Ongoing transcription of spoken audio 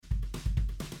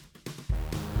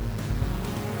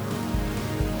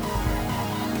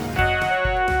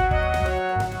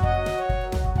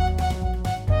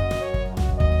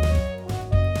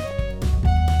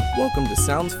Welcome to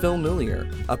Sounds Familiar,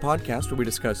 a podcast where we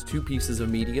discuss two pieces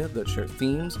of media that share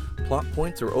themes, plot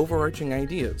points, or overarching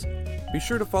ideas. Be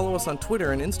sure to follow us on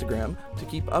Twitter and Instagram to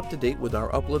keep up to date with our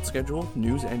upload schedule,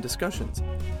 news, and discussions.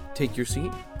 Take your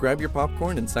seat, grab your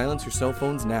popcorn, and silence your cell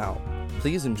phones now.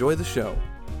 Please enjoy the show.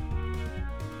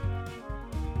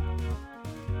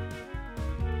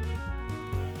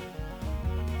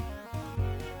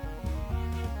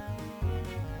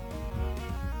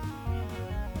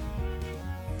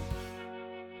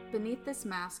 Beneath this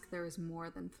mask, there is more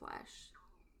than flesh.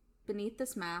 Beneath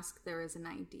this mask, there is an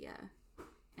idea.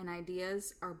 And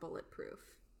ideas are bulletproof.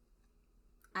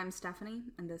 I'm Stephanie,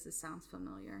 and this is Sounds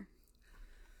Familiar.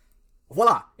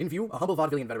 Voila! In view, a humble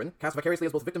vaudevillian veteran, cast vicariously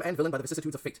as both victim and villain by the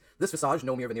vicissitudes of fate. This visage,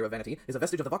 no mere veneer of vanity, is a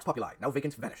vestige of the vox populi, now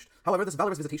vacant, vanished. However, this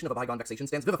valorous visitation of a bygone vexation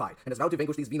stands vivified, and has vowed to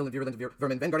vanquish these venal and virulent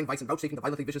vermin, vanguarding vice and vouchsafing the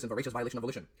violently vicious and voracious violation of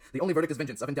volition. The only verdict is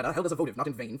vengeance, a vendetta, held as a votive, not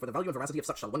in vain, for the value and veracity of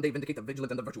such shall one day vindicate the vigilant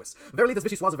and the virtuous. Verily, this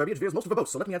vichyssoise of verbiage veers most verbose,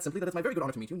 so let me add simply that it's my very good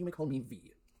honor to meet you, and you may call me V.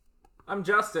 I'm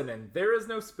Justin, and there is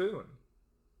no spoon.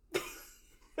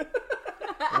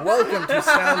 Welcome to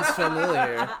Sounds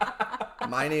Familiar.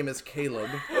 My name is Caleb.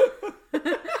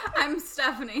 I'm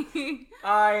Stephanie.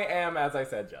 I am, as I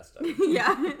said, Justin.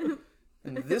 Yeah.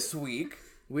 And this week,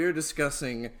 we're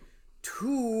discussing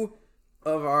two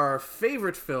of our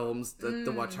favorite films that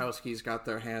the Wachowskis got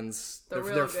their hands, their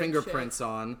good fingerprints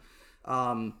on.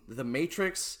 The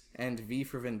Matrix and V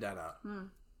for Vendetta.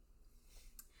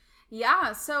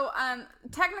 Yeah, so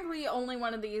technically only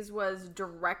one of these was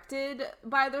directed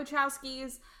by the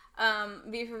Wachowskis.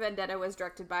 V for Vendetta was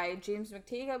directed by James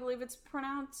McTeigue, I believe it's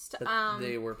pronounced.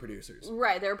 They were producers.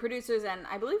 Right, they were producers and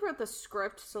I believe wrote the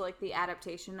script, so like the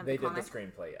adaptation of They the comic. did the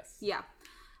screenplay, yes. Yeah.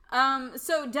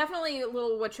 So definitely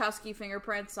little Wachowski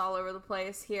fingerprints all over the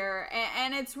place here.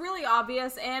 And it's really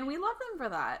obvious, and we love them for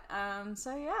that.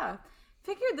 So yeah.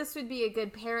 Figured this would be a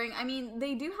good pairing. I mean,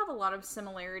 they do have a lot of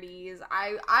similarities.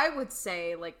 I would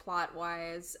say, like,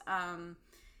 plot-wise.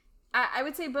 I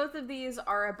would say both of these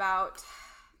are about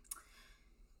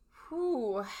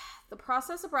the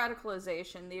process of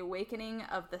radicalization, the awakening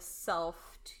of the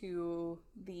self to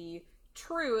the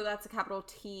true, that's a capital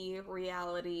T,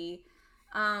 reality,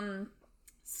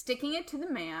 sticking it to the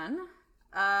man,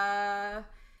 the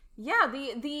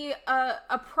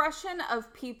oppression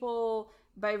of people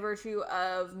by virtue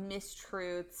of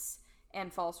mistruths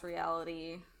and false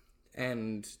reality.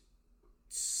 And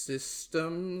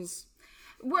systems.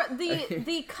 Where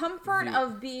the comfort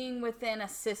of being within a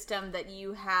system that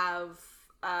you have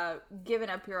given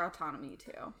up your autonomy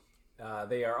to.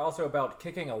 They are also about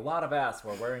kicking a lot of ass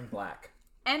while wearing black.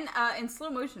 And in slow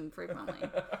motion frequently.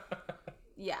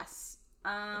 Yes.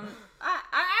 I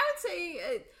would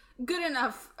say good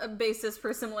enough basis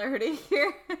for similarity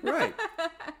here. Right.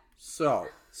 So,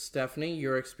 Stephanie,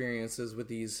 your experiences with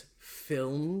these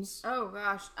films? Oh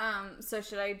gosh. So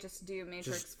should I just do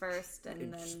Matrix first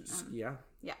and then? Yeah.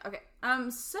 Yeah. Okay.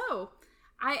 So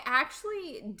I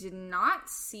actually did not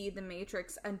see The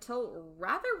Matrix until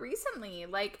rather recently.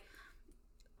 Like,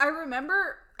 I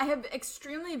remember I have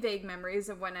extremely vague memories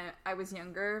of when I was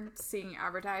younger, seeing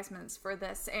advertisements for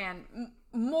this, and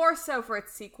more so for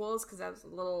its sequels because I was a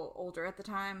little older at the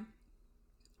time.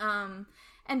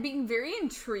 And being very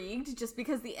intrigued just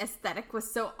because the aesthetic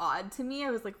was so odd to me.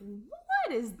 I was like,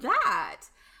 what is that?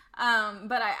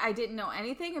 But I didn't know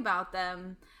anything about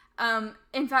them.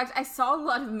 In fact, I saw a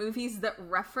lot of movies that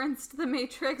referenced The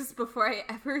Matrix before I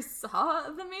ever saw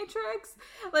The Matrix.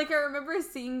 Like, I remember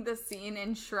seeing the scene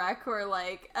in Shrek where,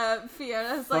 like,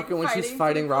 Fiona's, like, when she's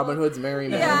fighting people. Robin Hood's Merry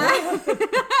Men. Yeah.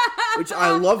 Which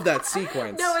I love that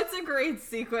sequence. No, it's a great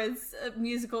sequence, a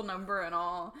musical number and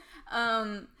all.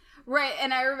 Right,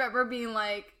 and I remember being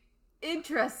like,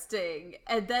 interesting.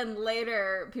 And then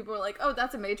later, people were like, oh,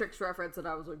 that's a Matrix reference. And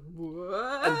I was like,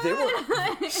 what? And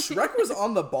Shrek was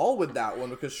on the ball with that one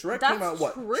because Shrek came out,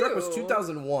 true. Shrek was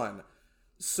 2001.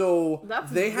 So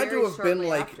That's they had to very have been shortly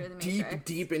like after The Matrix.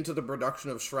 deep into the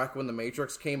production of Shrek when The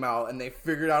Matrix came out, and they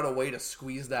figured out a way to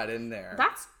squeeze that in there.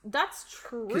 That's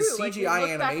true. 'Cause Like, you CGI look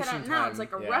back animation at it now, it's time-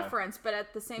 like a Yeah. reference, but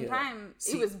at the same time,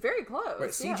 it was very close.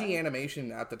 Right, CG yeah.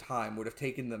 animation at the time would have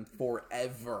taken them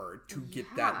forever to get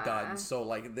that Yeah. done. So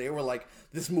like they were like,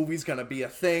 this movie's gonna be a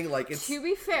thing. Like it's To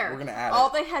be fair, we're gonna add all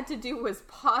it. they had to do was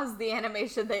pause the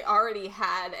animation they already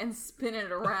had and spin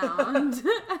it around.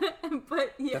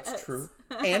 But yes. That's true.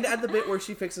 And at the bit where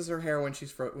she fixes her hair when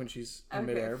she's in Okay,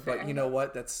 midair. fair But you know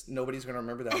what? That's nobody's gonna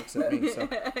remember that except me. So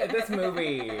This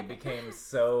movie became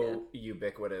so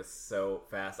ubiquitous so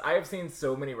fast. I have seen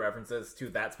so many references to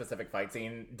that specific fight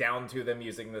scene, down to them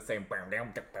using the same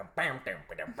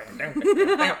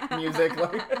music.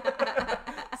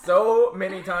 Like, so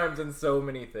many times in so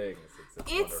many things. It's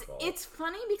wonderful. It's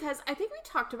funny because I think we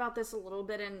talked about this a little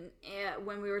bit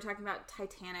when we were talking about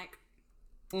Titanic.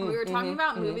 We were talking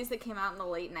about movies that came out in the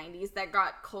late 90s that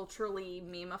got culturally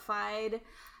memeified.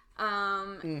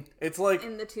 It's like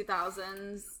in the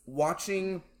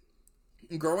 2000s.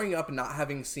 Growing up not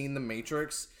having seen The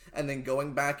Matrix and then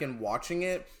going back and watching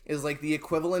it is like the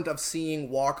equivalent of seeing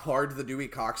Walk Hard, the Dewey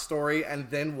Cox story, and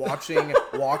then watching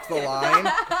Walk the Line,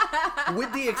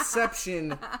 with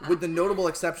the notable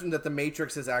exception that The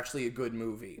Matrix is actually a good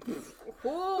movie.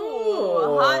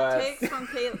 Ooh, hot takes from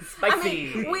Caitlin.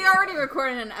 Spicy. I mean, we already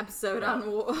recorded an episode on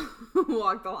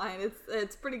Walk the Line.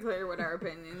 It's pretty clear what our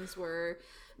opinions were.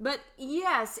 But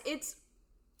yes,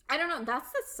 I don't know,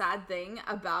 that's the sad thing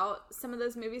about some of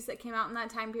those movies that came out in that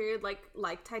time period,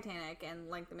 like Titanic and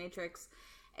like The Matrix,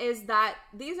 is that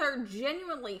these are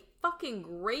genuinely fucking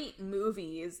great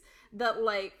movies that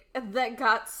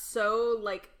got so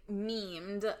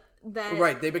memed that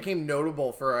right, they became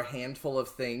notable for a handful of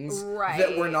things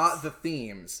that were not the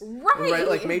themes. Right.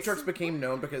 Like Matrix became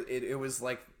known because it was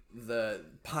like the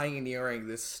pioneering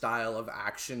this style of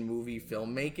action movie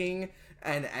filmmaking,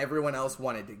 and everyone else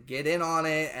wanted to get in on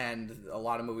it, and a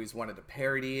lot of movies wanted to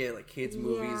parody it, like kids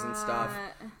movies and stuff.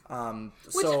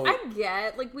 Which I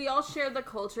get, we all share the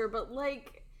culture, but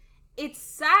it's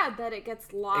sad that it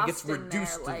gets lost. It gets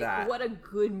reduced in there. to that. What a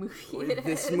good movie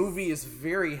This movie is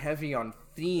very heavy on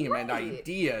theme and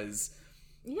ideas.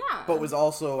 Yeah, but was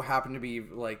also happened to be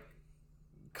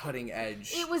cutting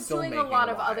edge. It was doing a lot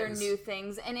of other new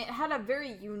things, and it had a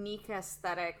very unique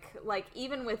aesthetic.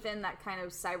 Even within that kind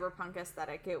of cyberpunk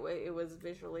aesthetic, it was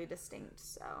visually distinct.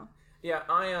 So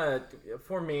yeah,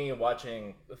 for me,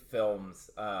 watching films,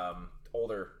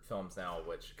 older films now,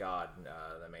 which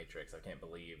The Matrix, I can't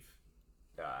believe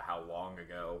how long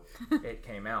ago it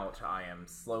came out. I am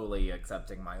slowly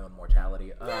accepting my own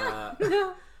mortality.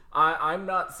 I'm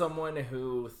not someone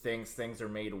who thinks things are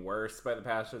made worse by the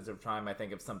passage of time. I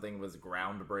think if something was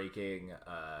groundbreaking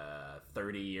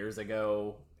 30 years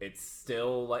ago, it's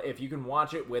still, if you can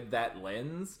watch it with that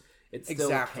lens, it still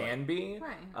can be.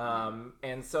 Right.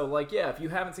 And so, if you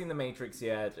haven't seen The Matrix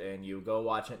yet and you go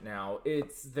watch it now,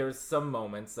 there's some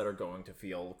moments that are going to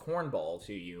feel cornball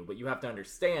to you, but you have to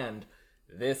understand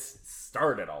this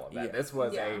started all of that. Yeah. This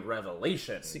was a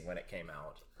revelation when it came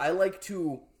out.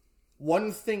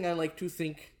 One thing I like to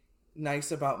think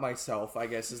nice about myself, I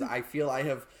guess, is I feel I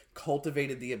have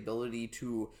cultivated the ability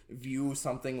to view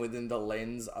something within the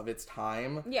lens of its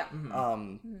time. Yeah.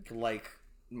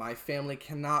 My family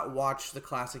cannot watch the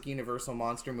classic Universal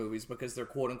monster movies because they're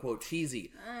quote-unquote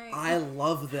cheesy. I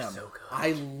love them. So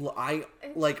good. I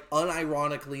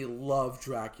unironically love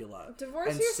Dracula.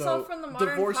 Divorce yourself from the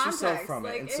modern context. Yourself from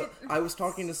it. And so I was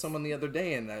talking to someone the other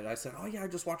day, and I said, "Oh yeah, I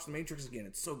just watched The Matrix again.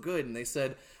 It's so good." And they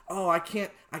said, "Oh, I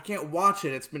can't watch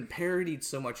it. It's been parodied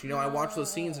so much. I watch those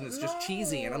scenes and it's just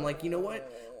cheesy." And I'm like, you know what?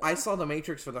 I saw The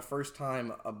Matrix for the first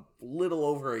time a little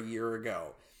over a year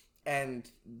ago. And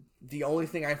the only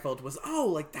thing I felt was,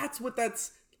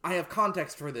 I have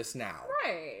context for this now.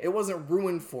 Right. It wasn't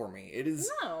ruined for me. It is.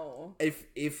 No.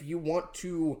 If you want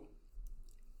to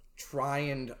try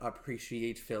and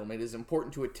appreciate film, it is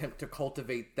important to attempt to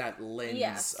cultivate that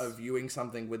lens of viewing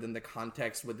something within the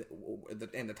context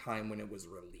and the time when it was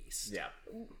released. Yeah.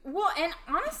 Well, and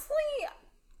honestly,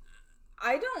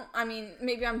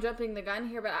 maybe I'm jumping the gun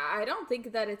here, but I don't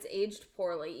think that it's aged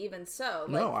poorly, even so.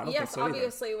 No, I don't think so either.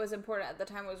 Obviously it was important at the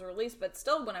time it was released, but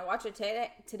still, when I watch it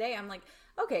today, I'm like,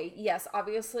 okay, yes,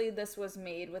 obviously this was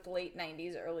made with late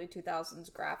 90s, early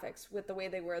 2000s graphics with the way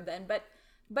they were then, but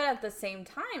at the same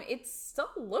time, it still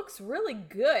looks really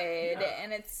good,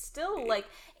 and it's still,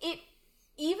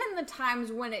 even the times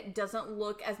when it doesn't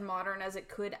look as modern as it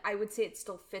could, I would say it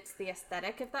still fits the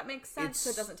aesthetic, if that makes sense,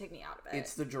 so it doesn't take me out of it.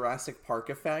 It's the Jurassic Park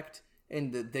effect,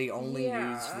 and that they only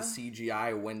use the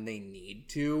CGI when they need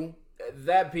to.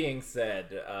 That being said,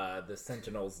 the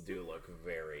Sentinels do look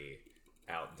very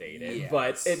outdated,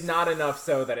 but not enough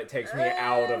so that it takes me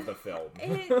out of the film.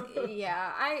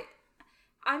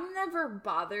 I'm never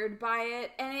bothered by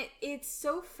it, and it's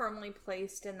so firmly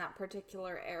placed in that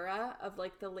particular era of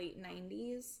the late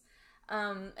 90s,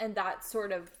 and that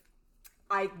sort of,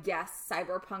 I guess,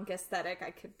 cyberpunk aesthetic.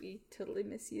 I could be totally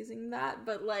misusing that,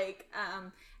 but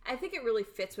I think it really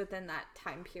fits within that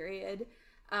time period,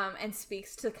 and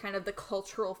speaks to kind of the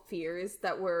cultural fears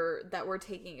that were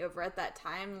taking over at that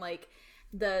time,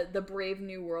 the brave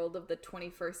new world of the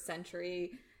 21st century,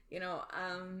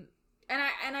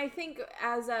 And I think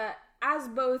as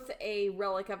both a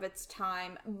relic of its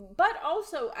time, but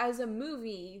also as a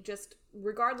movie, just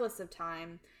regardless of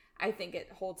time, I think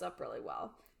it holds up really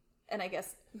well. And I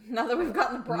guess now that we've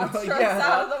gotten the broad strokes Yeah.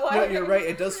 out of the way. No, you're right.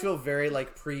 It does feel very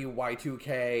like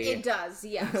pre-Y2K. It does,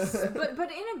 yes. but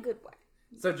in a good way.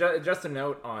 So just a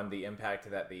note on the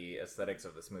impact that the aesthetics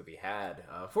of this movie had,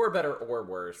 for better or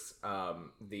worse.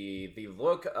 The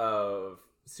look of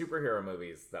superhero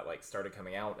movies that like started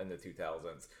coming out in the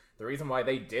 2000s. The reason why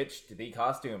they ditched the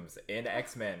costumes in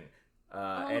X-Men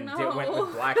went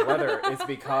with black leather is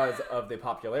because of the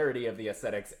popularity of the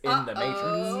aesthetics in The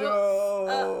Matrix.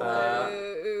 No.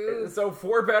 So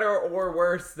for better or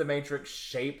worse, The Matrix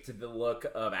shaped the look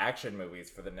of action movies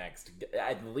for the next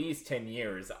at least 10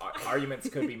 years. Arguments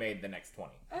could be made the next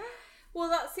 20. Well,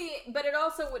 but it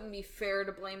also wouldn't be fair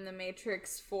to blame the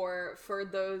Matrix for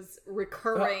those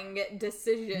recurring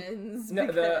decisions. No,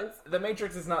 Because... the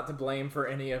Matrix is not to blame for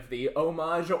any of the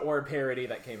homage or parody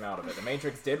that came out of it. The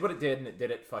Matrix did what it did, and it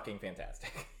did it fucking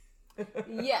fantastic.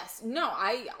 Yes. No,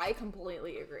 I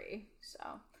completely agree. So,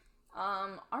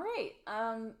 all right.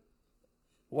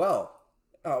 Well,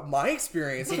 my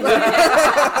experience is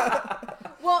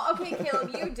Well, okay,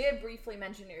 Caleb, you did briefly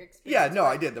mention your experience. Yeah, no,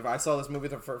 I did. I saw this movie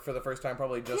for the first time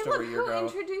probably just Caleb, over a year who ago.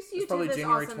 introduced you It was probably to this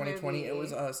January awesome 2020. movie? It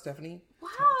was Stephanie. Wow.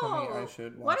 Told me I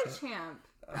should watch What a it. champ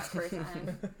that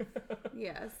person.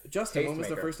 Yes. Justin, when was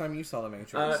the Tastemaker. first time you saw The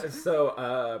Matrix?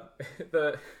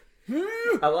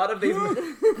 A lot of these.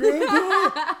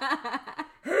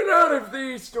 And none of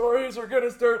these stories are gonna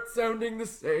start sounding the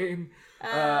same.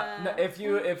 If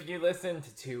you listen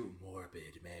to Too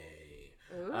Morbid May,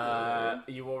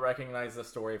 you will recognize the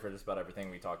story for just about everything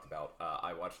we talked about.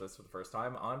 I watched this for the first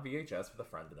time on VHS with a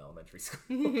friend in elementary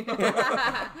school.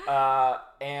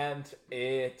 And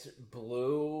it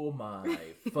blew my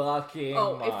fucking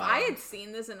mind. If I had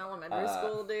seen this in elementary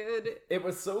school, dude. It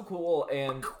was so cool,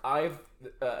 and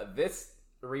this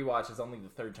rewatch is only the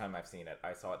third time I've seen it.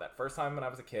 I saw it that first time when I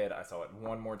was a kid. I saw it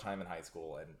one more time in high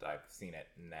school, and I've seen it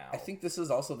now. I think this is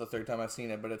also the third time I've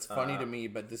seen it, but it's funny to me,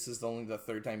 but this is only the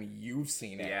third time you've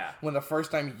seen it. Yeah. When the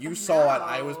first time you saw it,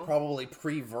 I was probably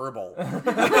pre-verbal.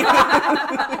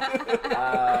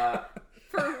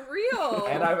 For real.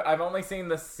 And I've only seen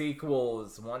the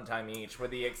sequels one time each,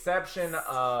 with the exception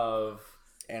of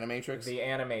Animatrix? the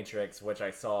Animatrix, which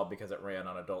I saw because it ran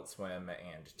on Adult Swim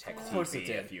and Tech course it TV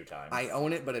did. a few times. I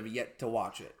own it, but have yet to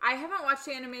watch it. I haven't watched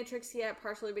the Animatrix yet,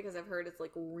 partially because I've heard it's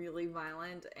like really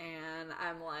violent, and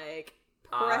I'm like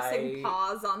pressing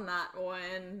pause on that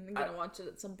one. I'm gonna watch it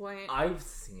at some point. I've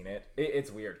seen it. It's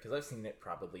weird because I've seen it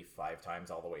probably 5 times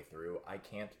all the way through. I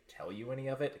can't tell you any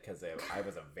of it because I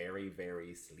was a very,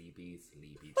 very sleepy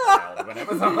child when it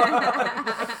was on.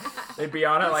 It'd be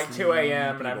on at like 2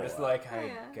 a.m. and I'm just like,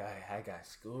 I got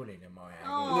school in the morning.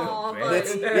 Aw,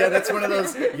 That's one of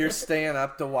those, you're staying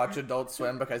up to watch Adult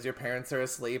Swim because your parents are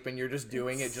asleep and you're just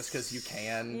doing it just because you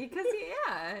can. Because you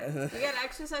gotta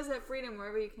exercise that freedom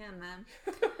wherever you can, man.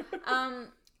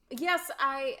 Yes,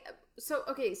 so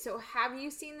have you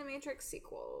seen the Matrix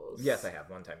sequels? Yes, I have,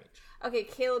 one time each. Okay,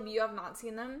 Caleb, you have not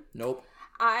seen them? Nope.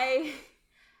 I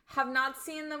have not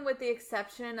seen them, with the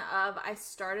exception of I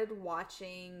started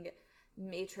watching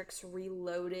Matrix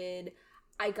Reloaded.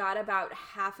 I got about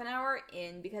half an hour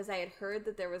in because I had heard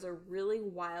that there was a really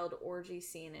wild orgy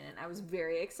scene in it. I was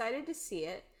very excited to see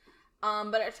it.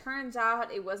 But it turns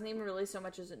out it wasn't even really so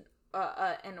much as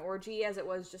an orgy as it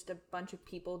was just a bunch of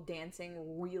people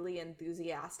dancing really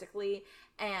enthusiastically,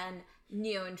 and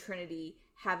Neo and Trinity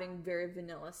having very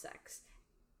vanilla sex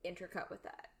intercut with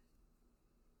that.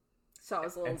 So I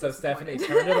was a little And so disappointed.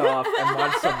 Stephanie turned it off and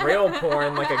watched some real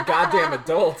porn like a goddamn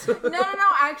adult. No,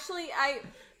 actually, I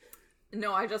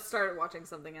just started watching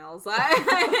something else.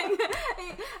 I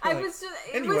was just...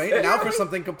 Anyway, now for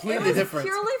something completely different.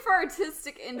 Purely for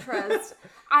artistic interest.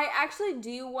 I actually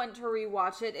do want to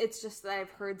rewatch it. It's just that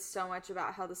I've heard so much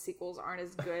about how the sequels aren't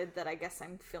as good that I guess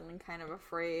I'm feeling kind of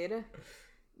afraid.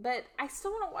 But I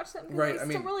still want to watch them because I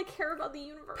still really care about the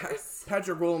universe.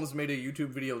 Patrick Williams made a YouTube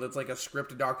video that's like a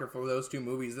script doctor for those two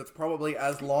movies. That's probably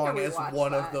as long as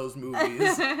one of those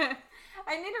movies.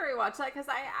 I need to rewatch that because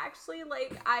I actually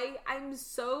I'm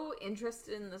so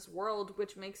interested in this world,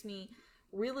 which makes me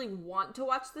really want to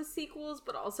watch the sequels,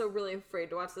 but also really afraid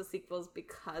to watch the sequels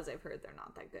because I've heard they're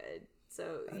not that good.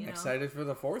 So I'm excited for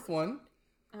the fourth one.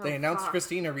 Oh, They announced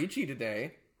Christina Ricci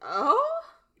today. Oh?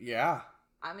 Yeah.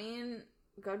 I mean,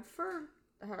 good for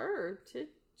her.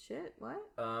 Shit, what?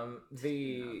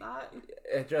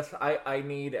 I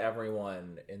need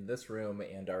everyone in this room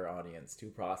and our audience to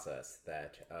process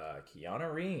that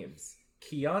Keanu Reeves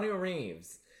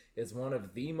is one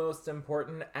of the most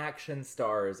important action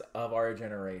stars of our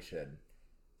generation.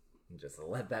 Just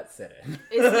let that sit in.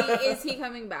 Is he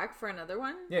coming back for another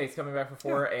one? Yeah, he's coming back for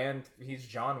 4, and he's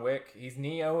John Wick. He's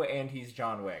Neo, and he's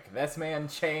John Wick. This man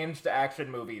changed action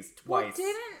movies twice.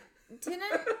 Well,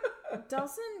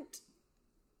 doesn't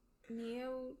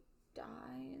Neo die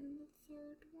in the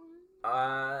third one?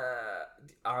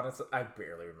 Honestly, I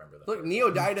barely remember the Look, first Neo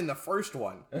one. died in the first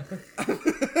one.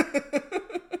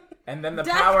 And then the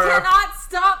Death power of... cannot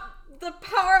stop the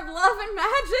power of love and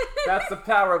magic. That's the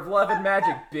power of love and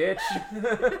magic, bitch.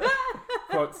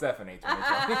 Quote Stephanie.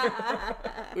 2020.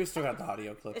 We've still got the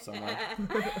audio clip somewhere.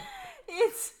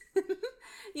 It's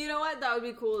you know what? That would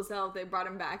be cool as hell if they brought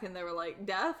him back and they were like,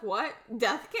 Death? What?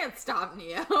 Death can't stop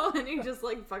Neo. And he just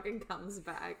like fucking comes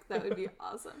back. That would be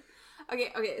awesome.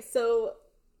 Okay, so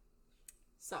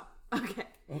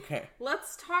Okay.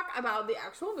 let's talk about the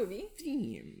actual movie.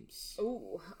 Themes.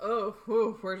 Oh,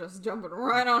 we're just jumping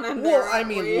right on in there. Well, I aren't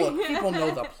mean, we? look, people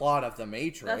know the plot of The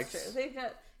Matrix. That's true. They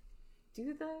got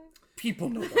do they? People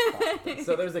know the plot.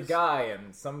 So there's a guy,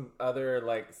 and some other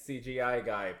like CGI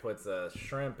guy puts a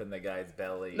shrimp in the guy's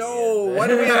belly. No, and- why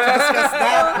do we have to discuss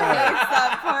that Hates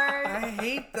that part. part? I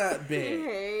hate that He bit.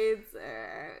 hates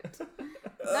it.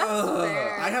 That's Ugh,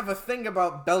 fair. I have a thing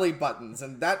about belly buttons,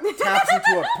 and that taps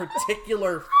into a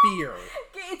particular fear.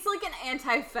 It's like an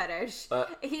anti-fetish.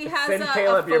 He has send a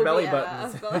Caleb your belly phobia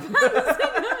buttons. of belly buttons.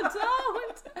 No,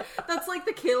 don't. That's like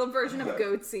the Caleb version of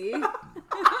Goatsy.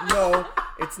 No,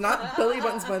 it's not belly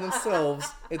buttons by themselves.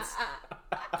 It's...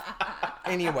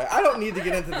 Anyway, I don't need to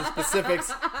get into the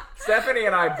specifics. Stephanie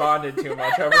and I bonded too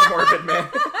much over Morbid Man.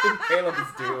 Caleb is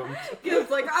doomed. Caleb's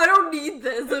like, I don't need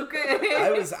this, okay?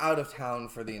 I was out of town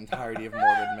for the entirety of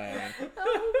Morbid Man.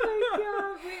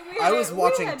 Oh my god. I was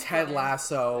watching had Ted fun.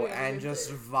 Lasso Yeah, and we just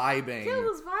did. vibing. Caleb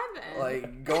was vibing.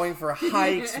 Like, going for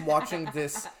hikes, watching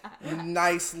this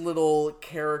nice little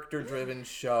character-driven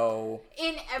show.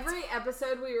 In every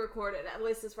episode we recorded, at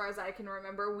least as far as I can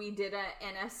remember, we did a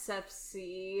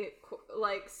NSFC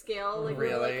like scale. Like, we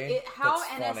were like, Really? how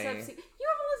That's NSFC? funny. You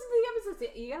haven't listened to the episodes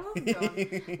yet. You gotta listen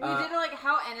to them. We did like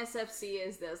how NSFC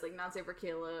is this, like not safe for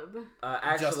Caleb.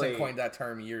 Actually, Justin coined that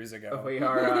term years ago. we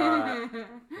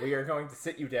are going to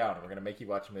sit you down. And we're going to make you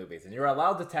watch movies, and you're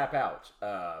allowed to tap out.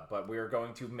 But we are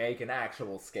going to make an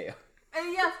actual scale.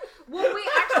 Yes. Well, we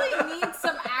actually need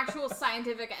some actual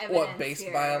scientific evidence. What, based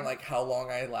here. by like how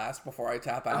long I last before I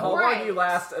tap out? How Right. long you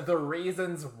last, the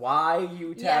reasons why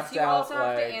you Yes, tapped you out. also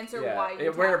have to like, answer yeah. why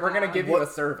you We're tapped going to out. give you What- a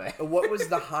survey. What was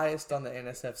the highest on the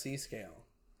NSFC scale?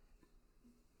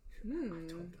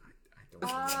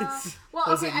 Well,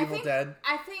 Was okay, it Evil Dead?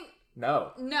 I think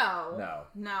No.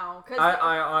 no, because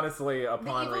I honestly, the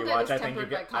upon Evil Dead rewatch, is I think you tempered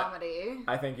by can. comedy.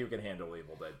 I think you can handle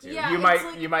Evil Dead 2. Yeah, you it's might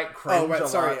like- you might cringe Oh, right, a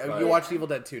sorry. lot, but You watched Evil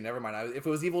Dead 2. Never mind. If it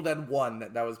was Evil Dead 1,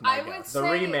 that was my I would guess. the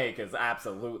say- remake is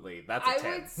absolutely that's a I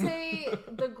 10. would say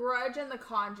The Grudge and The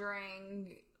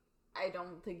Conjuring. I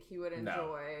don't think he would No,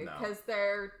 enjoy no. because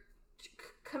they're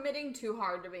committing too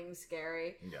hard to being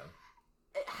scary. Yeah.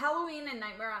 Halloween and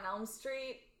Nightmare on Elm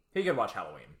Street. He could watch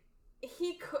Halloween.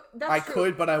 He could. That's I true.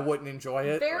 could, but I wouldn't enjoy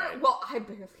it. Very Right. well. I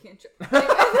barely enjoy.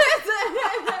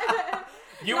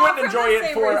 You Not wouldn't for enjoy the it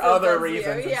same for reasons other as you,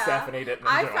 reasons, and yeah. Stephanie didn't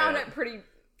I enjoy found it. it pretty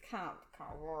kind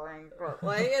of boring, but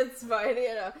like it's fine,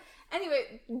 you know.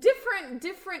 Anyway, different.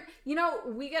 You know,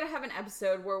 we gotta have an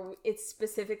episode where it's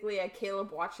specifically a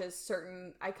Caleb watches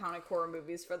certain iconic horror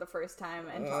movies for the first time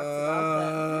and talks about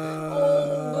them.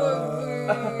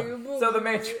 Oh, So The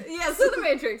Matrix. Yeah, so The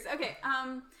Matrix. Okay.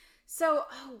 So,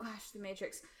 oh gosh, The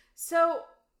Matrix. So,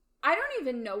 I don't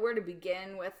even know where to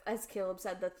begin with, as Caleb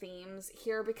said, the themes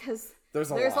here because There's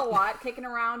a a lot. lot kicking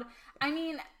around. I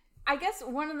mean, I guess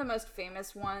one of the most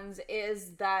famous ones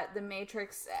is that The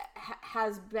Matrix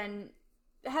has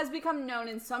become known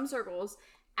in some circles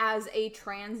as a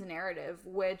trans narrative,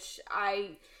 which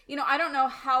I don't know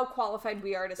how qualified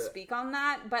we are to speak on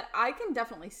that, but I can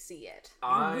definitely see it.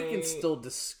 We can still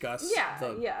discuss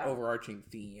the overarching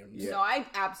themes. No, I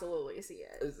absolutely see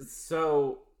it.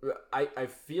 So I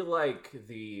feel like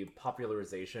the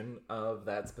popularization of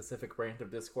that specific brand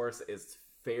of discourse is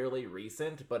fairly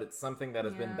recent, but it's something that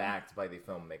has been backed by the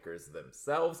filmmakers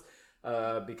themselves.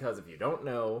 Because if you don't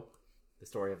know the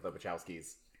story of the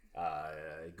Wachowskis,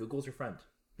 Google's your friend.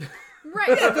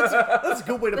 Right. That's a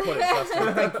good way to put it,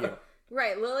 Justin. Thank you.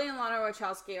 Right, Lily and Lana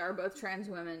Wachowski are both trans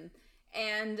women,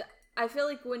 and I feel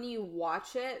like when you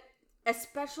watch it,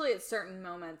 especially at certain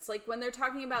moments, like when they're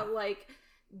talking about like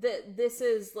this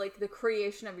is like the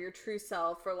creation of your true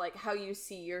self or like how you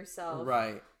see yourself.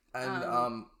 Right.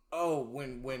 And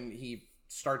when he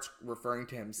starts referring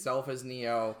to himself as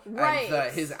Neo, Right.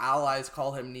 and his allies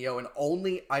call him Neo, and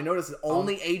I noticed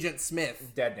only Agent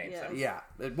Smith. Dead names. Yes. him. Yeah,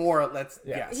 more. Let's.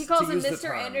 Yeah. Yes, He calls to him use the Mr.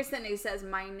 term. Anderson, and he says,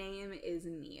 "My name is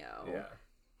Neo." Yeah.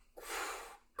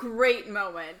 Great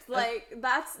moment. Like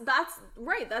that's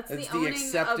right. That's It's the owning of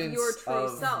acceptance your true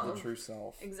of self. the true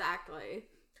self. Exactly.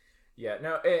 Yeah,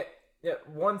 no,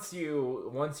 once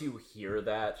you hear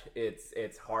that,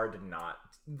 it's hard to not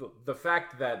the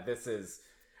fact that this is,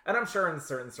 and I'm sure in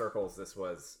certain circles this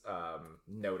was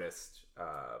noticed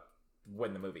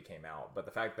when the movie came out, but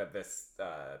the fact that this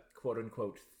quote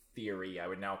unquote theory, I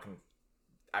would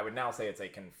now say it's a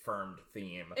confirmed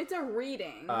theme. It's a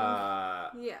reading.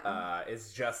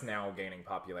 Is just now gaining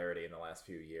popularity in the last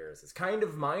few years. It's kind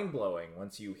of mind blowing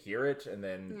once you hear it and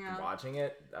then watching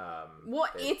it.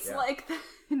 It's like,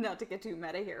 not to get too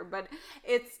meta here, but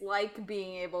it's like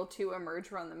being able to emerge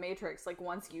from the Matrix. Like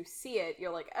once you see it,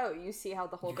 you're like, oh, you see how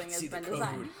the whole thing has been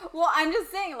designed. Well, I'm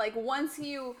just saying, like once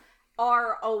you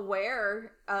are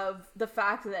aware of the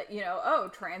fact that,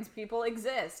 trans people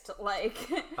exist, like,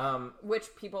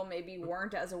 which people maybe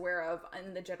weren't as aware of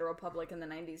in the general public in the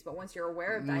 90s, but once you're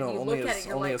aware of that, you look at it,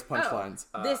 you're like, as punchlines.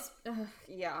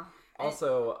 yeah.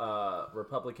 Also,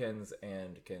 Republicans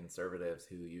and conservatives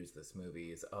who use this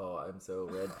movie is, I'm so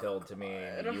red-pilled to me,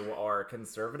 and you are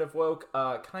conservative woke,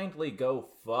 kindly go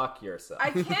fuck yourself.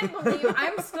 I can't believe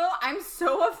I'm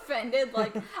so offended,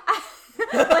 like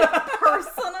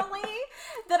personally,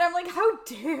 that I'm like, how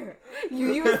dare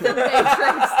you use the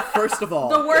Matrix, First of all,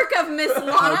 the work of Miss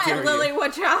Lana dare and Lily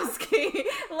Wachowski,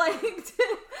 like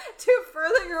to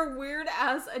further your weird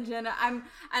ass agenda.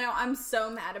 I'm so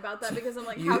mad about that because I'm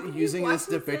like, how can using you this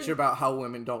to watch bitch about how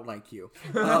women don't like you.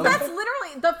 That's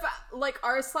literally like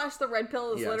r/the red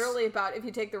pill is Yes. literally about, if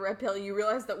you take the red pill, you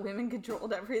realize that women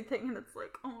controlled everything, and it's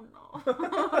like, oh no,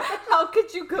 how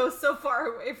could you go so far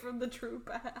away from the true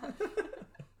path?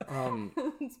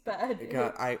 It's bad. Dude.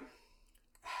 God,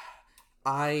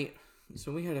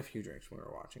 so we had a few drinks when we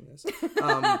were watching this,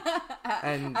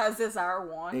 and As is our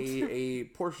want. a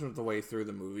portion of the way through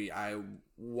the movie, I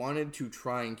wanted to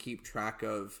try and keep track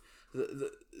of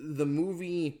the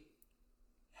movie.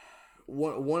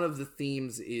 One of the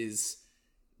themes is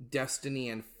destiny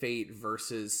and fate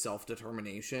versus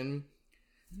self-determination.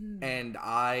 And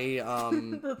I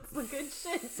That's the good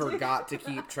shit. forgot to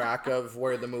keep track of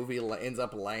where the movie ends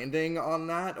up landing on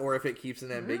that, or if it keeps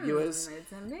it ambiguous.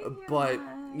 It's ambiguous. But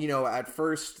at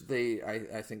first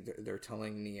I think they're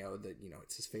telling Neo that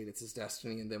it's his fate, it's his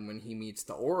destiny, and then when he meets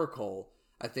the Oracle,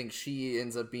 I think she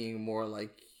ends up being more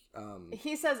like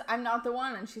he says, "I'm not the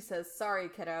one," and she says, "Sorry,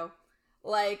 kiddo."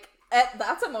 Like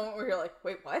that's a moment where you're like,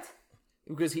 "Wait, what?"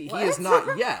 because he What? is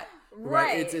not yet.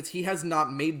 Right. Right. It's he has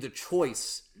not made the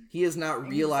choice. He has not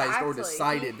realized or Exactly.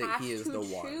 decided that he has is to the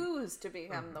one. choose to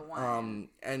become the one.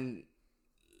 And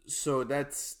so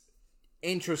that's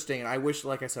interesting. I wish,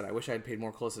 like I said, I had paid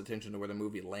more close attention to where the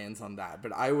movie lands on that.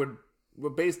 But I would,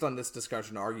 based on this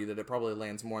discussion, argue that it probably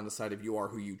lands more on the side of you are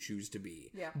who you choose to be.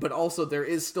 Yeah. But also there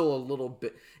is still a little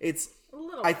bit.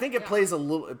 I think it plays a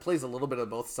little bit of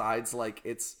both sides. Like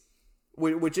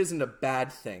which isn't a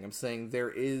bad thing. I'm saying there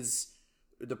is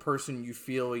the person you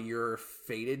feel you're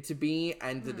fated to be,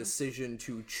 and the decision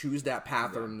to choose that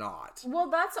path or not.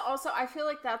 Well, that's also, I feel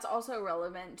like that's also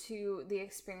relevant to the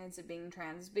experience of being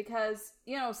trans, because,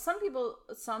 some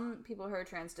people who are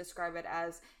trans describe it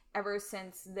as ever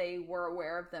since they were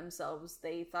aware of themselves,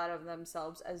 they thought of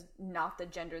themselves as not the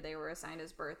gender they were assigned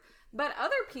as birth. But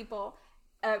other people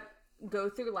go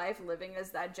through life living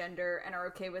as that gender and are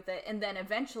okay with it, and then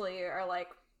eventually are like,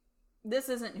 this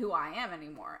isn't who I am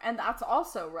anymore. And that's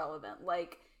also relevant.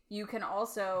 Like, you can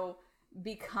also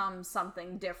become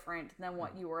something different than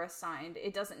what you were assigned.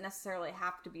 It doesn't necessarily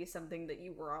have to be something that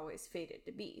you were always fated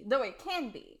to be, though it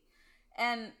can be.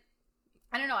 And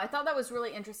I don't know, I thought that was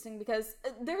really interesting because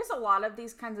there's a lot of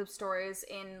these kinds of stories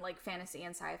in like fantasy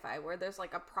and sci-fi where there's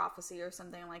like a prophecy or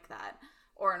something like that,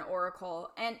 or an oracle,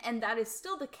 and that is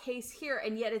still the case here,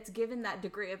 and yet it's given that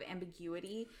degree of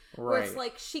ambiguity where it's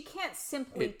like, she can't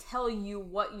simply tell you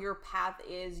what your path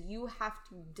is. You have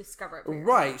to discover it for yourself.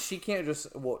 Right. She can't just,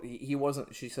 he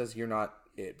wasn't, she says you're not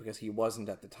it because he wasn't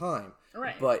at the time.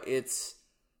 Right. But it's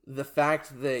the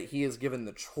fact that he is given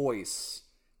the choice.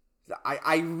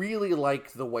 I really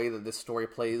like the way that this story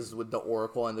plays with the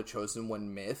Oracle and the Chosen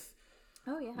One myth.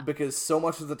 Oh, yeah. Because so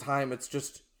much of the time it's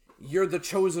just, you're the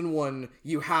chosen one,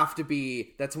 you have to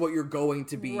be, that's what you're going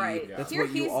to be, Right. that's Here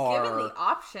what you he's are. given the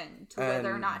option to whether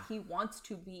or And- not he wants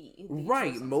to be the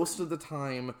Right, chosen most of the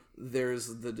time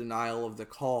there's the denial of the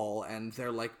call, and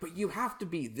they're like, but you have to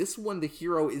be. This one, the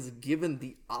hero is given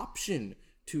the option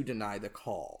to deny the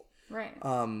call. Right.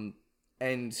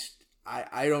 and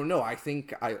I don't know. I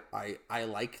think I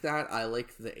like that. I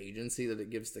like the agency that it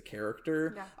gives the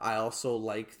character. Yeah. I also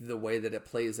like the way that it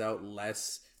plays out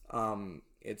less.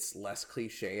 It's less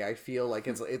cliche. I feel like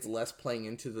it's less playing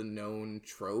into the known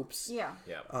tropes. Yeah.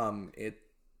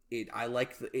 I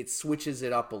like it switches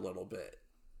it up a little bit.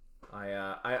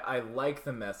 I like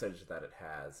the message that it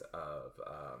has of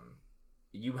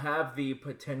you have the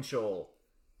potential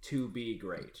to be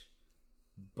great,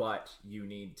 but you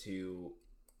need to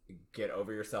get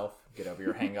over yourself, get over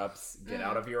your hangups, get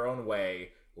out of your own way,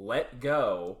 let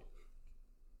go,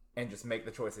 and just make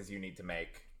the choices you need to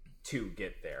make to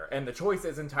get there. And the choice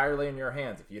is entirely in your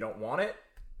hands. If you don't want it,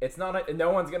 it's not.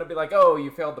 No one's gonna be like, "Oh,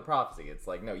 you failed the prophecy." It's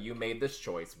like, no, you made this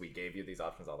choice. We gave you these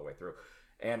options all the way through,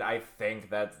 and I think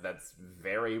that's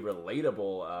very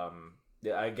relatable.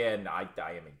 Again, I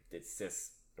am a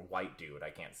cis white dude.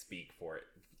 I can't speak for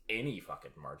any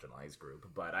fucking marginalized group,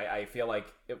 but I feel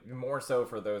like more so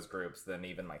for those groups than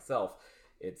even myself.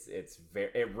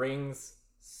 It rings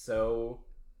so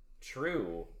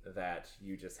true that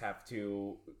you just have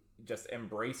to just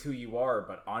embrace who you are,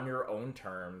 but on your own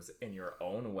terms, in your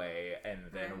own way,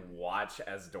 and then watch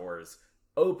as doors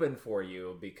open for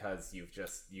you because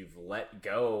you've let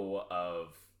go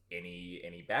of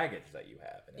any baggage that you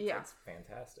have, and it's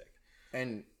fantastic.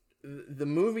 And the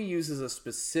movie uses a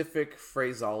specific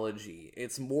phraseology.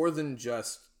 It's more than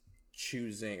just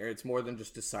choosing, or it's more than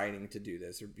just deciding to do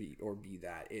this or be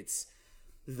that. It's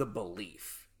the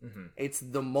belief. Mm-hmm. It's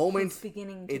the moment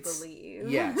beginning to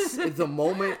believe. Yes, it's the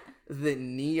moment that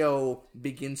Neo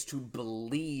begins to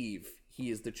believe he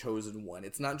is the chosen one.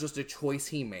 It's not just a choice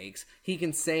he makes. He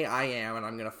can say, "I am, and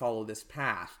I'm going to follow this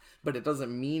path," but it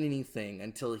doesn't mean anything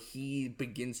until he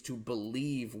begins to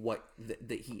believe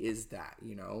that he is that.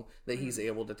 That he's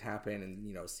able to tap in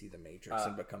and see the Matrix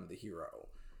and become the hero.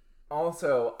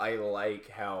 Also, I like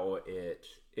how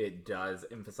it does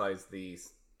emphasize the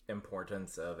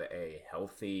importance of a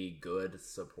healthy, good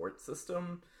support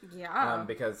system. Yeah.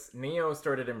 Because Neo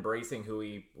started embracing who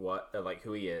he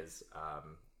is,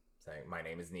 saying, "My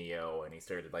name is Neo," and he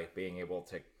started being able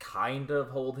to kind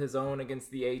of hold his own against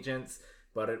the agents.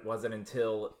 But it wasn't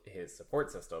until his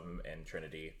support system in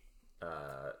Trinity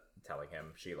telling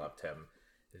him she loved him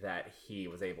that he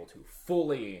was able to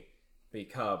fully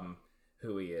become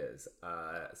who he is.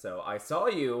 So I saw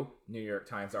you New York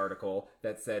Times article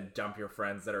that said dump your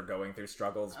friends that are going through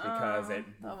struggles because it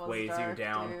weighs you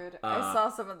down. Dude. I saw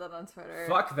some of that on Twitter.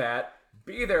 Fuck that.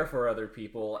 Be there for other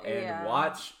people and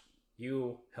watch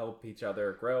you help each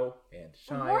other grow and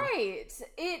shine. Right.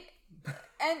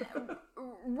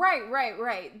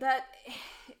 Right. That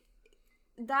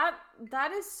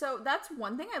is so. That's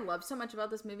one thing I love so much about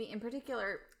this movie in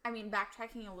particular. I mean,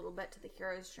 backtracking a little bit to the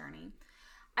hero's journey,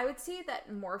 I would say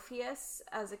that Morpheus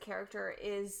as a character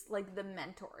is like the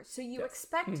mentor. So you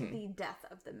expect the death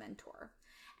of the mentor.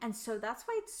 And so that's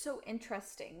why it's so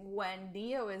interesting when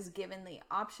Neo is given the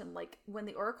option, like when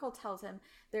the Oracle tells him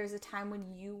there's a time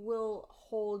when you will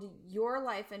hold your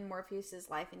life and Morpheus's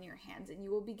life in your hands and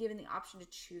you will be given the option to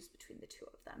choose between the two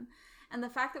of them. And the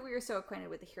fact that we are so acquainted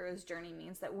with the hero's journey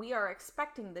means that we are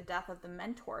expecting the death of the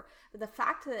mentor. But the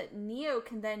fact that Neo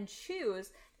can then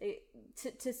choose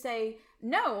to say,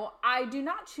 no, I do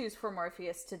not choose for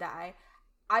Morpheus to die.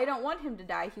 I don't want him to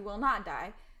die. He will not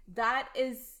die. That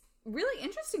is really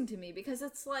interesting to me because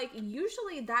it's like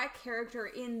usually that character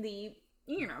in the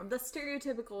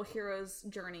stereotypical hero's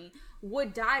journey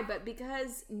would die. But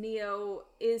because Neo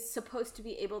is supposed to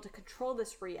be able to control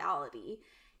this reality,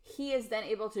 he is then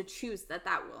able to choose that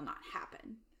will not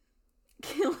happen.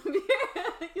 You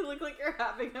look like you're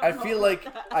having a I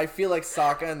feel like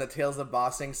Sokka in the Tales of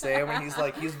Ba Sing Se when he's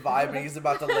vibing, he's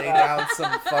about to lay down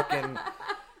some fucking.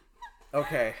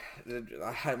 Okay,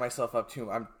 I hype myself up too.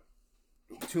 I'm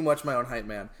too much my own hype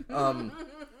man.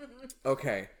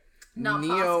 Okay, not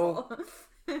Neo. Possible.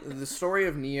 The story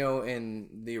of Neo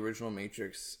in the original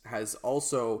Matrix has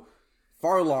also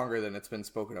far longer than it's been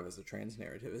spoken of as a trans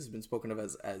narrative. It's been spoken of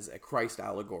as a Christ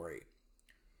allegory.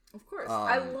 Of course.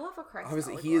 I love a Christ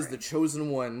allegory. He is the chosen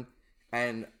one,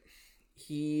 and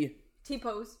he...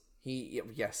 T-pose.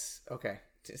 Yes. Okay.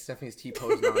 Stephanie's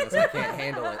T-posing on this. I can't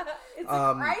handle it. It's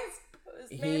a Christ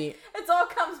pose, man. It all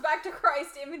comes back to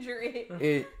Christ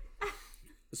imagery.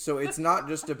 So it's not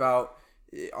just about...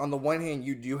 On the one hand,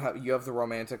 you have the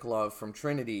romantic love from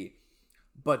Trinity,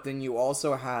 but then you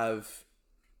also have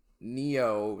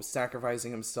Neo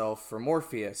sacrificing himself for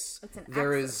Morpheus.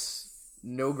 There is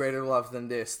no greater love than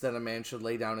this, that a man should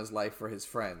lay down his life for his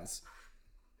friends.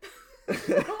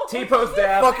 T-pose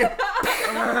dab. Fucking...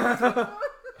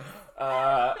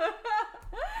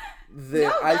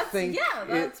 No, I that's, think yeah,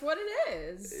 that's what it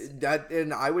is. that,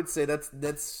 and I would say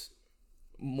that's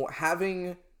more,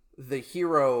 having the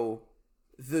hero,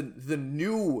 the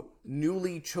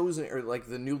newly chosen, or like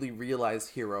the newly realized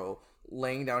hero,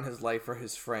 laying down his life for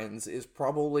his friends is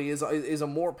probably is a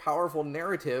more powerful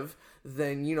narrative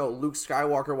than, you know, Luke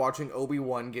Skywalker watching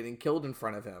Obi-Wan getting killed in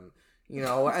front of him. You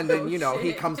know, and then, you know,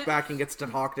 he comes back and gets to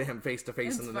talk to him face to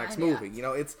face in the next movie. Yeah. You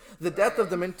know, it's the death of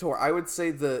the mentor. I would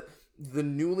say the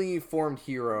newly formed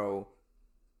hero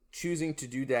choosing to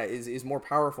do that is more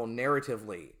powerful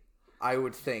narratively, I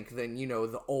would think, than, you know,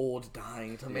 the old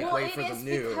dying to make way for the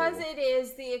new. Because it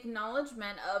is the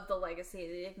acknowledgement of the legacy,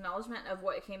 the acknowledgement of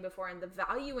what came before, and the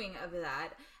valuing of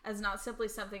that as not simply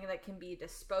something that can be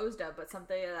disposed of, but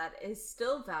something that is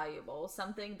still valuable,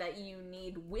 something that you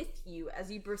need with you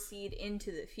as you proceed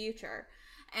into the future.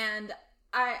 And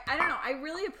I don't know, I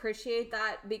really appreciate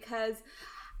that, because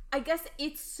I guess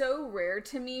it's so rare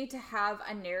to me to have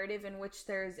a narrative in which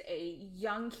there's a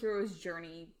young hero's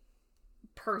journey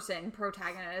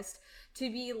protagonist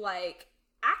to be like,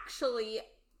 actually,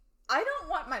 I don't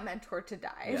want my mentor to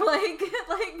die. Yeah. Like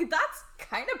that's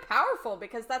kind of powerful,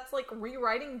 because that's like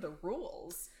rewriting the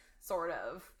rules, sort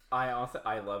of. I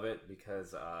love it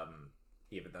because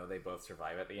even though they both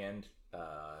survive at the end,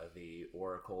 the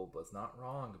Oracle was not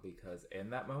wrong, because in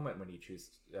that moment when he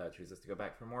chooses to go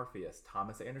back for Morpheus,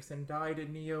 Thomas Anderson died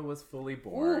and Neo was fully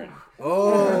born. Ooh.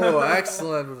 Oh,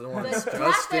 excellent. The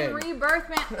death and rebirth,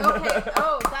 man. Okay.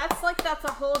 Oh, that's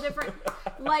a whole different.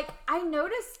 Like, I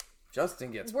noticed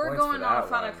Justin gets we're points going for that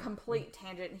off on one. a complete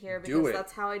tangent here, Do because it.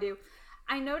 that's how I do.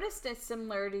 I noticed a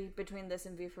similarity between this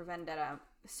and V for Vendetta.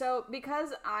 So, because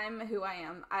I'm who I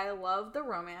am, I love the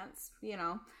romance, you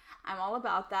know. I'm all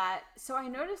about that. So I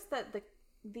noticed that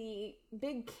the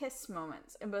big kiss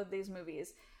moments in both these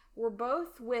movies were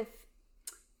both with,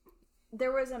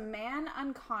 there was a man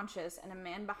unconscious and a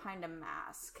man behind a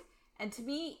mask. And to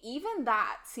me, even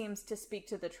that seems to speak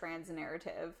to the trans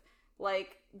narrative.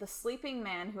 Like, the sleeping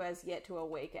man who has yet to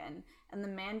awaken, and the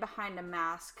man behind a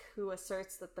mask who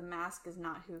asserts that the mask is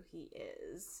not who he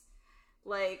is.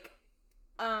 Like,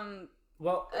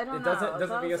 Well, I don't it know.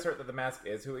 doesn't he assert that the mask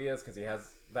is who he is, because he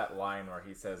has that line where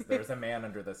he says, "There's a man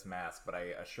under this mask, but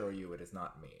I assure you it is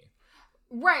not me."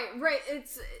 right.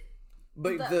 It's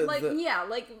But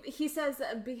he says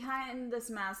that behind this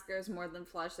mask there's more than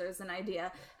flesh, there's an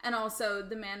idea, and also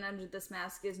the man under this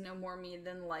mask is no more me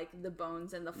than like the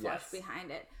bones and the flesh Yes.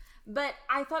 behind it. But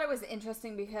I thought it was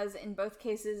interesting because in both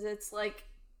cases it's like,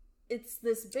 it's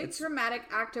this big dramatic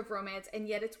act of romance, and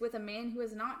yet it's with a man who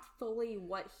is not fully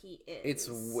what he is.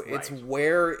 It's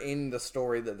where in the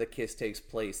story that the kiss takes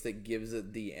place that gives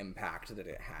it the impact that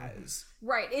it has.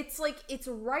 Right. It's like, it's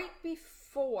right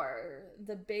before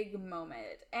the big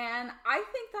moment. And I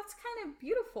think that's kind of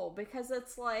beautiful, because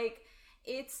it's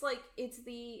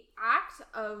the act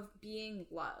of being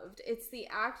loved. It's the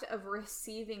act of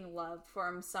receiving love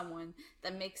from someone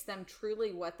that makes them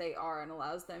truly what they are and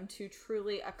allows them to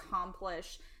truly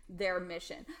accomplish their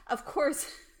mission. Of course,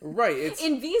 Right.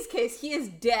 in V's case, he is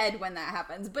dead when that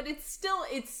happens, but it's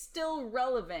still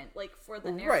relevant, like, for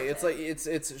the narrative. Right. It's like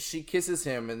it's she kisses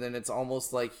him, and then it's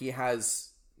almost like he has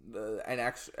an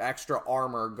extra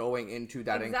armor going into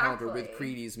that encounter with Exactly.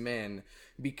 Creedy's men,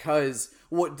 because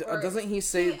doesn't he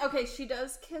say? She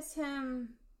does kiss him.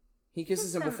 He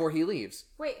kisses him him. before he leaves.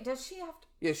 Wait, does she have to?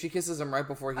 Yeah, she kisses him right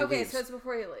before he Okay, leaves. so it's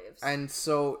before he leaves. And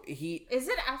so he Is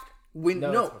it after?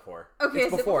 No, it's before. Okay, It's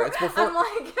is it before. It's before. I'm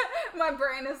like, my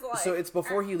brain is like. So it's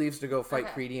before he leaves to go fight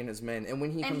Okay. Creedy and his men, and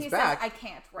when he and comes he back, says, "I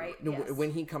can't." Right? no, Yes.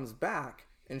 when he comes back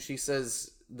and she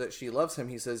says that she loves him,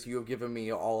 he says, "You have given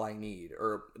me all I need,"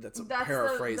 or that's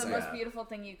paraphrasing. the most beautiful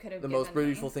thing you could have. The given most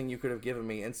beautiful me. thing you could have given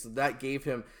me, and so that gave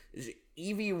him.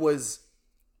 Evie was,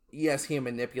 yes, he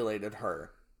manipulated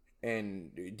her and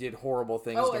did horrible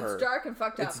things Oh, to it's her. dark and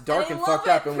fucked up. It's dark I and love fucked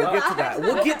it up, and for we'll get to that.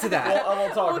 We'll get to that. We'll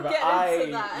talk We'll about. get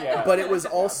into that. Yeah. But it was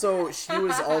also she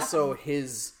was also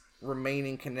his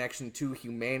remaining connection to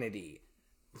humanity.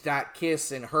 That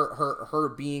kiss and her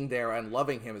being there and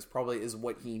loving him is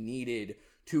what he needed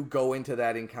to go into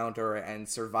that encounter and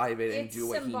survive it and It's do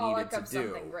what he symbolic needed of to do.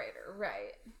 something greater,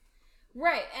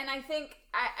 right? And I think,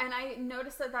 I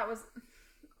noticed that was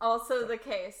also the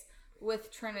case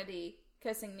with Trinity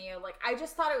kissing Neo. Like, I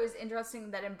just thought it was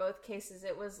interesting that in both cases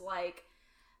it was like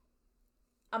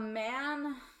a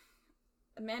man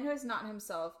who is not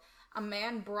himself, a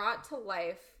man brought to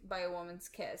life by a woman's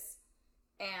kiss,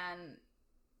 and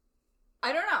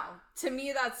I don't know. To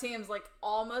me, that seems like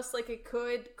almost like it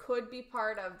could be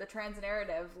part of the trans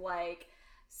narrative, like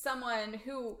someone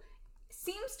who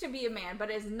seems to be a man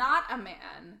but is not a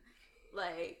man,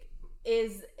 like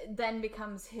is then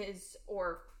becomes his,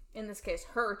 or in this case,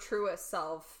 her truest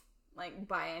self, like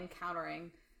by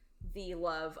encountering the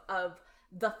love of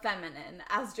the feminine,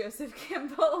 as Joseph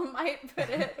Campbell might put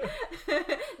it.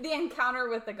 The encounter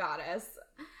with the goddess.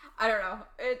 I don't know.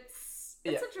 It's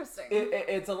interesting.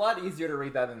 It's a lot easier to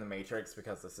read that in The Matrix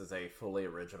because this is a fully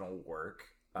original work.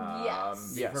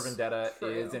 Yes. V for Vendetta True.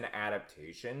 is an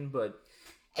adaptation, but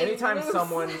anytime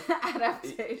someone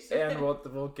adaptation, and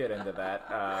we'll get into that.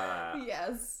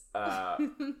 Yes.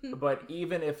 But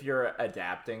even if you're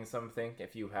adapting something,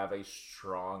 if you have a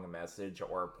strong message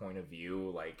or point of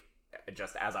view, like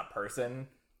just as a person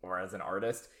or as an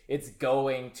artist, it's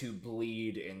going to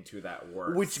bleed into that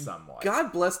work somewhat.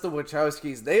 God bless the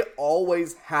Wachowskis, they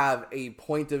always have a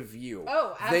point of view.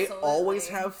 Oh, They absolutely. always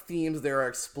have themes they are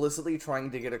explicitly trying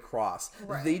to get across.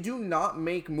 Right. They do not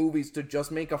make movies to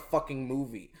just make a fucking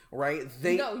movie, right?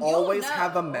 They No, you'll always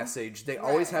have a know. message. They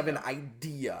always have an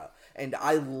idea. And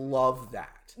I love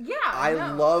that. Yeah, I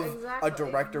no, love exactly. a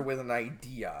director with an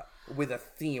idea, with a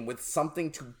theme, with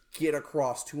something to get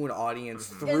across to an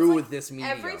audience It's through like this medium.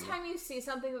 every time you see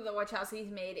something that the Wachowskis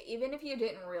made, even if you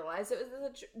didn't realize it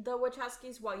was the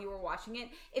Wachowskis while you were watching it,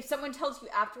 if someone tells you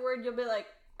afterward, you'll be like,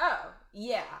 oh,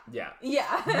 yeah. Yeah.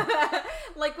 Yeah.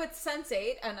 Like with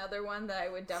Sense8, another one that I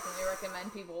would definitely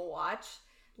recommend people watch.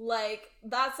 Like,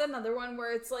 that's another one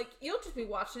where it's like, you'll just be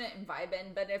watching it and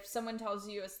vibing, but if someone tells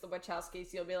you it's the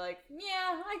Wachowskis, you'll be like,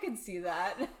 yeah, I could see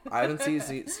that. I haven't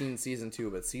seen season 2,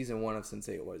 but season 1 of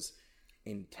Sense8 was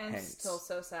intense. And still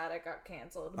so sad it got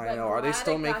canceled. I But know. Are they glad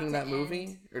still it got making to that end.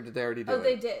 movie? Or did they already do Oh, it?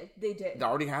 they did. They did. It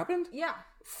already happened? Yeah.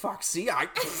 Fuck, see, I...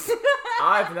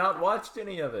 I've not watched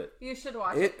any of it. You should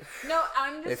watch It- it. No,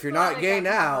 I'm just if you're glad not it gay got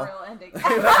to have now- a real ending.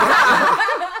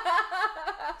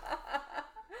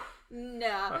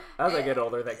 No. As I get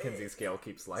older, that Kinsey scale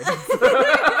keeps sliding.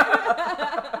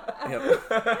 Yep.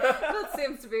 That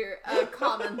seems to be a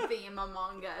common theme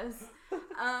among us.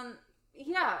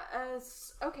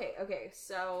 Okay,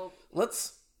 so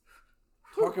Let's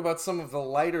talk about some of the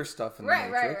lighter stuff in the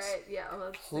right, Matrix. yeah.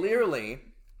 Let's see. Clearly,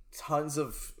 tons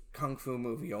of kung fu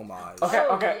movie homage. Okay,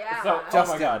 Oh, okay. yeah. So,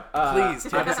 Justin, oh my god. please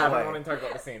take us I've away. been wanting to talk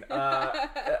about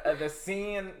the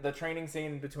scene. The training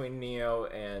scene between Neo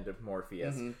and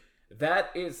Morpheus. Mm-hmm. That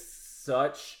is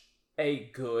such a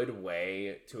good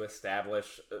way to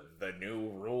establish the new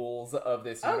rules of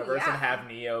this Oh, universe yeah. and have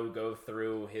Neo go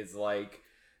through his, like,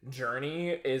 journey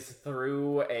is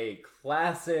through a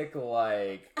classic,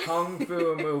 like, kung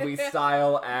fu movie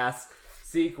style ass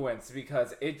sequence,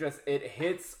 because it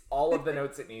hits all of the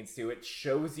notes it needs to. It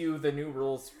shows you the new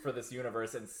rules for this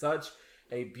universe in such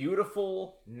a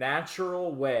beautiful,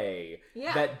 natural way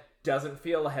Yeah. that doesn't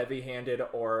feel heavy-handed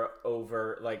or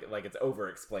over like it's over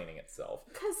explaining itself.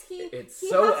 Because It's he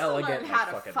so has to elegant, learn I how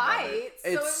to fucking love fight, it. so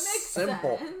It's it makes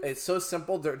simple. sense. It's so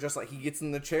simple. They're just like, he gets in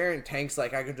the chair and Tank's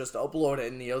like, I can just upload it,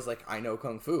 and Neo's like, I know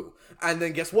kung fu. And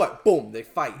then guess what? Boom, they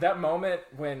fight. That moment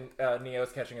when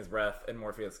Neo's catching his breath and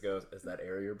Morpheus goes, "Is that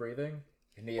air you're breathing?"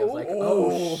 And Neo's like,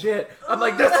 "Oh shit!" I'm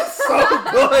like, "This is so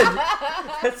good.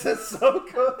 This is so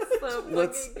good." So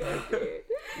Let's- fucking good,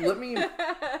 dude. Let me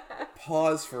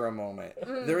pause for a moment.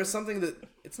 There is something that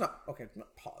it's not okay. I'm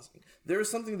not pausing. There is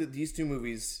something that these two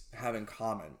movies have in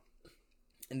common,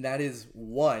 and that is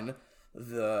one,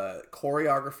 the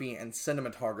choreography and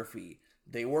cinematography.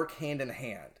 They work hand in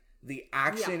hand. The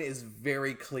action is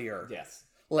very clear. Yes.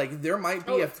 Like, there might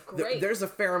be it's great. there's a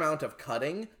fair amount of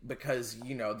cutting because,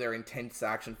 you know, they're intense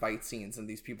action fight scenes and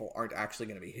these people aren't actually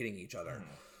going to be hitting each other.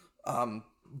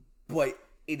 But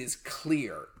it is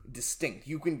clear, distinct.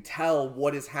 You can tell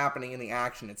what is happening in the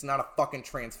action. It's not a fucking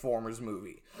Transformers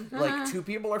movie. Like, two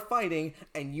people are fighting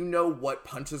and you know what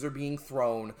punches are being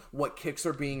thrown, what kicks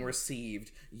are being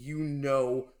received. You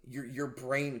know, your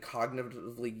brain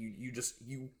cognitively,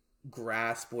 you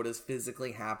grasp what is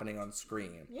physically happening on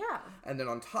screen. Yeah. And then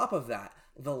on top of that,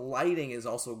 the lighting is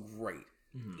also great.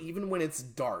 Even when it's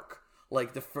dark.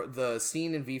 Like the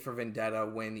scene in V for Vendetta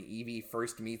when Evie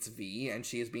first meets V and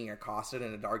she is being accosted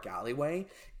in a dark alleyway,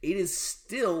 it is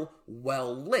still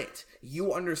well lit.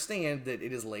 You understand that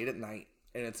it is late at night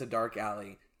and it's a dark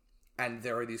alley and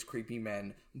there are these creepy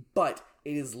men, but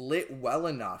it is lit well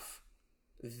enough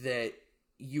that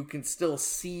you can still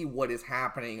see what is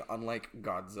happening, unlike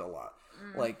Godzilla.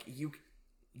 Like,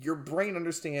 your brain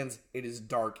understands it is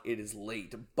dark, it is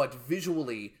late, but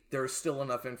visually, there's still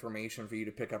enough information for you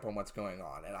to pick up on what's going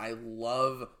on. And I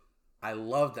love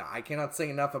that. I cannot say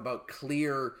enough about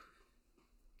clear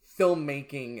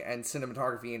filmmaking and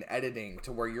cinematography and editing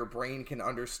to where your brain can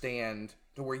understand,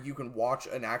 to where you can watch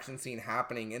an action scene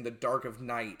happening in the dark of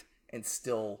night and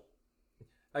still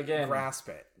Again, grasp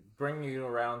it. Bringing you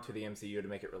around to the MCU to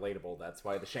make it relatable. That's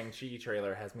why the Shang-Chi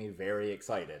trailer has me very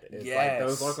excited. It's Yes. like,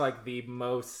 those look like the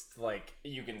most, like,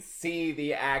 you can see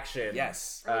the action.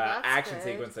 Yes. Oh, that's action good.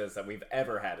 sequences that we've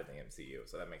ever had in the MCU.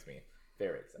 So that makes me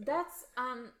very excited. That's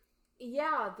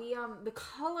yeah, the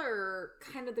color,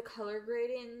 kind of the color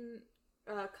gradient.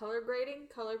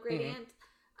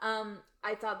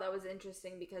 I thought that was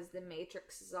interesting because the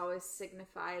Matrix is always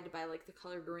signified by like the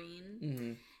color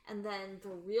green, and then the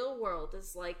real world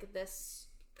is like this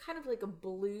kind of like a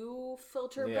blue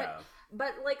filter,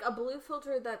 but like a blue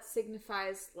filter that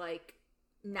signifies like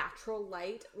natural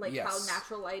light, like how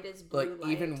natural light is blue Like,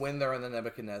 light. even when they're in the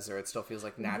Nebuchadnezzar, it still feels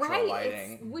like natural Right,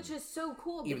 lighting. which is so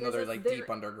cool. Even though because they're, like, deep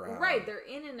underground. Right, they're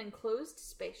in an enclosed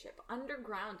spaceship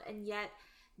underground, and yet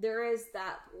there is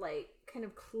that, like, kind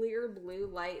of clear blue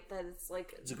light that is,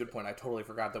 like... It's a good point. I totally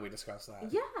forgot that we discussed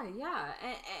that. Yeah.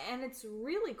 And it's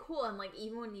really cool. And, like,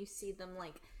 even when you see them,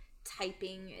 like,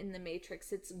 typing in the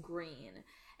Matrix, it's green.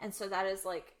 And so that is,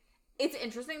 like... It's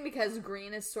interesting because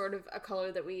green is sort of a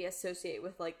color that we associate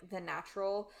with, like, the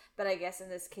natural. But I guess in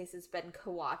this case it's been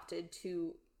co-opted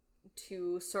to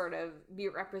sort of be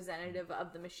representative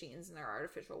of the machines in their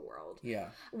artificial world. Yeah.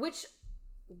 Which...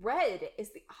 red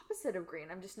is the opposite of green.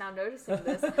 I'm just now noticing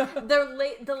this.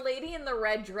 The lady in the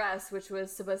red dress, which was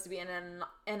supposed to be an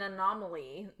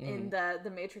anomaly in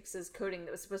the Matrix's coding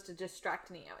that was supposed to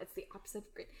distract Neo. It's the opposite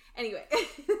of green. Anyway.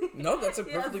 No, that's a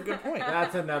perfectly good point.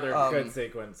 That's another good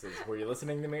sequence. Is, were you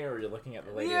listening to me or were you looking at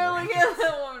the lady? You're looking at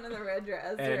the woman in the red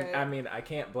dress. And right. I mean, I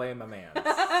can't blame a man. So.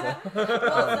 Well,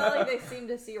 it's not like they seem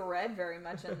to see red very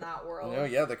much in that world. No,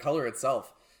 yeah, the color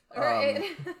itself. Right.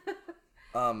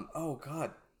 Oh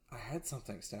god, I had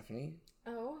something, Stephanie.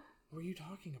 Oh. What were you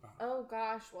talking about? Oh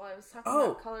gosh, well I was talking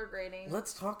about color grading.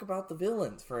 Let's talk about the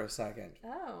villains for a second.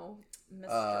 Oh.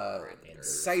 Mr.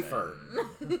 Cypher.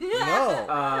 No.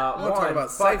 I want to talk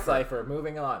about Cypher. Cypher.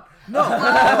 Moving on. No.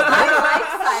 I like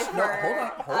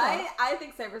Cypher. Hold on. I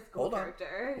think Cypher's a cool Hold on.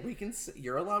 character. We can.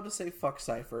 You're allowed to say fuck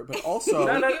Cypher, but also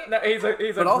No, he's a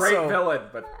But also- great villain,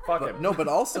 but fuck him. no, but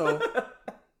also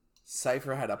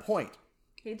Cypher had a point.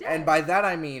 He did. And by that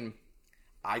I mean,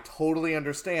 I totally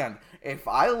understand. If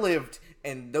I lived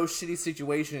in those shitty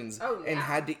situations and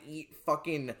had to eat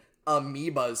fucking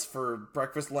amoebas for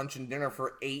breakfast, lunch, and dinner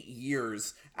for 8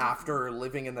 years after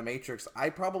living in the Matrix,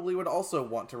 I probably would also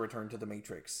want to return to the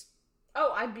Matrix.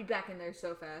 Oh, I'd be back in there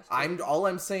so fast. I'm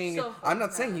saying, So I'm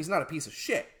not fucking saying fast. he's not a piece of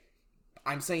shit.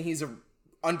 I'm saying he's a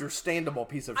understandable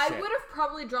piece of shit. I would have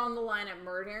probably drawn the line at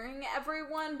murdering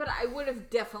everyone, but I would have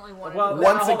definitely wanted Well, to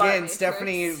Once hold on again, Matrix.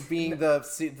 Stephanie being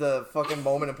the fucking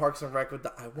moment in Parks and Rec with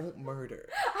the I won't murder.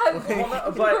 I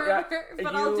won't murder,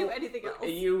 but I'll you- do anything else.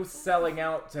 You selling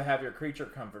out to have your creature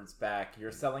comforts back.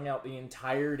 You're selling out the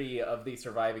entirety of the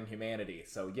surviving humanity.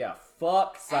 So yeah,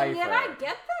 fuck Cypher. And yet I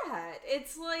get that.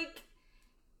 It's like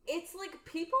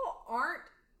people aren't.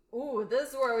 Ooh,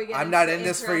 this is where we get. I'm into not in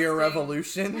this for your interesting-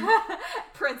 revolution.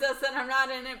 Princess, and I'm not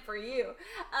in it for you.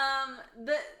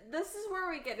 This is where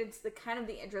we get into the kind of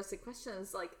the interesting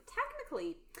questions. Like,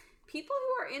 technically, people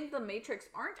who are in the Matrix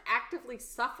aren't actively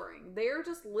suffering. They're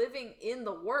just living in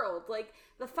the world. Like,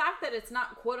 the fact that it's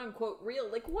not quote unquote real.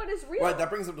 Like, what is real? Right, that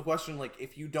brings up the question, like,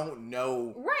 if you don't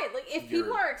know... Right, like, if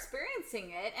people are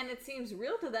experiencing it and it seems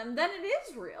real to them, then it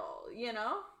is real, you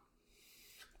know?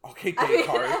 Okay,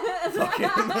 Descartes.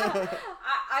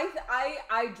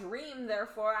 I dream,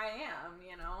 therefore I am.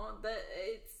 You know that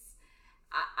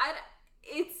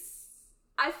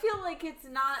I feel like it's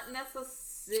not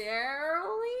necessarily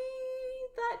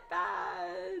that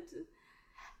bad.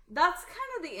 That's kind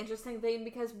of the interesting thing,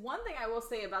 because one thing I will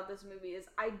say about this movie is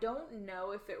I don't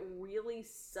know if it really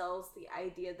sells the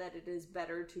idea that it is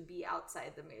better to be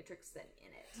outside the Matrix than in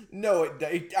it. No,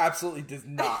 it absolutely does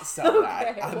not sell that.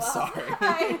 Okay, I'm well, sorry.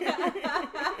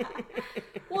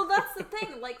 Well, that's the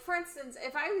thing. Like, for instance,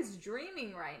 if I was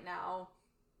dreaming right now,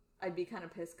 I'd be kind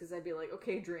of pissed because I'd be like,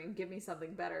 okay, dream, give me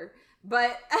something better.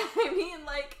 But, I mean,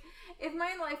 like, if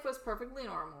my life was perfectly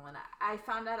normal and I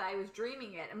found out I was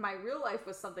dreaming it and my real life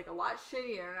was something a lot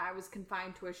shittier and I was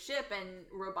confined to a ship and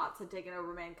robots had taken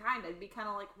over mankind, I'd be kind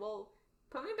of like, well,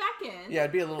 put me back in. Yeah,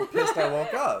 I'd be a little pissed I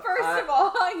woke up. First of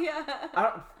all,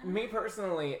 yeah. Me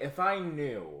personally, if I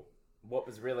knew what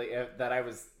was really that I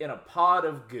was in a pod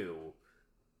of goo,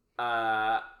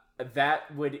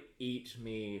 that would eat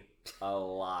me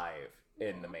alive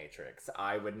in the Matrix.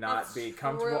 I would not That's be true.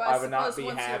 comfortable. I would not be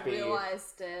once happy. You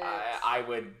realized it. I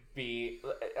would be.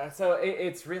 So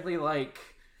it's really like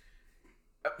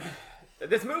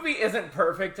this movie isn't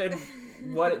perfect in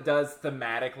what it does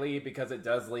thematically, because it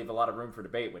does leave a lot of room for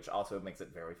debate, which also makes it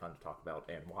very fun to talk about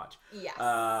and watch. Yes.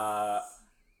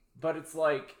 But it's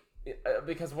like,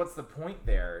 because what's the point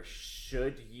there?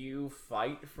 Should you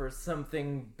fight for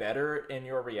something better in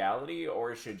your reality,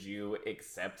 or should you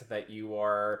accept that you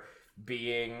are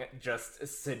being just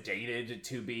sedated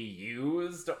to be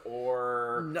used,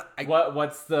 or No,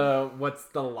 what's the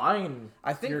line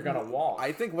I think you're gonna walk?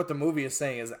 I think what the movie is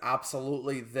saying is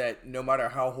absolutely that no matter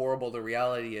how horrible the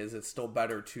reality is, it's still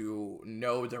better to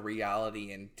know the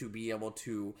reality and to be able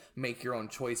to make your own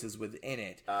choices within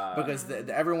it. Because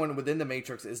everyone within the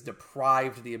Matrix is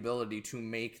deprived the ability to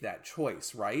make that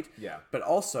choice, right? Yeah. But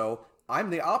also, I'm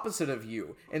the opposite of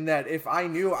you, in that if I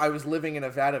knew I was living in a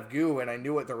vat of goo and I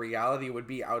knew what the reality would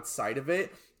be outside of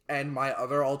it, and my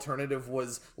other alternative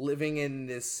was living in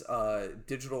this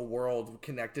digital world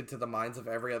connected to the minds of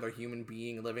every other human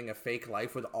being, living a fake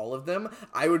life with all of them,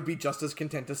 I would be just as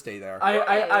content to stay there.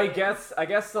 I guess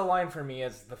the line for me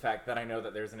is the fact that I know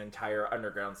that there's an entire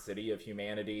underground city of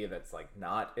humanity that's like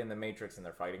not in the Matrix and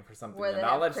they're fighting for something. Where The they have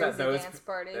knowledge that crazy those dance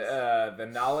parties. the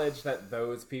knowledge that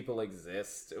those people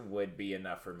exist would be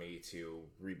enough for me to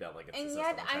rebel against the And system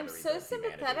yet, and try I'm to so rebuild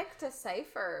humanity. sympathetic to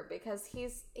Cypher because he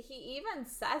even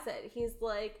says it. He's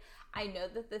like, I know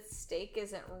that this steak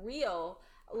isn't real,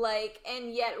 like,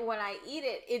 and yet when I eat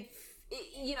it, it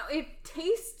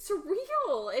tastes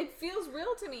real. It feels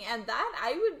real to me, and that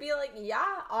I would be like,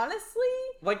 yeah, honestly,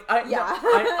 Like, Yeah.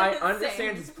 I understand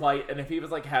Same. his plight, and if he was,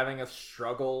 like, having a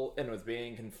struggle and was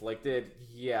being conflicted,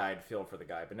 yeah, I'd feel for the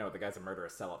guy. But no, the guy's a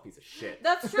murderous, sellout piece of shit.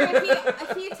 that's true.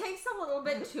 He takes a little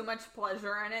bit too much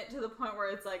pleasure in it to the point where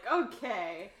it's like,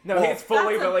 okay, No, he's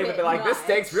fully that's a believing, bit like, this much.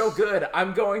 steak's real good.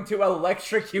 I'm going to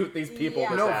electrocute these people Yeah.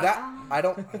 to No, death. that I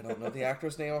don't know the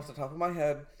actor's name off the top of my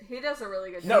head. he does a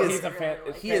really good job. No, He he's is- a fan.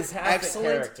 He is fantastic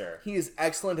excellent. character. He is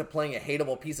excellent at playing a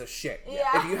hateable piece of shit.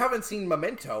 Yeah. If you haven't seen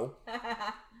Memento,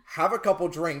 have a couple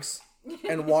drinks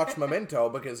and watch Memento,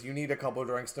 because you need a couple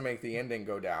drinks to make the ending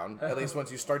go down. At least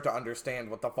once you start to understand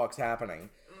what the fuck's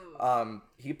happening.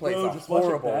 He plays a just watch it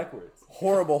horrible, backwards.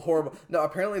 horrible. No,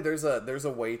 apparently there's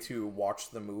a way to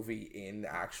watch the movie in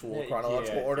actual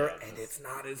chronological yeah, order, yeah, and it's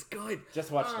not as good.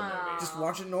 Just watch the movie. Just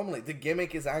watch it normally. The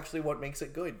gimmick is actually what makes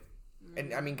it good.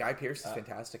 And I mean, Guy Pearce is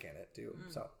fantastic in it too.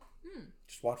 So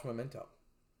just watch Memento.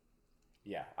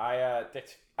 Yeah, I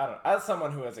don't know. As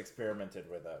someone who has experimented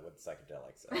with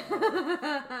psychedelics,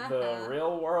 the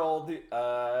real world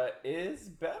is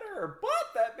better.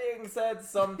 But that being said,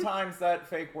 sometimes that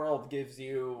fake world gives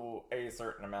you a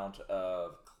certain amount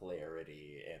of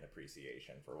clarity and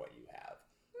appreciation for what you have.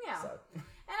 Yeah. So. And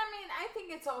I mean, I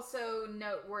think it's also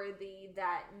noteworthy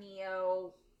that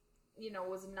Neo,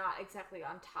 was not exactly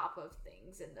on top of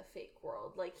things in the fake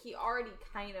world. Like, he already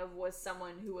kind of was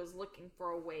someone who was looking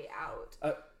for a way out.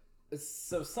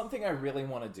 So something I really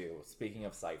want to do, speaking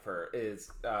of Cypher, is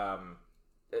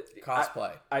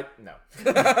Cosplay. No.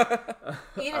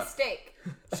 Eat a steak.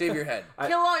 Shave your head.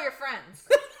 Kill all your friends.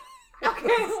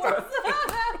 Okay.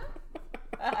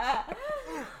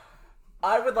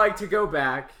 I would like to go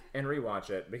back and rewatch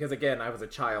it, because again, I was a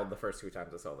child the first 2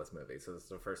 times I saw this movie, so this is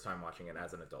the first time watching it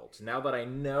as an adult. Now that I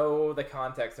know the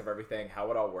context of everything,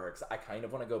 how it all works, I kind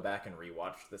of want to go back and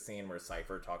rewatch the scene where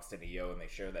Cypher talks to Neo and they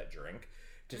share that drink,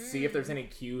 to see if there's any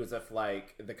cues of,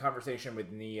 like, the conversation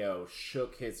with Neo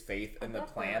shook his faith in the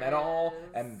bet plan there at all, is.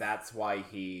 and that's why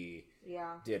he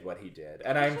Yeah. did what he did.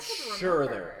 And I'm wish I could sure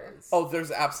remember. there is. Oh,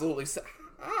 there's absolutely...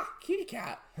 kitty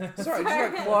cat. Sorry, I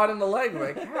just got clawed in the leg.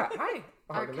 Like, cat, hi.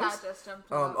 Our cat just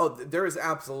jumped on. There is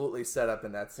absolutely setup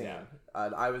in that scene. Yeah.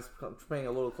 I was paying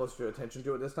a little closer attention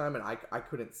to it this time, and I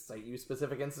couldn't cite you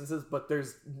specific instances, but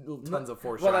there's tons of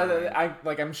foreshadowing.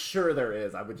 Well, I'm sure there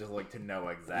is. I would just like to know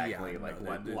exactly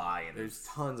what lines. There's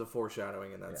tons of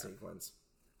foreshadowing in that sequence.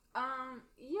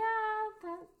 Yeah,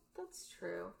 that's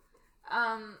true.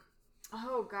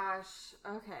 Oh gosh.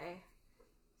 Okay.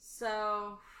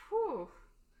 So,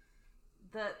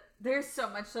 there's so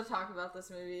much to talk about this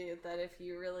movie that if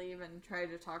you really even try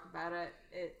to talk about it,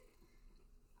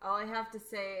 all I have to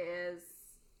say is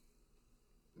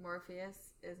Morpheus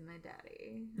is my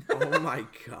daddy. Oh my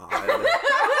god.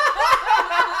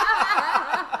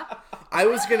 I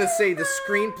was gonna say the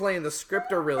screenplay and the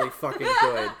script are really fucking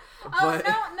good. But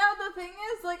No, the thing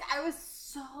is, like, I was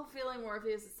so feeling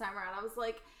Morpheus this time around. I was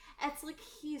like, it's like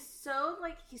he's so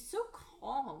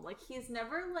calm. Like, he's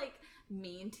never, like,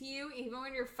 mean to you. Even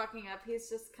when you're fucking up, he's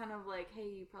just kind of like, hey,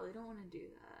 you probably don't want to do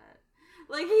that.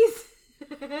 Like, he is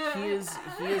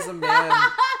a man.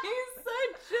 He's so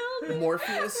chill.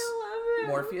 Morpheus I love him.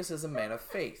 Morpheus is a man of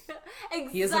faith.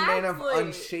 Exactly. He is a man of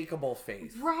unshakable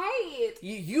faith. Right.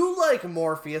 You like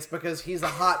Morpheus because he's a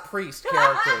hot priest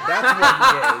character. That's what he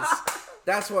is.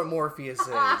 That's what Morpheus is.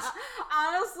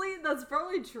 honestly, that's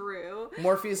probably true.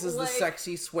 Morpheus is the Like-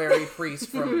 sexy, sweary priest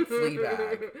from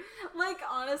Fleabag. Like,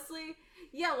 honestly,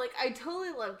 yeah, like, I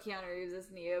totally love Keanu Reeves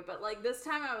as Neo, but, like, this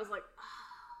time I was like,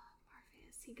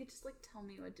 Morpheus, he could just, like, tell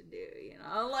me what to do, you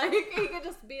know? Like, he could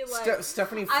just be like...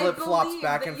 Stephanie I flip-flops believe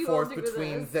back that and you will forth do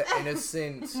between this. the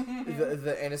innocent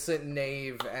the innocent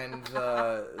knave and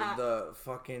the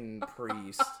fucking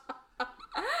priest.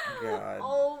 God.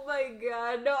 Oh my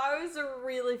god. No, I was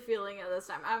really feeling it this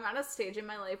time. I'm at a stage in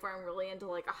my life where I'm really into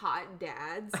like hot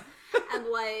dads and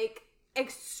like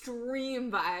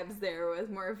extreme vibes there with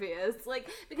Morpheus.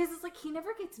 Like, because it's like he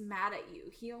never gets mad at you.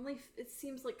 He only, it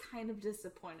seems like kind of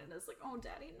disappointed. It's like, oh,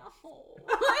 daddy, no.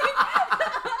 Like,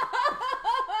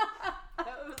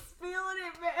 I was feeling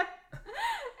it, man.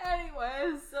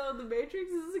 Anyway, so The Matrix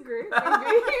is a great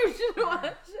movie. You should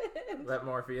watch it. Let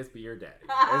Morpheus be your daddy.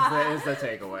 Is the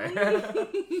takeaway.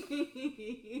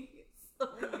 Oh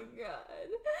my god.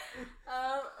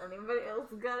 Anybody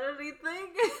else got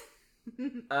anything?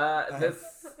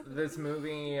 This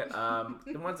movie,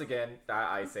 once again,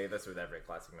 I say this with every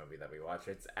classic movie that we watch.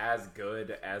 It's as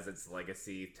good as its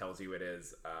legacy tells you it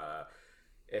is.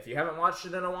 If you haven't watched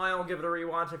it in a while, give it a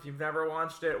rewatch. If you've never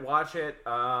watched it, watch it.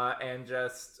 And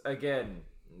just, again,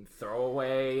 throw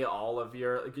away all of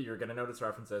you're gonna notice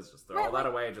references. Just throw all that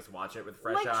away. Just watch it with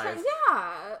fresh eyes.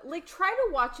 Try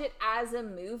to watch it as a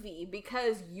movie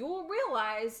because you'll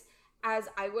realize, as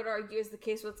I would argue is the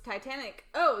case with Titanic,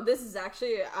 oh, this is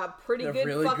actually a pretty good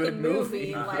really fucking good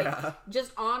movie. movie. Like, Yeah.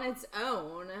 just on its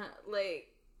own. Like,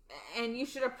 and you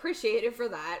should appreciate it for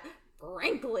that.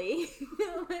 Frankly.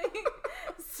 Like,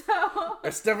 so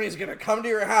Stephanie's gonna come to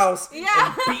your house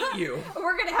Yeah. and beat you.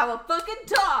 we're gonna have a fucking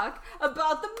talk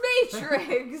about the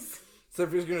Matrix.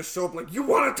 Stephanie's gonna show up like, you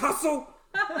want to tussle?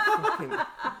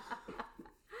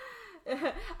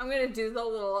 I'm gonna do the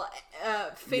little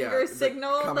finger the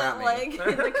signal come that at me. like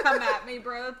the come at me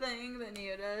bro thing that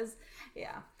Neo does.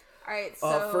 Yeah. All right.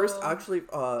 So First, actually,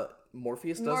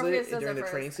 Morpheus does Morpheus it does during it the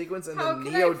training first. sequence, and How then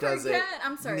could Neo I does it. forget?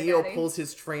 I'm sorry, Neo Daddy. pulls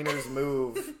his trainer's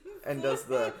move and does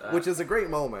the, which is a great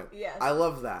moment. Yes. I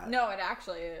love that. No, it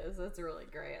actually is. It's really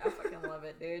great. I fucking love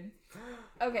it, dude.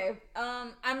 Okay.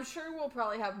 I'm sure we'll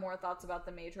probably have more thoughts about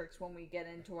the Matrix when we get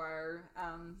into our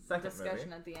Second discussion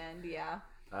movie. at the end. Yeah.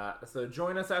 So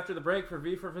join us after the break for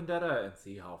V for Vendetta and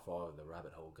see how far the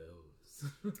rabbit hole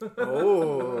goes.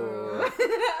 Oh.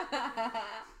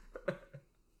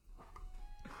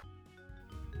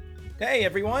 Hey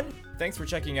everyone! Thanks for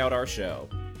checking out our show.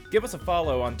 Give us a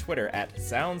follow on Twitter at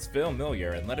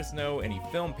SoundsFilmiliar and let us know any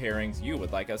film pairings you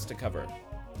would like us to cover.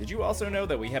 Did you also know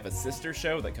that we have a sister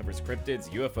show that covers cryptids,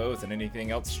 UFOs, and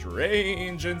anything else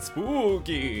strange and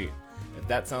spooky? If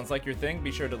that sounds like your thing,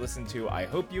 be sure to listen to I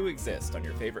Hope You Exist on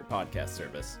your favorite podcast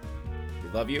service. We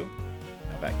love you.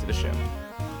 Now back to the show.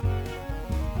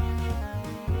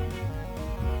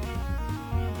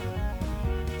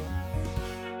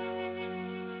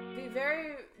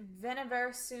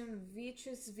 Veneversum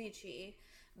Vicus Vici,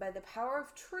 by the power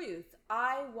of truth,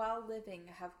 I, while living,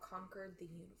 have conquered the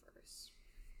universe.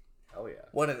 Hell yeah.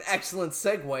 What an excellent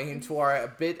segue into our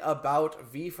bit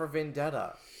about V for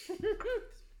Vendetta.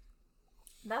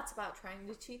 That's about trying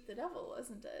to cheat the devil,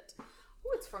 isn't it?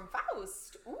 Ooh, it's from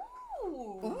Faust.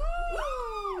 Ooh.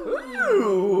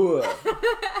 Ooh.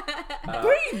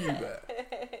 Babe.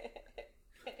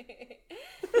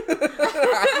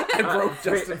 I broke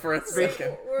Justin for a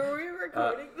second. Were we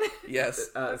recording this? Yes.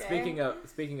 Okay.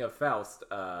 Speaking of Faust,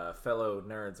 fellow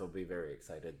nerds will be very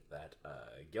excited that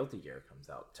Guilty Gear comes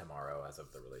out tomorrow as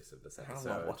of the release of this I don't episode.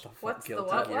 know what the fuck What's the Guilty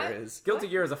what? Gear What? is. Guilty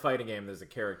Gear is a fighting game. There's a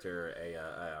character,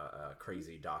 a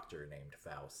crazy doctor named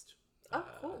Faust. Oh,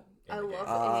 cool. in I the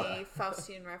love game. any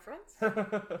Faustian reference.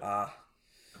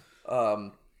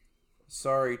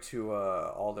 Sorry to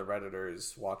all the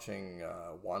Redditors watching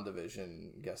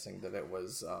WandaVision, guessing that it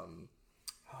was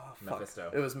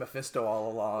Mephisto. It was Mephisto all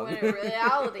along. When in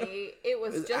reality, it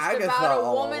was It's just Agatha about a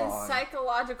all woman's along.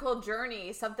 psychological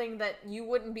journey, something that you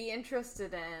wouldn't be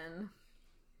interested in.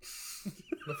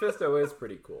 Mephisto is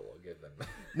pretty cool. I'll give them.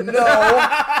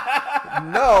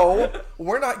 No,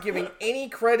 we're not giving any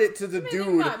credit to the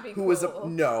dude might be who was a cool.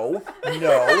 no.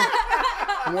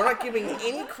 We're not giving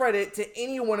any credit to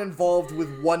anyone involved with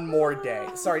One More Day.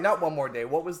 Sorry, not One More Day.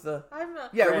 What was the? I'm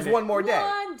not. Yeah, it was One More Day.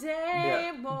 One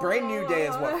day more. Brand New Day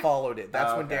is what followed it.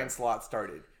 That's when okay. Dan Slott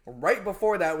started. Right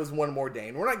before that was One More Day,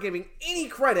 and we're not giving any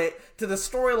credit to the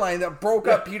storyline that broke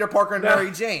up Peter Parker and Mary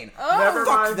Jane. Never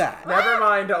Fuck mind that. Never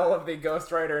mind all of the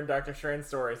Ghost Rider and Doctor Strange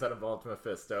stories that involved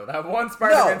Mephisto. That one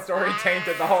Spider-Man No. story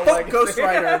tainted the whole Fuck legacy. Ghost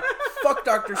Rider. Fuck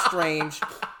Doctor Strange.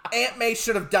 Aunt May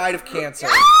should have died of cancer.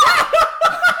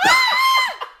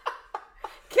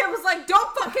 Kim was like,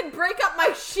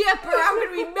 ship or I'm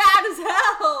gonna be mad as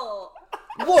hell.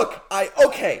 Look,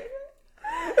 okay.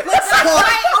 Let's talk.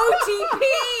 My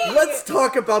OTP. Let's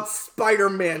talk about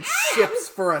Spider-Man ships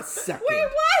for a second. Wait,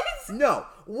 what? No,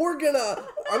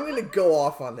 I'm gonna go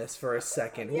off on this for a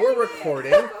second. We're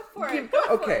recording. Go for it.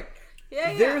 Go for it.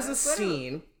 Yeah. There's a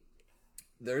scene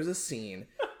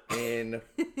in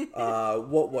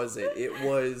what was it? It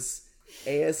was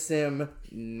ASM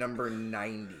number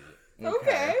 90.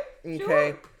 Okay.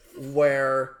 Okay.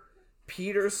 Where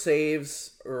Peter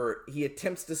he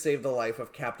attempts to save the life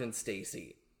of Captain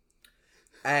Stacy.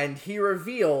 And he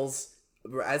reveals,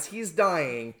 as he's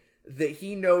dying, that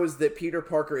he knows that Peter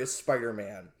Parker is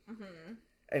Spider-Man. Mm-hmm.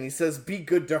 And he says, be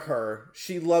good to her.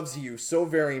 She loves you so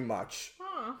very much.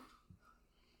 Huh.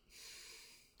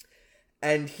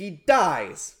 And he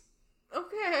dies.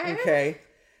 Okay. Okay.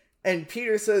 And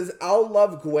Peter says, I'll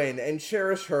love Gwen and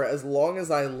cherish her as long as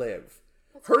I live.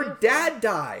 Her dad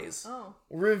dies,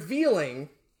 revealing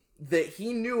that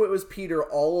he knew it was Peter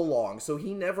all along, so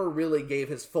he never really gave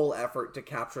his full effort to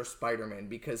capture Spider-Man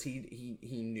because he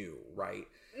knew, right?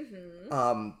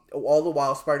 Mm-hmm. All the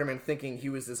while Spider-Man thinking he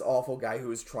was this awful guy who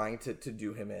was trying to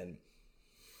do him in.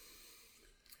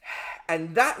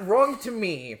 And that rung to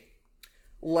me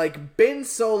like Ben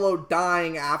Solo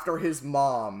dying after his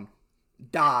mom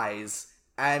dies,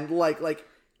 and like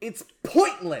it's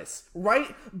pointless,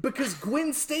 right? Because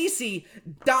Gwen Stacy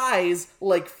dies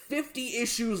like 50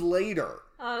 issues later.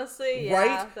 Honestly,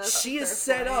 yeah. Right? She is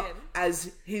set up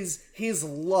as his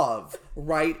love,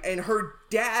 right? And her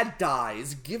dad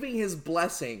dies, giving his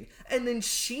blessing, and then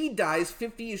she dies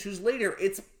 50 issues later.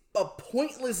 It's a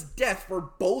pointless death for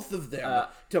both of them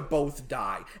to both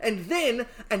die. And then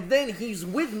he's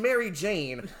with Mary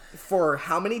Jane for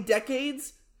how many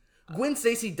decades? Gwen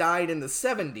Stacy died in the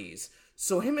 70s.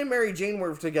 So him and Mary Jane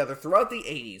were together throughout the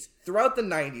 80s, throughout the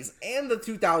 90s, and the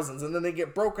 2000s, and then they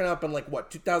get broken up in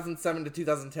 2007 to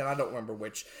 2010, I don't remember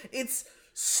which. It's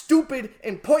stupid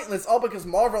and pointless, all because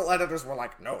Marvel editors were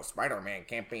like, no, Spider-Man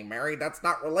can't be married, that's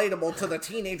not relatable to the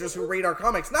teenagers who read our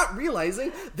comics, not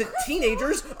realizing that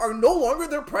teenagers are no longer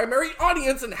their primary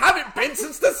audience and haven't been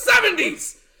since the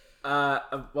 70s!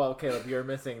 Well, Caleb, you're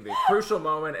missing the crucial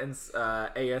moment in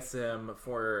ASM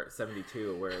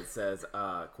 472 where it says,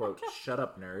 quote, shut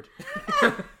up, nerd.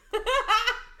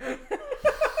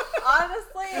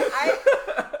 Honestly,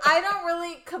 I don't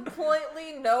really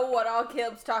completely know what all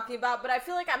Caleb's talking about, but I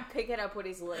feel like I'm picking up what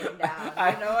he's laying down.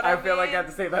 You know what I mean? feel like I have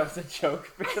to say that was a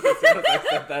joke because as soon as I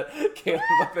said that, Caleb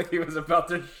looked like he was about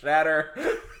to shatter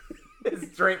his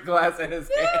drink glass in his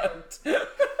hand.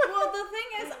 Well, the thing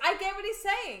is, I get what he's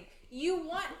saying. You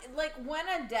want, like, when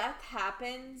a death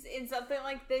happens in something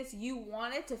like this, you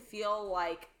want it to feel,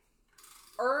 like,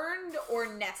 earned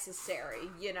or necessary,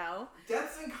 you know?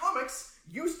 Deaths in comics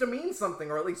used to mean something,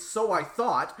 or at least so I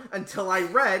thought, until I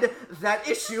read that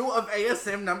issue of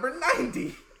ASM number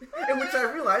 90, in which I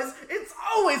realized it's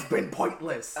always been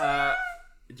pointless.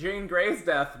 Jean Grey's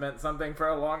death meant something for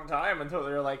a long time until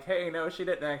they were like, hey, no, she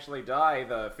didn't actually die.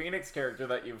 The Phoenix character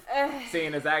that you've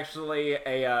seen is actually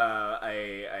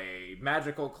a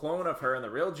magical clone of her, and the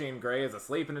real Jean Grey is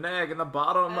asleep in an egg in the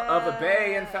bottom of a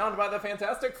bay and found by the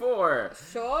Fantastic Four.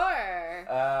 Sure.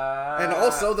 And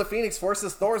also, the Phoenix Force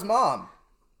is Thor's mom.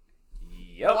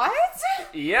 Yep. What?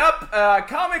 Yep.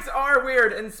 Comics are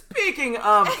weird, and speaking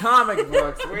of comic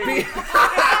books, we...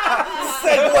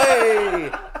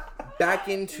 Segue! Back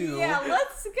into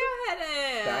let's go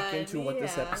ahead and what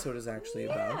this episode is actually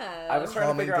about. I was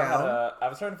trying to figure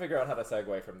out how to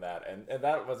segue from that, and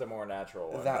that was a more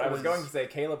natural one. I was going to say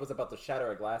Caleb was about to shatter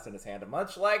a glass in his hand,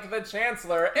 much like the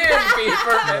Chancellor in V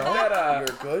for Vendetta.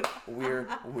 You're good.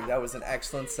 That was an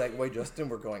excellent segue, Justin.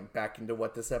 We're going back into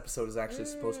what this episode is actually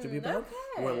supposed to be about.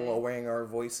 Okay. We're lowering our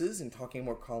voices and talking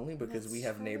more calmly because we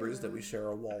have neighbors that we share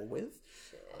a wall with.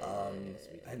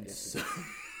 And so...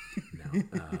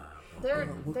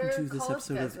 Welcome to this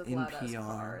episode of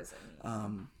NPR.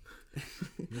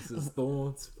 This is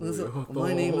Thoughts.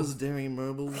 My name is Derry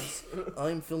Merbles.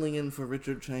 I'm filling in for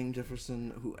Richard Chang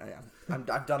Jefferson, who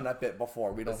I've done that bit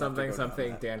before. We don't something have to go down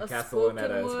that. Dan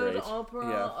Castellaneta is great.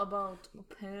 Opera about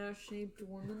pear-shaped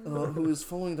woman. Who is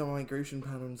following the migration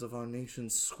patterns of our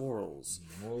nation's squirrels.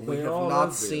 Well, we have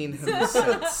not seen him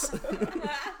since.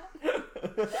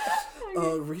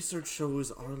 Research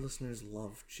shows our listeners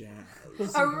love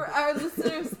jazz. Our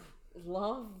listeners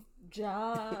love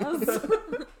jazz.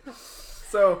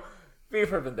 So, V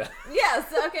for Vendetta.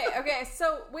 Yes, okay.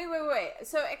 So, wait.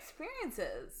 So,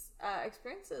 experiences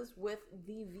with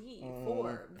the V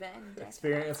for Vendetta.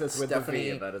 Experiences with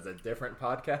Stephanie, the V. That is a different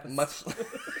podcast. Much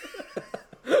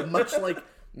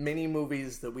many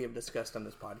movies that we have discussed on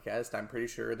this podcast, I'm pretty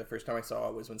sure the first time I saw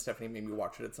it was when Stephanie made me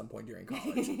watch it at some point during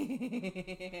college.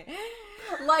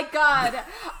 Like God,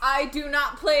 I do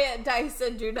not play at dice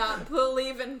and do not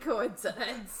believe in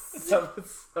coincidence. That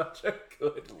was such a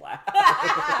good laugh.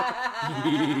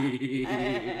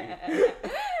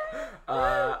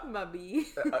 Mubby.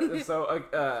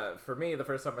 So for me, the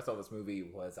first time I saw this movie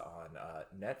was on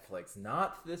Netflix,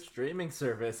 not the streaming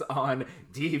service, on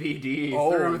DVD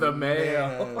through the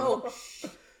mail.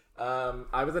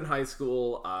 I was in high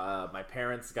school. My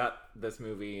parents got this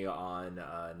movie on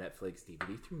Netflix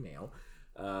DVD through mail.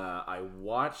 I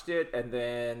watched it, and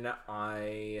then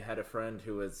I had a friend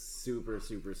who was super,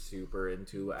 super, super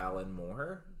into Alan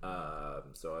Moore.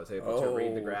 So I was able to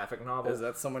read the graphic novel. Is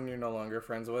that someone you're no longer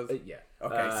friends with? Yeah.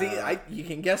 Okay, see, you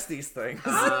can guess these things.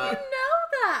 I know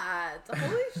that.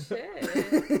 Holy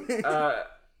shit.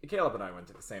 Caleb and I went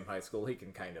to the same high school. He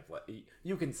can kind of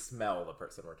you can smell the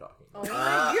person we're talking about.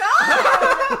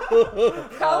 Oh my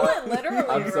god! Call it literally,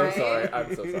 I'm so right? sorry.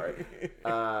 I'm so sorry.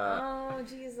 Oh,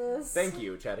 Jesus. Thank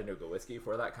you, Chattanooga Whiskey,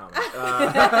 for that comment.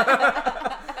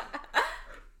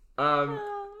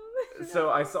 So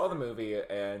I saw the movie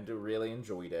and really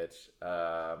enjoyed it.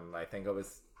 I think I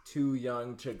was too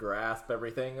young to grasp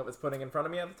everything it was putting in front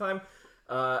of me at the time.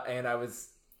 And I was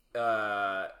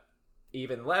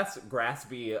even less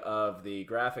graspy of the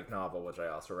graphic novel, which I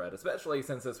also read, especially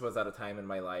since this was at a time in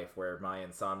my life where my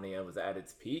insomnia was at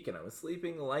its peak and I was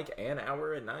sleeping like an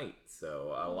hour a night.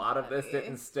 So a lot of this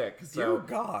didn't stick. So Dear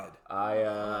God.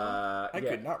 I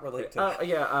could not relate to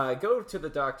that. go to the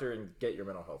doctor and get your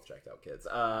mental health checked out, kids.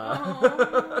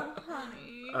 Oh,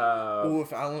 honey. Ooh,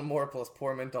 if Alan Moore plus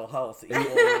poor mental health equals...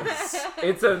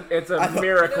 It's a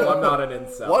miracle I'm not an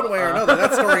incel. One way or another,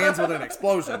 that story ends with an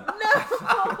explosion.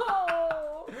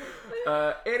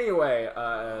 Anyway,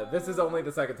 this is only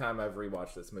the second time I've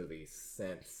rewatched this movie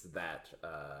since that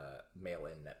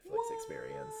mail-in Netflix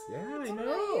experience. Yeah, I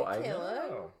know. I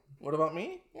know. What about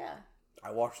me? Yeah. I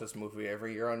watch this movie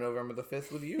every year on November the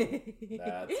 5th with you.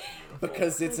 That's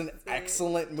Because it's an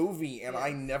excellent movie, and I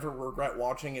never regret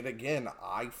watching it again.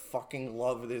 I fucking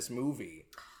love this movie.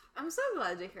 I'm so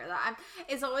glad to hear that.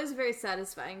 It's always very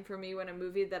satisfying for me when a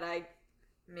movie that I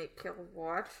make Caleb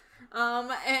watch,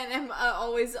 and I'm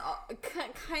always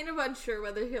kind of unsure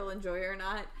whether he'll enjoy it or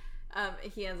not.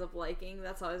 He ends up liking.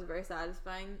 That's always very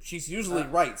satisfying. She's usually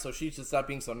right, so she should stop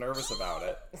being so nervous about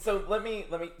it. So let me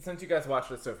since you guys watch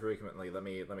this so frequently, let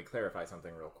me clarify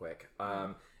something real quick.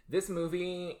 This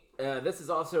movie, this is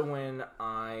also when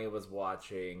I was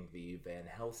watching the Van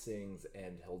Helsings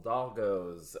and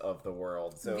Hidalgos of the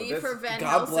world. So V for Van God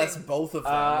Helsing. bless both of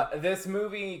them. This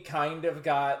movie kind of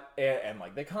got, and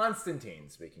like the Constantine,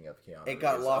 speaking of Keanu It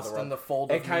got Reeves, lost of in the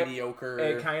fold of mediocre.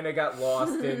 It kind of got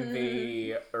lost in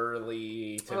the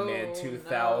early to mid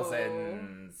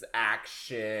 2000s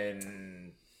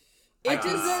action. It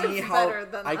deserves better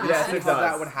than I that. could Yes, see it how does.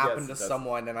 that would happen Yes, to it does.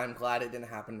 someone, and I'm glad it didn't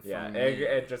happen for Yeah, me.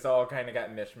 it just all kind of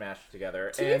got mishmashed together.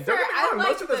 To be And fair, don't get me I wrong, like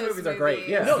most of those those movies are great. movies.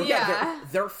 Yeah. No, Yeah.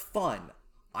 they're fun.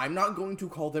 I'm not going to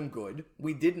call them good.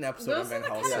 We did an episode Those of are Van the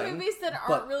kind Helsing. of movies that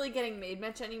but- aren't really getting made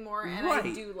much anymore, and Right.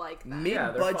 I do like that.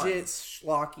 Yeah, they're Mid-budget,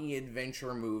 schlocky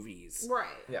adventure movies. Right.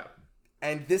 Yeah.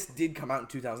 And this did come out in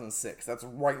 2006. That's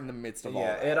right in the midst of all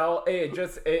Yeah,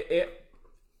 that.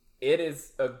 it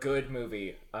is a good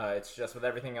movie. It's just with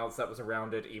everything else that was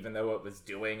around it, even though it was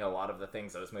doing a lot of the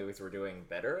things those movies were doing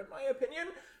better, in my opinion,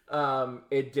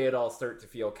 it did all start to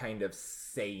feel kind of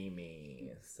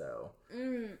samey. So,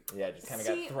 yeah, it just kind of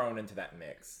got See- thrown into that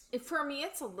mix. For me,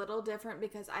 it's a little different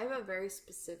because I have a very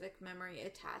specific memory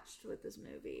attached with this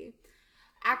movie.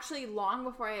 Actually, long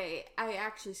before I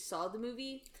actually saw the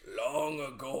movie, Long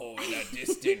ago in a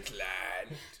distant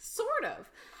land. sort of.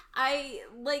 I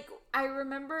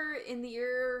remember in the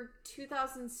year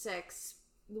 2006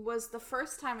 was the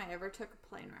first time I ever took a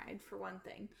plane ride, for one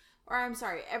thing. Or I'm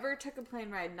sorry, ever took a plane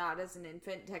ride not as an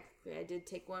infant. Technically, I did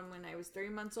take one when I was 3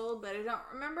 months old, but I don't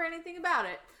remember anything about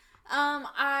it.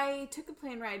 I took a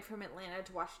plane ride from Atlanta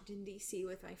to Washington, D.C.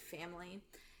 with my family.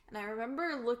 And I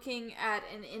remember looking at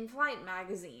an in-flight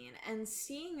magazine and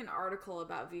seeing an article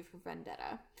about V for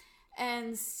Vendetta.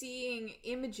 And seeing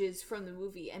images from the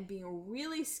movie and being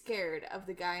really scared of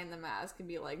the guy in the mask and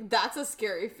be like, that's a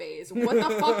scary face. What the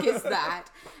fuck is that?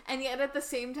 And yet at the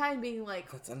same time being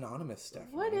like, That's anonymous stuff.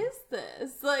 what is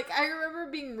this? Like, I remember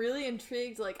being really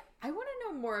intrigued. Like, I want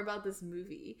to know more about this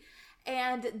movie.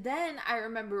 And then I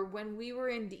remember when we were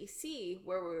in DC,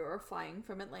 where we were flying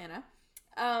from Atlanta,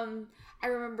 I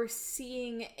remember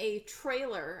seeing a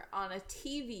trailer on a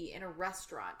TV in a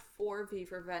restaurant for V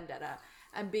for Vendetta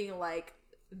and being like,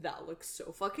 that looks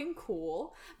so fucking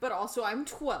cool. But also I'm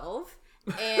 12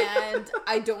 and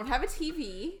I don't have a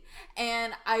TV,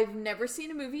 and I've never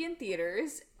seen a movie in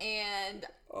theaters, and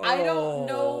I don't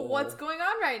know what's going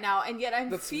on right now, and yet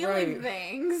I'm feeling right.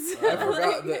 things. I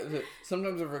forgot that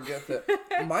sometimes I forget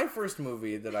that my first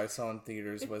movie that I saw in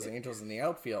theaters was Angels in the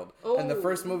Outfield. And the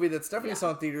first movie that Stephanie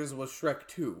saw in theaters was Shrek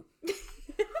 2.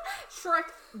 Shrek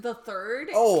the Third.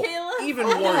 Oh, Kayla? even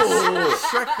worse.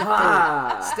 Shrek the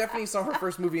Third. Stephanie saw her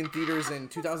first movie in theaters in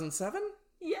 2007?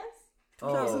 Yes.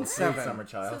 2007. Sweet Summer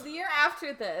Child. So the year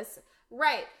after this,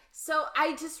 right? So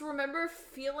I just remember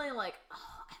feeling like, oh,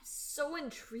 I'm so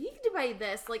intrigued by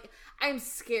this. Like, I'm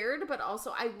scared, but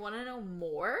also I want to know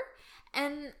more.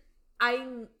 And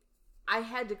I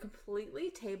had to completely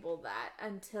table that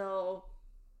until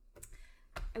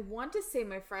I want to say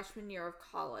my freshman year of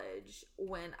college,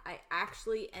 when I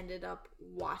actually ended up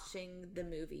watching the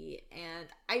movie. And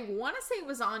I want to say it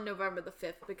was on November the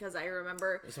 5th, because I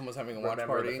remember Someone was having a watch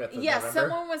Remember party. the 5th of yes, November?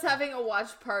 someone was having a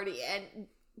watch party, and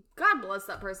God bless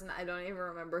that person. I don't even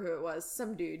remember who it was.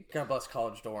 Some dude. God bless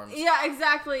college dorms. Yeah,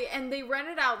 exactly. And they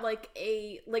rented out like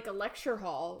a lecture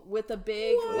hall with a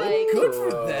big Good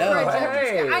for them.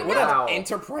 Hey, I What know. an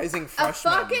enterprising A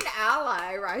freshman. fucking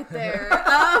ally right there.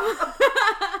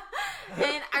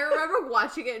 And I remember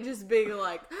watching it and just being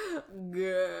like,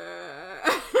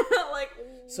 like,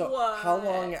 So, what? how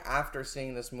long after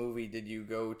seeing this movie did you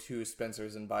go to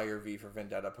Spencer's and buy your V for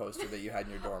Vendetta poster that you had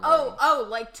in your dorm room? Oh,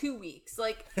 like 2 weeks.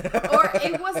 Like, or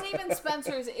it wasn't even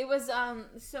Spencer's. It was,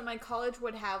 so my college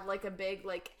would have like a big,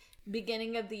 like,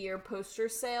 beginning of the year poster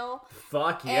sale.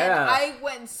 Fuck And yeah. I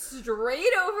went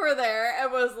straight over there and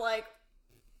was like,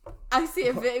 I see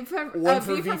a V for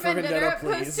Vendetta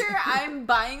please. poster. I'm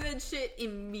buying that shit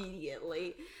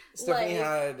immediately. Stephanie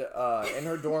Like, had, in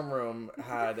her dorm room,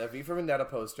 had a V for Vendetta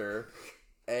poster,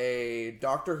 a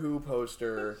Doctor Who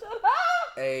poster,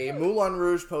 a Moulin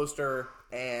Rouge poster,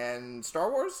 and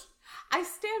Star Wars? I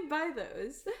stand by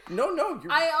those. No, you're...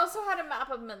 I also had a map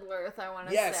of Middle Earth, I want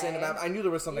to Yes, say. and a map. I knew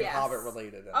there was something Yes. Hobbit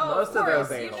related. In Oh, Most of course.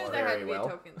 those You ain't knew there had to very be a well.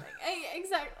 token thing.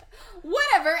 Exactly.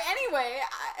 Whatever. Anyway,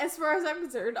 as far as I'm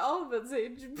concerned, all of it's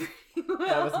aged pretty well.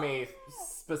 That was me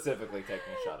specifically taking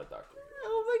a shot at Doctor Who.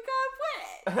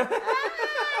 Oh my god, what?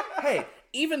 Hey,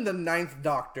 even the Ninth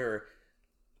Doctor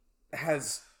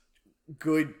has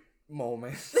good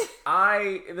moments.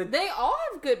 They all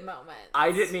have good moments.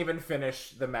 I didn't even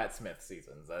finish the Matt Smith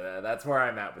seasons. That's where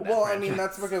I'm at with that Well, I franchise. mean,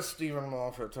 that's because Stephen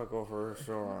Moffat took over her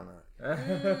show on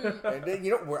it. And then,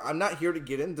 you know, I'm not here to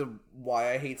get into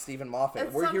why I hate Stephen Moffat.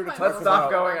 At We're some here to point talk Let's we'll stop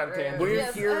about... going on about it. tangents. We're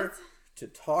Yes, here let's- to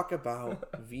talk about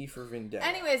V for Vendetta.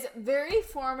 Anyways, very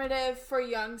formative for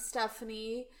young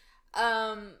Stephanie.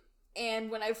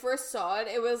 And when I first saw it,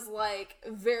 it was like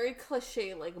very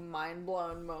cliche, like mind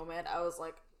blown moment. I was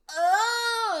like,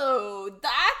 oh,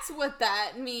 that's what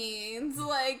that means.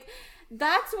 Like,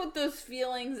 that's what those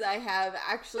feelings I have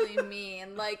actually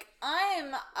mean. Like,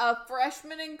 I'm a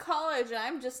freshman in college and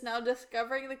I'm just now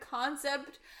discovering the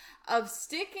concept of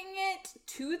sticking it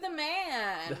to the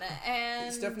man.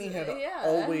 And Stephanie had yeah.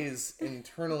 always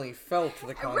internally felt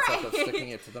the concept of Right. sticking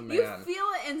it to the man. You feel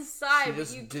it inside, She but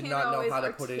just you did can't not know always how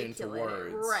to put it into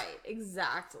articulate words. Right,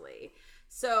 exactly.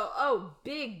 So,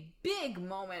 big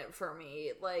moment for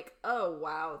me. Like, oh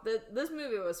wow, this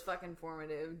movie was fucking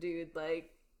formative, dude. Like,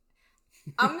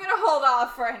 I'm gonna hold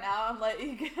off right now and let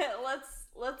you get.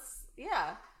 Let's,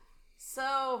 yeah.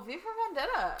 So, V for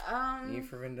Vendetta. V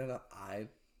for Vendetta, I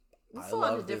There's a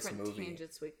lot love of this different movie.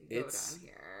 tangents we could go It's- down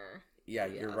here. Yeah,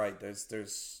 you're Yes. right. There's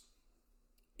There's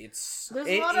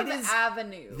a lot of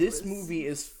avenues. This movie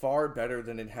is far better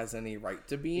than it has any right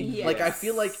to be. Like, I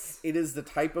feel like it is the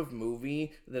type of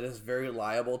movie that is very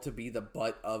liable to be the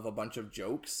butt of a bunch of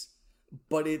jokes,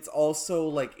 but it's also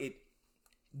like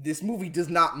this movie does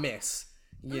not miss.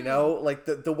 You know, like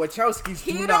the Wachowskis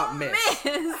do not miss.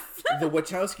 The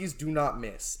Wachowskis do not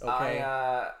miss. Okay.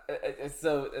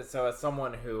 So as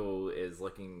someone who is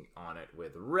looking on it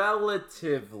with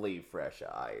relatively fresh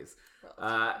eyes,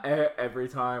 every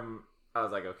time I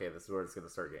was like, okay, this is where it's gonna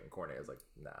start getting corny. I was like,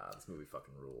 nah, this movie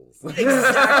fucking rules.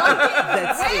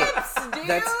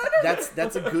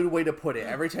 That's a good way to put it.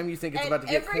 Every time you think it's And about to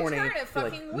get every corny, turn it you're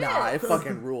fucking like, nah, it whips.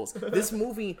 fucking rules. This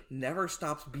movie never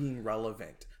stops being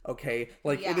relevant. Okay,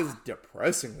 like it Yeah. is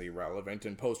depressingly relevant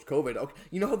in post-COVID. Okay,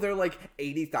 you know how there are like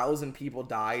 80,000 people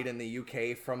died in the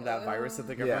UK from that virus that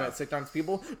the government Yeah. sicked on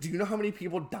people. Do you know how many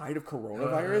people died of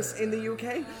coronavirus in the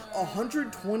UK?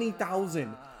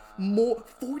 120,000. More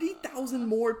 40,000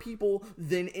 more people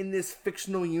than in this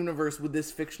fictional universe with this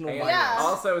fictional And virus. Yeah.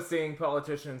 also seeing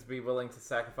politicians be willing to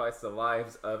sacrifice the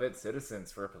lives of its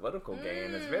citizens for political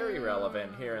gain is very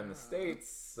relevant here in the States.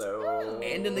 So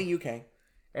And in the UK.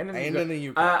 And in the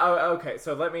UK. Okay,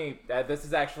 so let me. This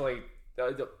is actually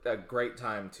a great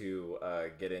time to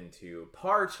get into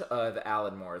part of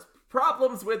Alan Moore's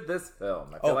problems with this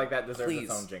film. I feel like that deserves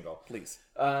its own jingle. Please.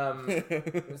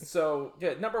 So,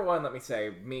 yeah, number one, let me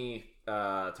say, me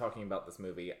talking about this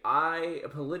movie, I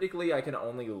can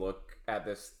only look at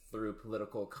this through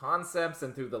political concepts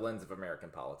and through the lens of American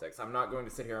politics. I'm not going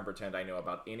to sit here and pretend I know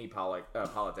about any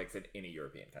politics in any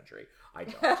European country. I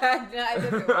don't.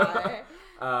 Neither do I.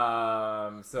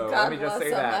 So God let me just bless say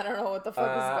them. that. I don't know what the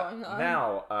fuck is going on.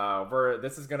 Now,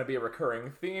 this is going to be a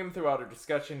recurring theme throughout our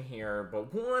discussion here,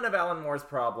 but one of Alan Moore's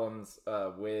problems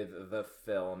with the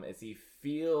film is he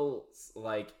feels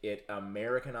like it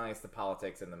Americanized the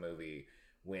politics in the movie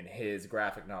when his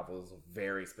graphic novel is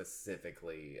very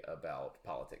specifically about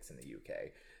politics in the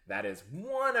UK. That is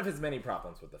one of his many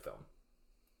problems with the film.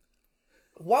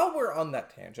 While we're on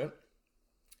that tangent,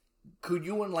 could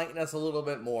you enlighten us a little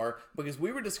bit more? Because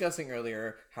we were discussing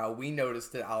earlier how we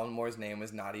noticed that Alan Moore's name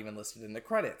was not even listed in the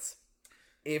credits.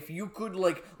 If you could,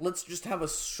 let's just have a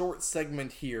short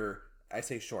segment here. I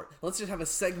say short. Let's just have a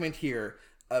segment here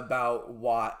about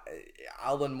what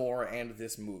Alan Moore and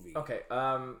this movie. Okay,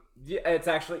 yeah, it's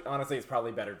actually, honestly, it's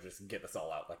probably better to just get this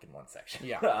all out, in one section.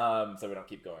 Yeah. So we don't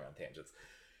keep going on tangents.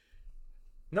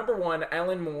 Number one,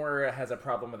 Alan Moore has a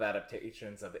problem with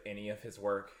adaptations of any of his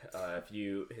work.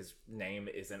 His name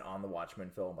isn't on the Watchmen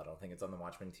film. I don't think it's on the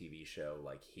Watchmen TV show.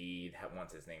 He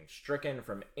wants his name stricken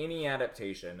from any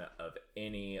adaptation of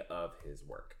any of his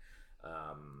work.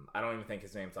 I don't even think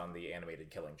his name's on the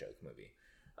animated Killing Joke movie.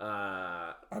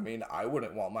 I mean, I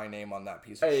wouldn't want my name on that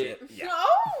piece of shit. Yeah.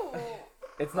 No!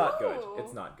 It's not good.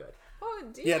 It's not good. Oh,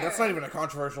 dear. Yeah, that's not even a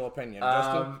controversial opinion.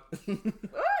 Justin.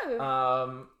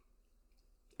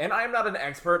 And I'm not an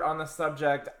expert on the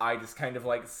subject. I just kind of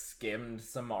skimmed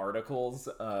some articles.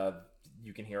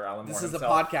 You can hear Alan Moore This is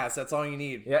himself. a podcast. That's all you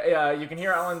need. Yeah, you can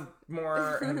hear Alan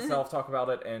Moore himself talk about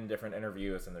it in different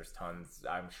interviews, and there's tons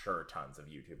of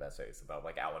YouTube essays about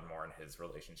Alan Moore and his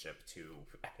relationship to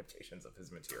adaptations of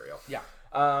his material. Yeah.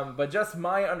 But just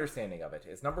my understanding of it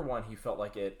is, number one, he felt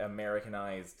like it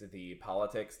Americanized the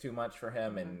politics too much for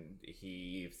him, and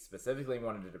he specifically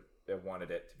wanted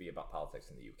it to be about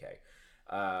politics in the UK.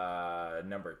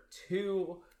 Number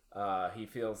two, he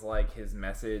feels like his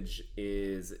message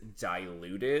is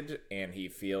diluted, and he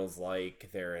feels like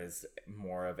there is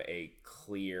more of a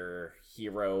clear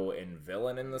hero and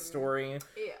villain in the story.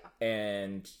 Yeah.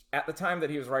 And at the time that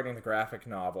he was writing the graphic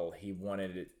novel, he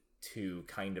wanted it to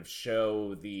kind of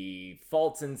show the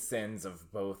faults and sins of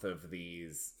both of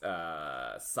these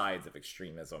sides of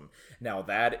extremism. Now,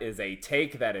 that is a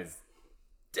take that is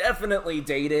definitely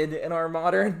dated in our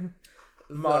modern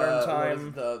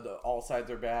time. The all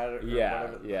sides are bad. Or Yeah,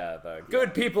 whatever. yeah, the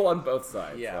good people on both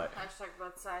sides. Yeah. Hashtag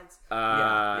both sides.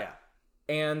 Yeah.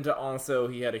 And also,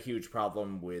 he had a huge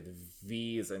problem with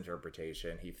V's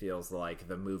interpretation. He feels like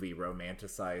the movie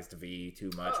romanticized V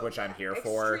too much, which I'm here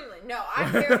for. Extremely. No, I'm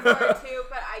here for it too,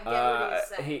 but I get what he's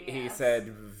saying. He yes.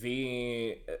 said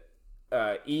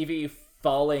Evie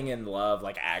falling in love,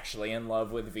 actually in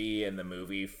love with V in the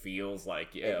movie feels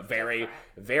like very,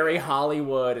 very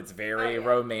Hollywood. It's very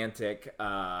romantic.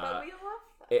 But we love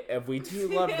that. We do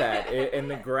love that. In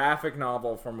the graphic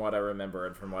novel, from what I remember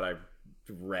and from what I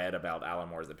read about Alan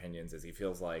Moore's opinions, is he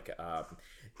feels like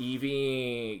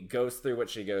Evie goes through what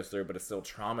she goes through, but is still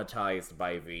traumatized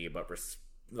by V, but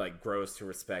grows to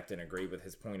respect and agree with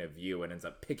his point of view, and ends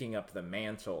up picking up the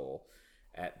mantle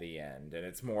at the end. And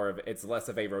it's less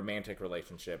of a romantic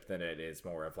relationship than it is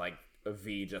more of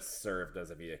V just served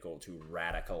as a vehicle to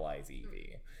radicalize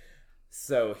Evie.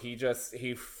 So he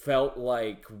felt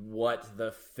like what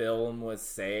the film was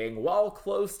saying, while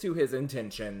close to his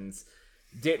intentions,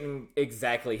 didn't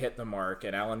exactly hit the mark.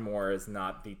 And Alan Moore is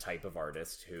not the type of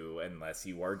artist who, unless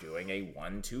you are doing a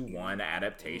 1-to-1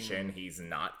 adaptation, he's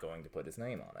not going to put his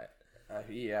name on it.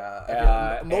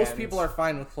 Most people are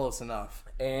fine with close enough.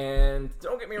 And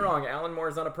don't get me wrong, Alan Moore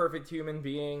is not a perfect human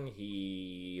being.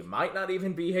 He might not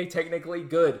even be a technically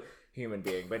good human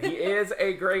being, but he is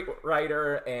a great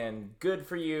writer, and good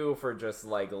for you for just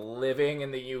living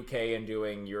in the UK and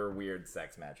doing your weird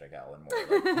sex magic, Alan Moore.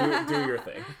 Do your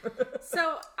thing.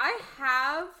 So I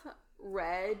have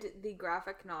read the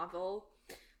graphic novel,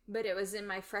 but it was in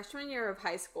my freshman year of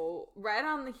high school, right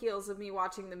on the heels of me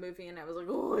watching the movie, and I was like,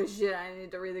 oh shit, I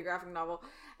need to read the graphic novel.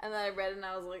 And then I read it and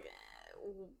I was like,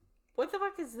 what the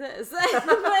fuck is this?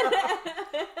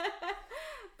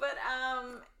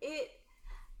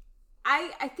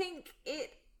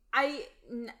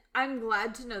 I'm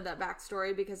glad to know that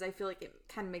backstory, because I feel like it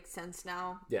kind of makes sense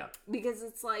now. Yeah. Because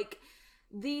it's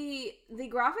The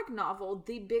graphic novel,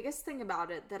 the biggest thing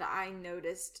about it that I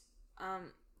noticed,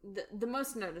 the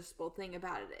most noticeable thing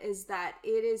about it is that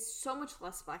it is so much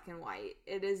less black and white.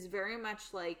 It is very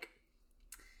much like,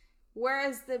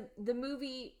 whereas the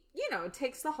movie, you know,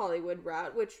 takes the Hollywood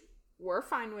route, which we're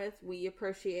fine with, we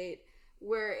appreciate,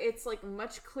 where it's like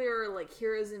much clearer, like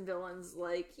heroes and villains,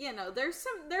 like, you know, there's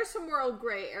some moral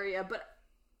gray area, but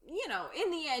you know,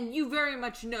 in the end, you very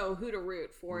much know who to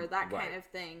root for, that kind of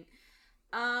thing.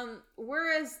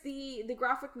 Whereas the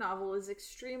graphic novel is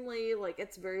extremely, like,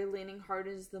 it's very leaning hard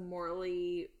into the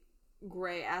morally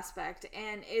gray aspect,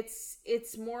 and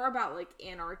it's more about like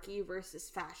anarchy versus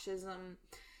fascism,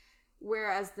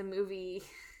 whereas the movie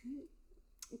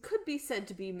could be said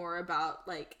to be more about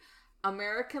like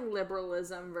American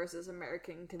liberalism versus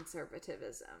American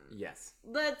conservatisvism. Yes.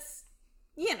 That's,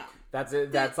 you know. That's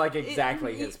it. That's like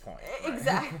exactly his point. Right?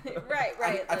 Exactly.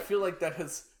 Right. I feel like that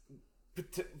has,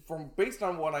 from based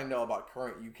on what I know about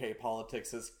current UK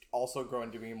politics, is also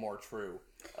growing to be more true.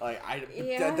 Like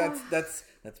that's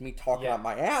me talking out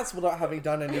my ass without having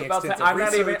done any extensive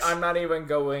research. I'm not even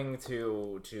going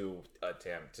to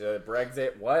attempt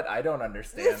Brexit. What? I don't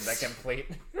understand the complete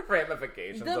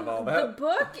ramifications of all that. The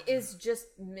book is just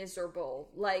miserable.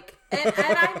 Like, and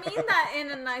I mean that in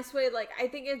a nice way. Like, I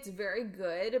think it's very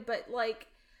good, but like,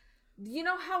 you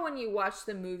know how when you watch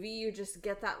the movie, you just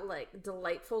get that like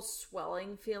delightful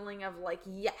swelling feeling of like,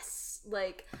 yes,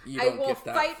 like I will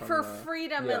fight for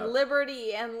freedom and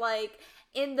liberty, and like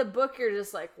in the book, you're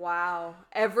just like, wow,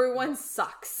 everyone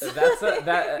sucks. That's a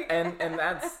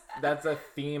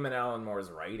theme in Alan Moore's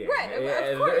writing. Right,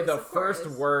 of course, the first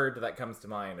word that comes to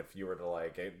mind, if you were to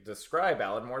like describe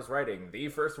Alan Moore's writing, the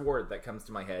first word that comes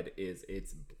to my head is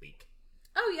it's bleak.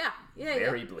 Oh yeah,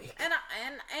 very bleak, and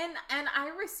I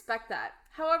respect that.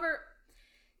 However,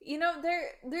 you know,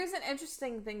 there's an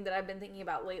interesting thing that I've been thinking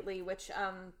about lately, which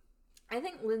I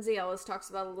think Lindsay Ellis talks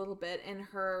about a little bit in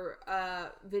her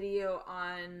video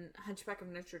on Hunchback of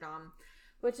Notre Dame,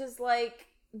 which is like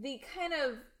the kind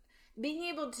of being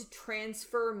able to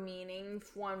transfer meaning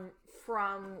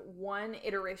from one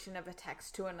iteration of a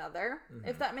text to another,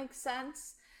 if that makes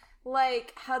sense.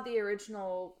 Like how the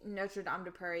original Notre Dame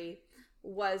de Paris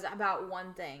was about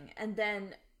one thing, and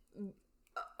then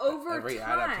over time, the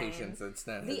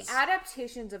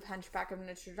adaptations of Hunchback of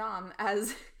Notre Dame,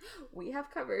 as we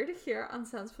have covered here on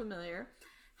Sounds Familiar,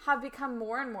 have become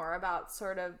more and more about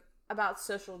about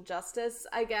social justice,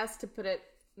 I guess, to put it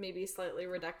maybe slightly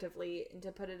reductively, and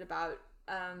to put it about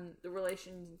the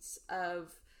relations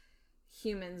of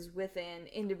humans within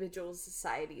individual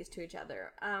societies to each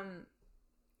other.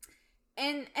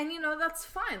 And you know, that's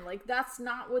fine. Like, that's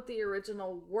not what the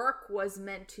original work was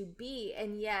meant to be.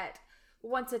 And yet,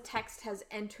 once a text has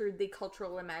entered the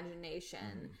cultural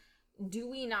imagination, do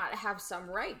we not have some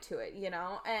right to it, you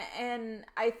know? And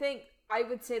I think I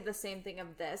would say the same thing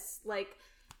of this. Like,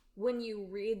 when you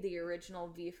read the original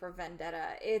V for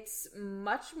Vendetta, it's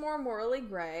much more morally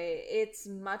gray. It's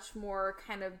much more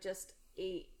kind of just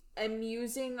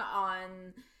amusing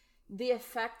on the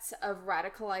effects of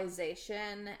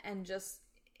radicalization, and just,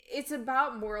 it's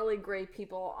about morally gray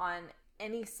people on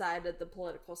any side of the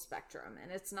political spectrum,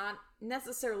 and it's not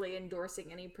necessarily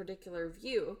endorsing any particular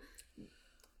view.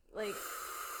 Like,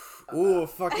 ooh,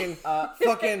 fucking,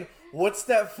 what's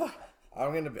that?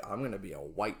 I'm gonna be a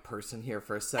white person here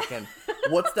for a second.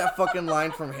 What's that fucking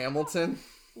line from Hamilton?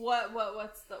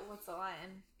 What's the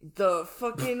line? The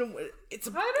fucking, it's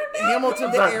I don't know.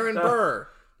 Hamilton to Aaron Burr.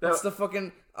 That's the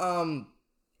fucking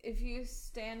if you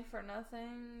stand for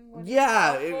nothing, what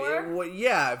yeah, do you fall for?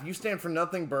 If you stand for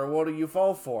nothing, Burr, what do you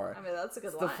fall for? I mean, that's a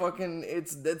good it's line. The fucking,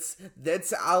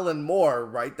 that's Alan Moore,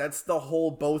 right? That's the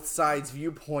whole both sides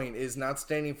viewpoint, is not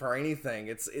standing for anything.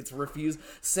 It's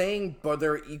saying, but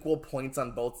there are equal points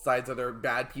on both sides, or there are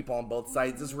bad people on both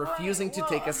sides, is refusing to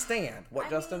take a stand. What,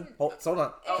 Justin? Hold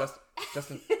on,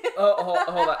 Justin. Oh,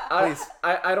 hold on, please.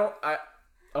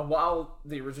 While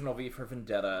the original V for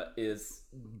Vendetta is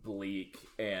bleak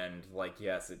and, like,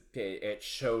 yes, it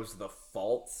shows the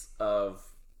faults of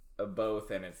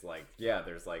both, and it's like, yeah,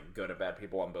 there's like good and bad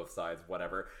people on both sides,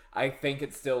 whatever. I think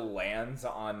it still lands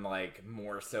on like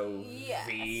more so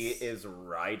V is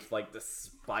right, like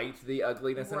despite the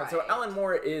ugliness in it. So Alan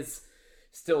Moore is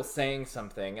still saying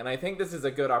something, and I think this is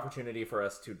a good opportunity for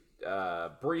us to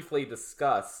briefly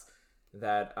discuss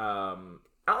that.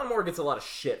 Alan Moore gets a lot of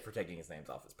shit for taking his names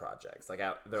off his projects. Like,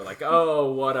 they're like,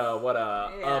 "Oh, what a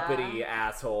uppity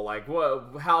asshole! Like,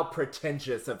 how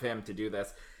pretentious of him to do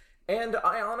this." And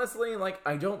I honestly, like,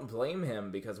 I don't blame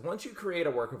him, because once you create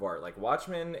a work of art, like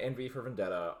Watchmen and V for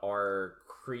Vendetta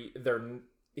they're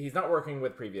he's not working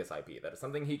with previous IP. That is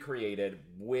something he created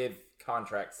with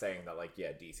contracts saying that, like, yeah,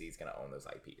 DC is going to own those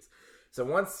IPs. So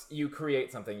once you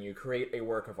create something, you create a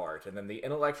work of art, and then the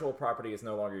intellectual property is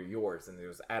no longer yours, and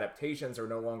those adaptations are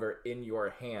no longer in your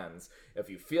hands. If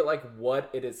you feel like what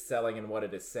it is selling and what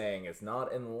it is saying is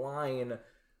not in line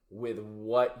with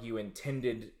what you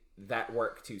intended that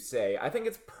work to say, I think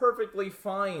it's perfectly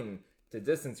fine to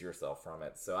distance yourself from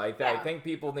it. So I think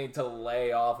people need to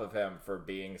lay off of him for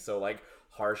being so, like,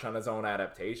 harsh on his own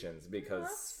adaptations,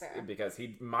 because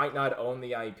he might not own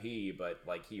the IP, but,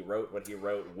 like, he wrote what he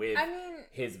wrote with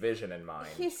his vision in mind.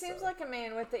 He seems like a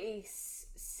man with a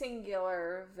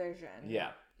singular vision.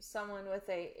 Yeah. Someone with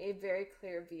a very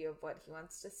clear view of what he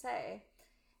wants to say.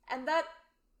 And that,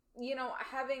 you know,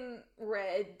 having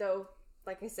read, though,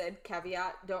 like I said,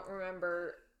 caveat, don't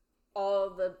remember all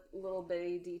the little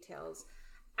bitty details,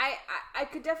 I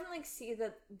could definitely see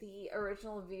that the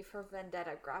original V for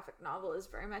Vendetta graphic novel is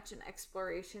very much an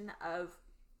exploration of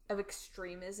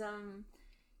extremism,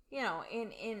 you know,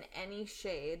 in any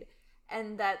shade,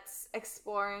 and that's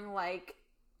exploring, like,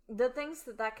 the things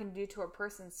that can do to a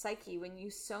person's psyche when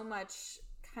you so much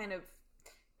kind of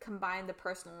combine the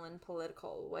personal and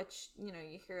political, which, you know,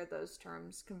 you hear those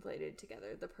terms conflated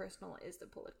together. The personal is the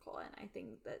political, and I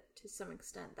think that to some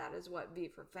extent that is what V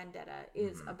for Vendetta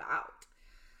is about.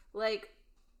 Like,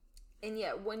 and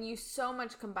yet when you so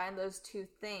much combine those two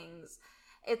things,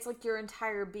 it's like your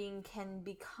entire being can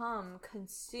become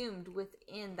consumed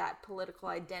within that political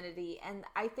identity. And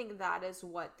I think that is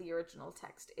what the original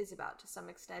text is about to some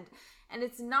extent. And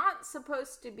it's not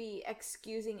supposed to be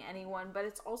excusing anyone, but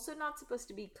it's also not supposed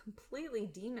to be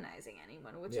completely demonizing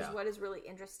anyone, which is what is really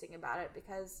interesting about it.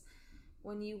 Because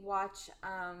when you watch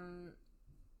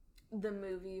the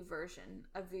movie version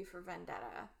of V for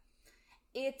Vendetta,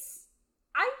 it's,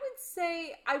 I would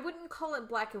say, I wouldn't call it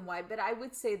black and white, but I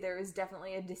would say there is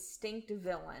definitely a distinct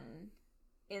villain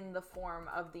in the form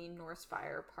of the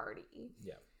Northfire Party.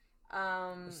 Yeah.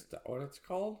 Is that what it's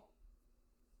called?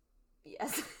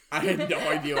 Yes. I had no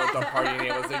idea what the party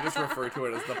name was. They just refer to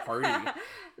it as the party.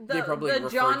 the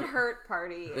John Hurt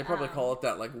Party. They probably call it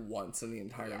that, like, once in the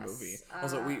entire movie.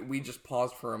 Also, we just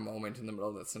paused for a moment in the middle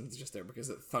of that sentence just there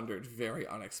because it thundered very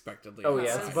unexpectedly. Oh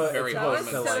yeah, but very so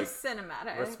close.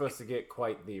 cinematic. We're supposed to get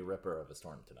quite the ripper of a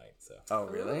storm tonight. So. Oh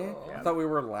really? Ooh. I thought we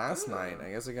were last night. I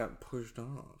guess it got pushed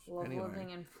off. Love anyway. living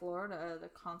in Florida, the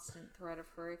constant threat of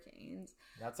hurricanes.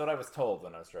 That's what I was told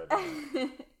when I was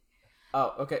driving.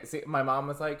 Oh, okay. See, my mom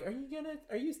was like, are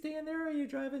you staying there or are you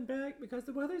driving back? Because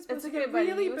the weather's supposed to get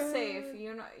really bad. Safe.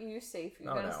 You safe.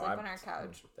 You're going to sleep on our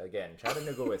couch. Again,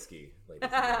 Chattanooga whiskey, ladies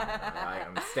and gentlemen. I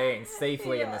am staying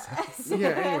safely in this house. Yeah,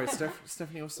 anyway,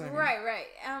 Stephanie was saying. Right.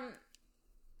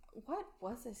 What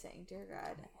was I saying? Dear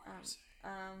God.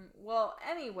 Well,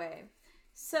 anyway.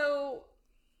 So,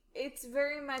 it's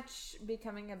very much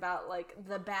becoming about, like,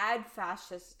 the bad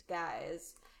fascist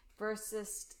guys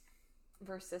versus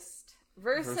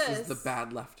the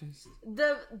bad leftists.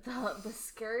 The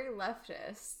scary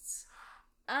leftists.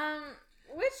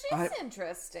 Which is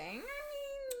interesting.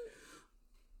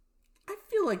 I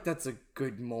feel like that's a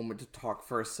good moment to talk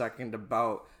for a second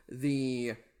about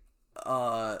the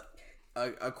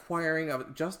acquiring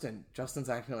of Justin. Justin's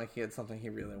acting like he had something he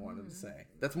really wanted to say.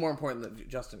 That's more important than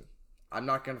Justin. I'm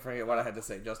not going to forget what I had to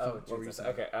say. Justin, what were you saying?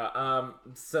 Okay.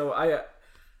 So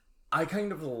I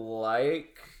kind of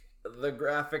like the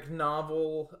graphic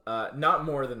novel, not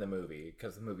more than the movie,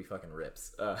 because the movie fucking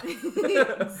rips.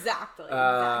 Exactly.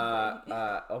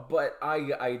 But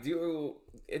I do,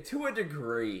 to a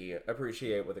degree,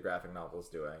 appreciate what the graphic novel is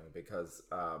doing, because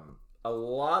a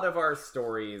lot of our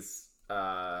stories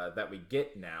that we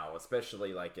get now,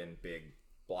 especially like in big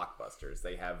blockbusters,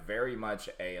 they have very much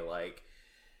a, like,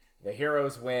 the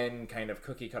heroes win kind of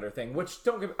cookie cutter thing, which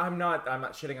I'm not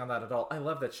shitting on that at all. I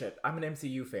love that shit. I'm an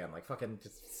MCU fan. Like, fucking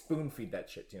just spoon feed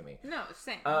that shit to me. No,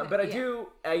 same. But I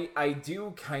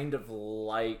do kind of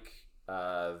like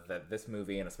that this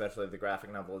movie, and especially the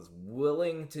graphic novel, is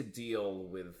willing to deal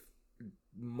with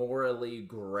morally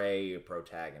gray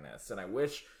protagonists, and I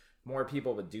wish more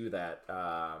people would do that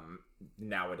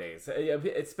nowadays.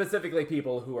 It's specifically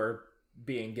people who are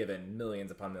being given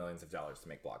millions upon millions of dollars to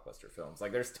make blockbuster films.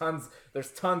 Like, there's tons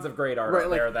of great art out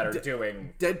there that are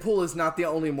doing. Deadpool is not the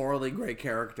only morally gray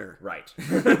character. Right.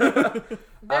 There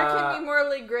can be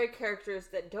morally gray characters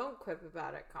that don't quip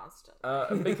about it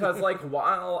constantly. Because, like,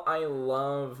 while I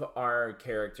love our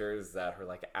characters that are,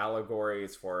 like,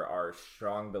 allegories for our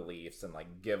strong beliefs and,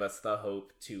 like, give us the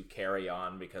hope to carry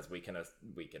on because we can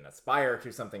aspire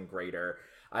to something greater,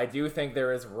 I do think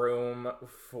there is room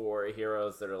for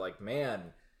heroes that are like,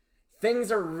 man,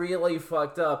 things are really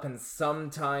fucked up, and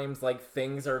sometimes like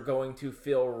things are going to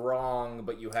feel wrong,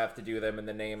 but you have to do them in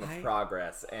the name of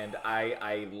progress, and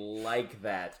I like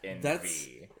that in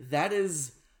V. That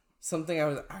is something I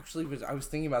was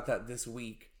thinking about that this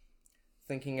week,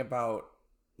 thinking about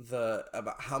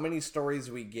how many stories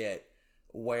we get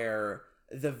where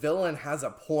the villain has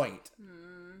a point.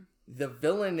 The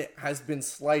villain has been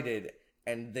slighted,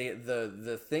 and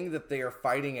the thing that they are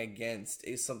fighting against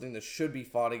is something that should be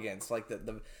fought against. Like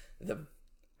the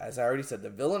as I already said, the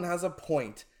villain has a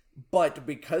point, but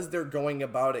because they're going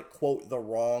about it, quote, the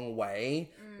wrong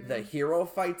way, the hero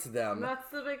fights them. That's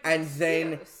the big and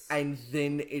excuse.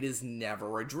 then it is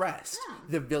never addressed. Yeah.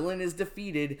 The villain is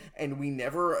defeated, and we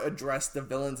never address the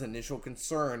villain's initial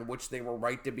concern, which they were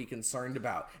right to be concerned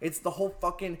about. It's the whole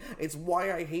fucking... It's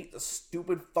why I hate the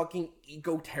stupid fucking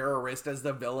eco-terrorist as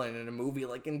the villain in a movie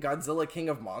like in Godzilla King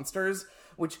of Monsters,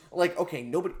 which, like, okay,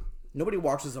 nobody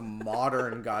watches a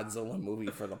modern Godzilla movie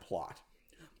for the plot.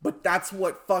 But that's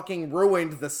what fucking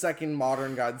ruined the second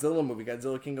modern Godzilla movie,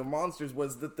 Godzilla King of Monsters,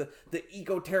 was that the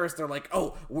eco-terrorists are like,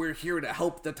 oh, we're here to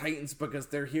help the Titans because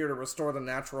they're here to restore the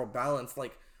natural balance.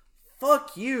 Like,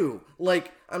 fuck you.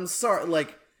 Like, I'm sorry,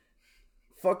 like,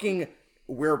 fucking,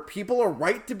 where people are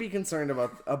right to be concerned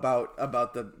about the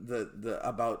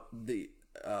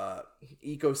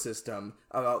ecosystem,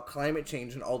 about climate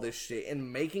change and all this shit,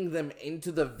 and making them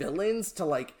into the villains to,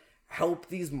 like, help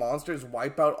these monsters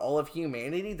wipe out all of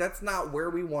humanity. That's not where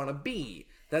we want to be.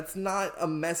 That's not a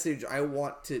message I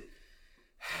want to...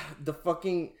 The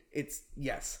fucking... It's...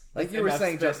 Yes. Like you were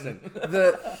saying, Justin.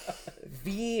 The...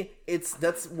 V...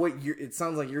 That's what you're... It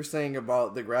sounds like you're saying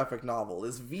about the graphic novel.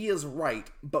 Is V is right,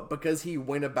 but because he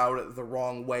went about it the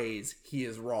wrong ways, he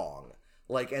is wrong.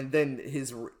 Like, and then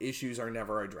his issues are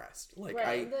never addressed. Like,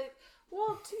 right.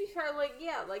 Well, to be fair, like,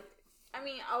 yeah, like, I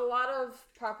mean, a lot of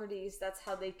properties, that's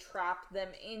how they trap them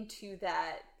into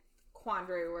that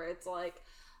quandary where it's like,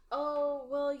 oh,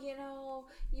 well, you know,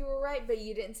 you were right, but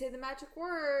you didn't say the magic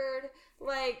word.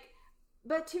 Like,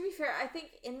 but to be fair, I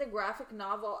think in the graphic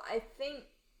novel, I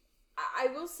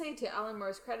will say to Alan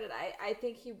Moore's credit, I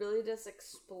think he really does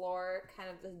explore kind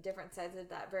of the different sides of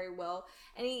that very well.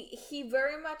 And he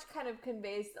very much kind of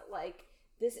conveys that, like,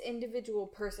 this individual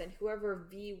person, whoever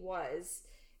V was,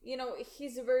 you know,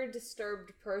 he's a very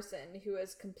disturbed person who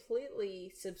has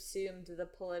completely subsumed the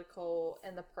political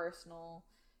and the personal.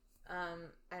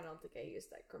 I don't think I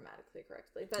used that grammatically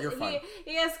correctly, but You're fine.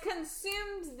 He has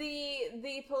consumed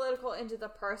the political into the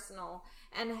personal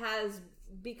and has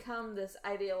become this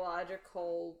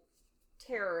ideological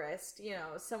terrorist, you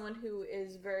know, someone who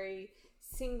is very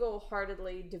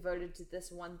single-heartedly devoted to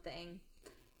this one thing.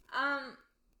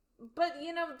 But,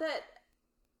 you know, that,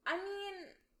 I mean,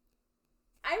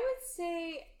 I would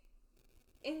say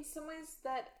in some ways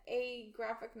that a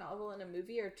graphic novel and a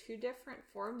movie are two different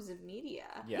forms of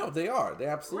media. Yeah. No, they are. They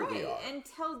absolutely Right, are. and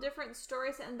tell different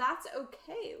stories, and that's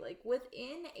okay. Like,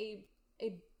 within a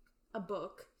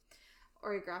book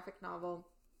or a graphic novel,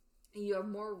 you have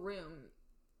more room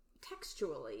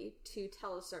textually to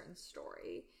tell a certain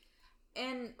story.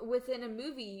 And within a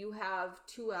movie, you have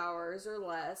 2 hours or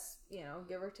less, you know,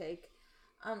 give or take,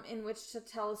 in which to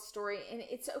tell a story, and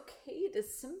it's okay to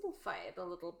simplify it a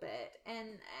little bit,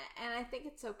 and I think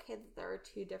it's okay that there are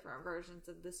two different versions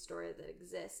of this story that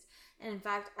exist. And in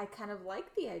fact, I kind of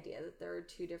like the idea that there are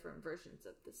two different versions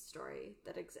of this story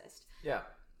that exist. Yeah.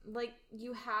 Like,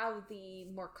 you have the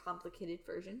more complicated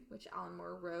version, which Alan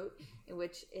Moore wrote, in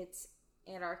which it's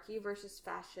anarchy versus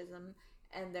fascism,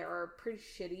 and there are pretty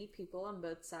shitty people on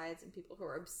both sides, and people who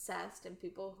are obsessed, and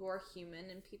people who are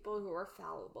human, and people who are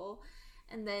fallible.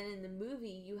 And then in the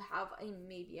movie, you have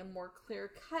maybe a more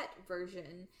clear-cut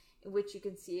version in which you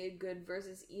can see a good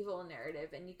versus evil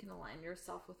narrative, and you can align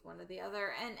yourself with one or the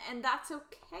other. And that's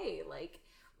okay. Like,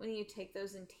 when you take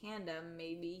those in tandem,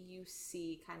 maybe you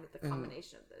see kind of the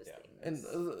combination of those things.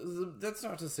 And that's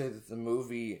not to say that the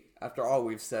movie, after all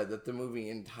we've said, that the movie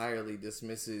entirely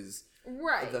dismisses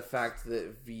Right. the fact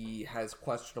that V has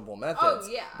questionable methods.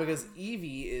 Oh, yeah. Because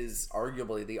Evie is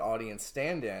arguably the audience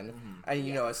stand-in, and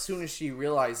you know, as soon as she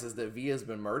realizes that V has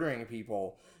been murdering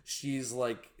people, she's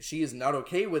like, she is not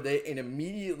okay with it, and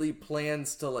immediately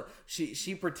plans to, like,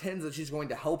 she pretends that she's going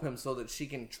to help him so that she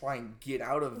can try and get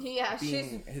out of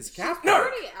being his captor.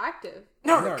 She's pretty active.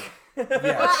 Narc.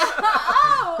 Yes.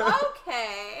 Oh,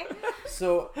 okay.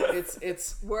 So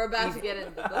it's We're about to get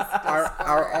into this.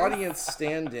 our audience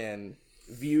stand-in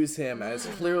views him as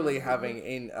clearly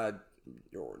having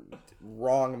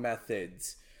wrong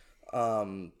methods,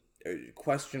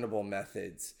 questionable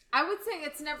methods. I would say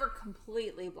it's never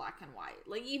completely black and white.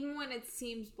 Like, even when it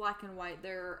seems black and white,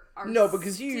 there are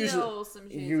because you still some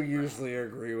shades of gray. usually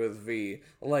agree with V.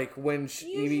 Like when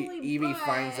Evie but-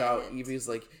 finds out, Evie's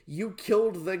like, "You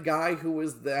killed the guy who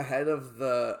was the head of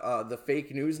the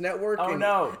fake news network." Oh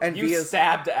no! And You Via's,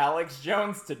 stabbed Alex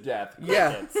Jones to death.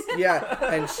 yeah, Crickets. yeah,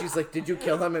 and she's like, "Did you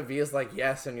kill him?" And Via's like,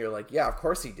 "Yes," and you're like, "Yeah, of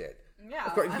course he did." Yeah,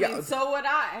 Of course, I yeah. mean, so would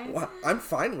I. Well, I'm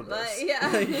fine with But, this. yeah.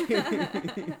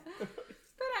 Like-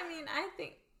 But, I mean, I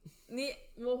think...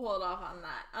 We'll hold off on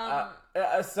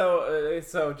that.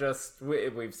 So just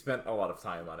we've spent a lot of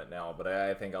time on it now, but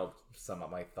I think I'll sum up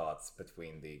my thoughts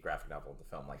between the graphic novel and the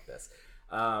film like this.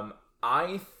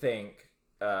 I think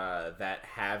that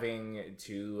having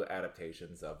two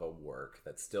adaptations of a work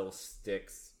that still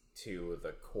sticks to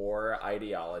the core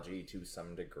ideology to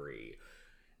some degree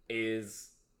is,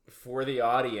 for the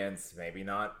audience, maybe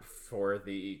not for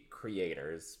the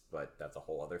creators, but that's a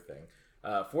whole other thing.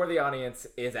 For the audience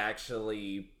is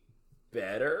actually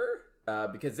better,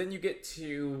 because then you get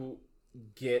to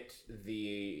get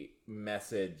the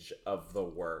message of the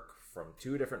work from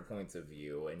two different points of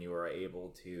view, and you are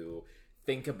able to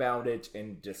think about it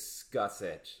and discuss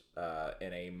it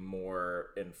in a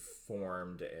more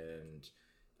informed and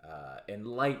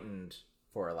enlightened,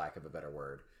 for lack of a better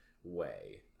word,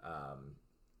 way.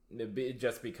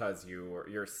 Just because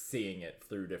you're seeing it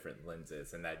through different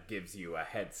lenses, and that gives you a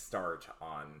head start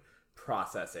on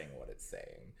processing what it's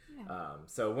saying. Yeah.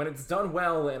 So when it's done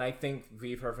well, and I think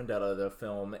V for Vendetta, the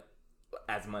film,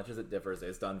 as much as it differs,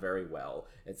 is done very well.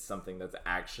 It's something that's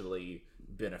actually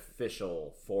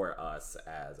beneficial for us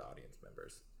as audience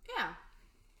members. Yeah.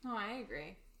 No, I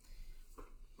agree.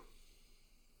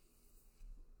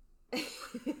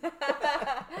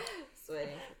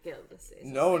 Waiting for Gil to say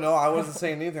something. No, I wasn't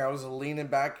saying anything. I was leaning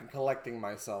back and collecting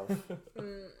myself.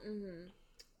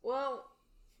 Well,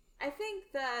 I think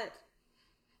that,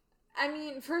 I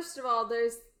mean, first of all,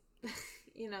 there's,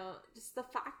 just the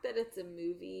fact that it's a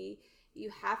movie,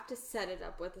 you have to set it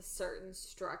up with a certain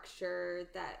structure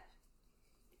that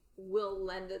will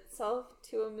lend itself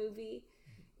to a movie,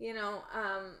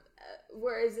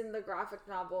 whereas in the graphic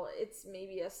novel, it's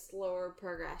maybe a slower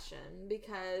progression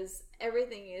because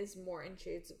everything is more in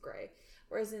shades of gray.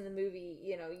 Whereas in the movie,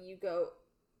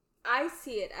 I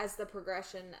see it as the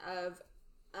progression of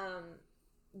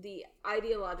the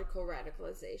ideological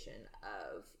radicalization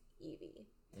of Evie.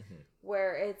 Mm-hmm.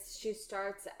 Where she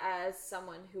starts as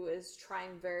someone who is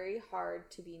trying very hard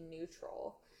to be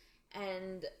neutral,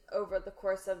 and over the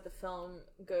course of the film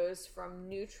goes from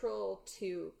neutral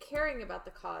to caring about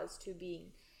the cause to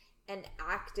being an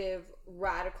active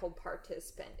radical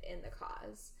participant in the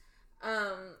cause.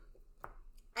 And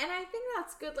I think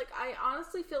that's good. Like, I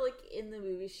honestly feel like in the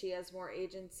movie she has more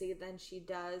agency than she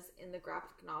does in the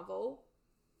graphic novel.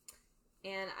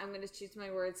 And I'm going to choose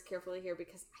my words carefully here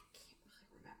because I can't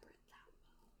really remember it that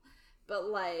well. But,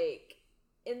 like,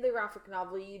 in the graphic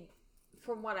novel,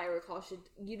 from what I recall,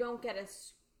 you don't get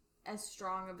as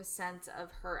strong of a sense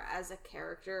of her as a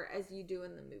character as you do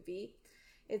in the movie.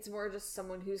 It's more just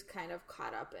someone who's kind of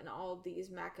caught up in all these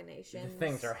machinations.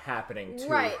 Things are happening to her.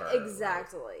 Right,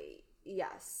 exactly. Right?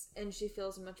 Yes. And she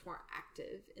feels much more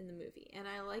active in the movie. And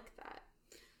I like that.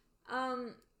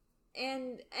 And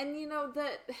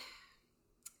that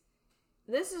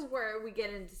this is where we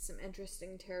get into some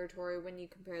interesting territory when you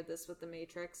compare this with The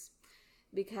Matrix.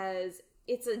 Because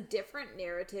it's a different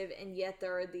narrative, and yet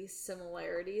there are these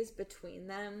similarities between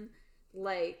them.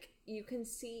 Like, you can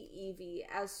see Evie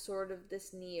as sort of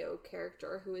this Neo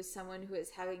character who is someone who is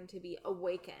having to be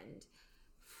awakened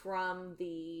from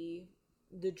the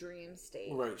dream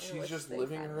state. Right, she's just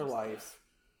living her life,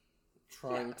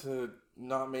 trying to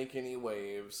not make any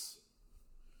waves.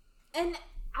 And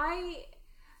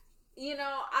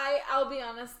I'll be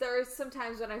honest, there are some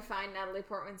times when I find Natalie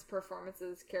Portman's performance of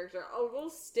this character a little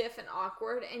stiff and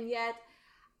awkward, and yet,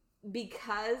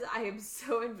 because I am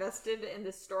so invested in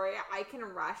the story, I can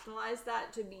rationalize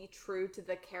that to be true to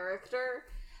the character.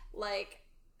 Like,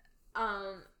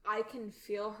 I can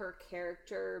feel her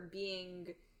character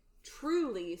being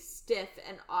truly stiff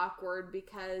and awkward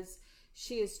because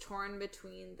she is torn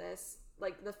between this,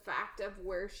 like, the fact of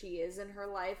where she is in her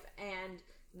life and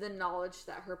the knowledge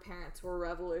that her parents were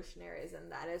revolutionaries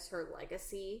and that is her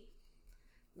legacy.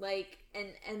 Like,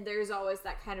 and there's always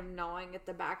that kind of gnawing at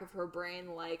the back of her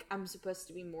brain, like, I'm supposed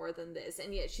to be more than this,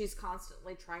 and yet she's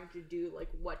constantly trying to do, like,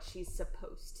 what she's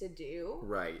supposed to do.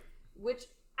 Right. Which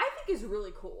I think is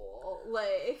really cool.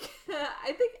 Like,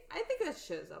 I think that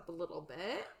shows up a little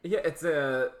bit. Yeah,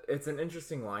 it's an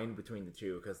interesting line between the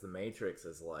two, because The Matrix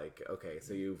is like, okay,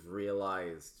 so you've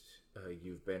realized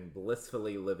you've been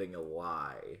blissfully living a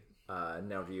lie.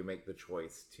 Now do you make the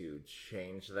choice to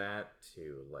change that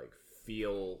to like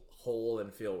feel whole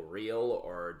and feel real,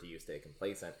 or do you stay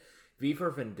complacent? V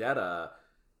for Vendetta,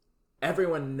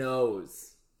 everyone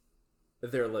knows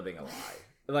they're living a lie.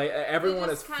 Like everyone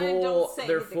is just kinda don't say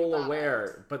they're anything full about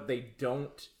aware, but they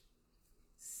don't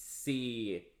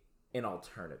see an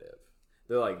alternative.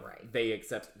 They're like, they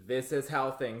accept this is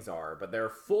how things are, but they're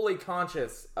fully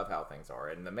conscious of how things are.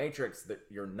 In the Matrix, that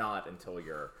you're not until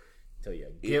you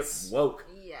get woke.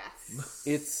 Yes.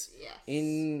 It's Yes.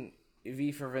 in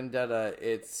V for Vendetta,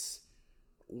 it's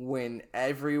when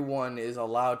everyone is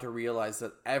allowed to realize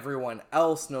that everyone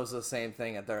else knows the same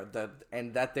thing and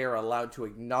that they're allowed to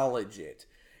acknowledge it.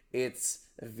 It's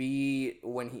V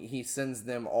when he sends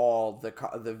them all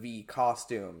the V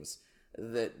costumes,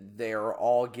 that they're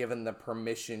all given the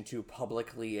permission to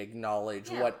publicly acknowledge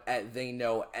what they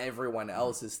know everyone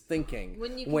else is thinking.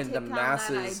 When you can take on that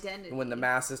identity. When the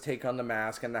masses take on the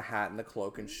mask and the hat and the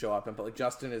cloak and show up, and but like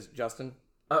Justin.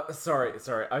 Sorry.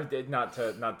 I did not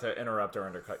to interrupt or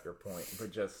undercut your point,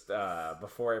 but just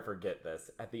before I forget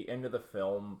this, at the end of the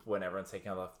film, when everyone's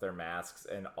taking off their masks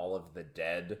and all of the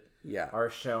dead are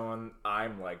shown,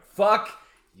 I'm like, fuck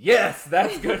yes,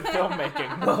 that's good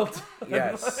filmmaking. Well done.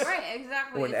 Yes. Right,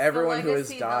 exactly. When It's everyone the who has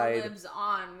legacy died that lives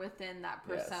on within that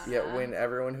persona. Yeah, when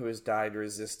everyone who has died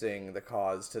resisting the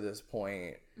cause to this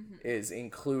point is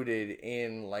included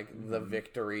in like the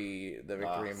victory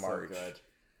march.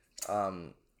 So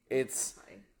good.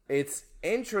 It's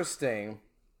interesting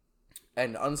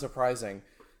and unsurprising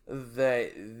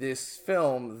that this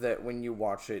film, that when you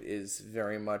watch it, is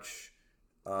very much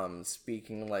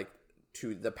speaking like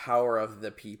to the power of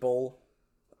the people.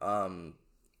 What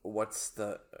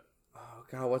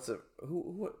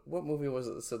movie was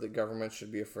it that said the government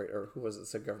should be afraid, or who was it that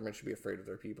said government should be afraid of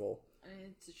their people?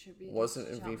 It's attributed Wasn't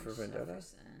to it V for Thomas Vendetta?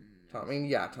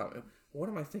 Jefferson. Tom. What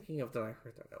am I thinking of that I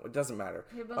heard that? No, it doesn't matter.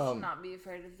 People should not be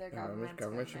afraid of their government.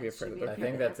 government should be afraid of their I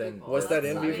think that's in- people. Was that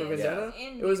in That's V for not Vendetta?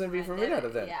 in It was in V for Vendetta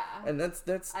then. Yeah. And that's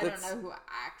I don't know who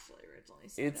actually originally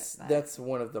said it. that's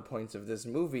one of the points of this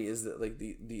movie, is that like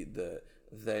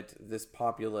that this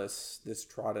populace, this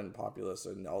trodden populace,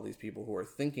 and all these people who are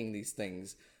thinking these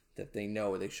things that they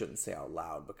know they shouldn't say out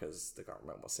loud because the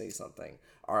government will say something,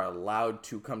 are allowed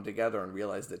to come together and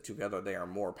realize that together they are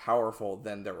more powerful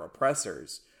than their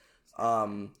oppressors,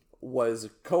 was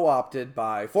co-opted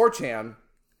by 4chan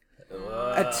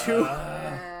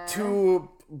to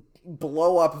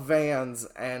blow up vans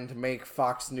and make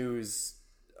Fox News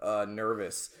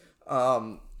nervous.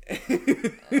 I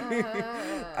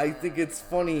think it's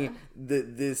funny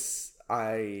that this,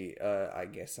 I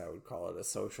guess I would call it a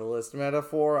socialist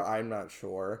metaphor. I'm not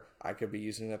sure. I could be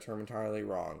using that term entirely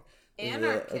wrong.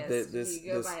 Anarchist, if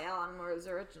you go by Alan Moore's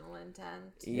original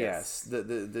intent. Yes,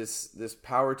 this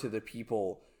power to the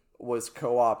people was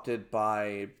co-opted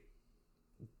by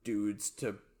dudes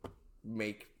to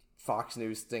make Fox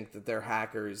News think that they're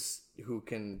hackers who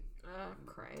can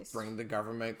bring the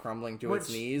government crumbling to its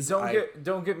knees.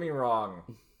 Don't get me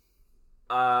wrong.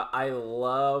 I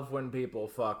love when people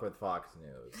fuck with Fox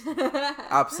News.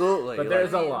 Absolutely. But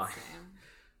there's a line.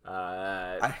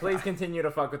 Please continue to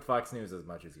fuck with Fox News as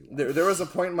much as you want. There was a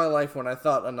point in my life when I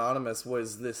thought Anonymous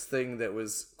was this thing that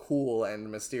was cool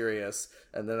and mysterious,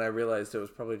 and then I realized it was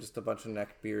probably just a bunch of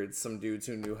neckbeards, some dudes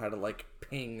who knew how to like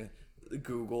ping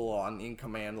Google in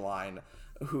command line.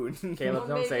 Caleb,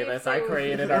 don't say this. I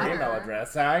created our email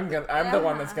address. I'm the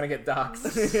one that's gonna get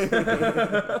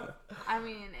doxxed. I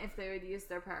mean, if they would use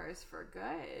their powers for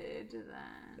good,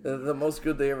 then the most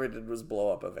good they ever did was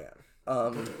blow up a van.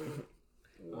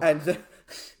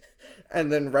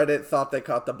 And then Reddit thought they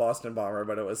caught the Boston bomber,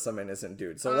 but it was some innocent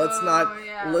dude. So let's not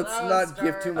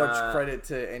give too much credit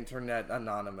to Internet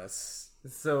Anonymous.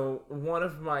 So one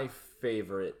of my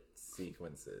favorite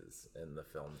sequences in the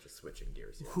film, just switching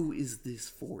gears here. Who is this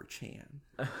 4chan?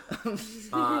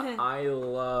 I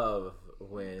love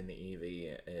when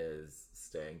Evie is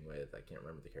staying with, I can't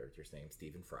remember the character's name,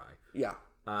 Stephen Fry. Yeah.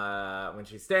 When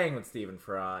she's staying with Stephen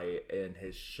Fry and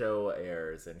his show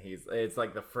airs, and it's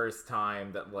like the first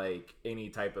time that like any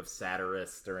type of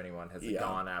satirist or anyone has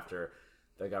gone after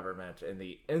the government, and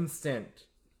the instant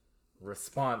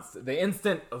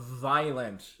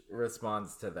violent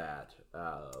response to that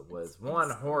was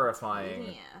one,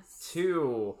 horrifying,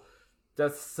 two,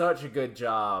 does such a good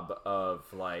job of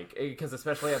like, because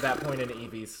especially at that point in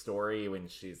Evie's story when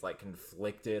she's like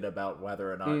conflicted about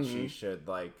whether or not she should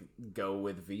like go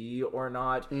with V or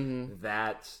not,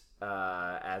 that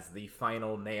as the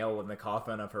final nail in the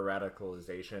coffin of her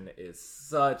radicalization is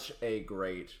such a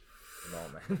great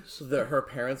moment. So that her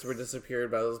parents were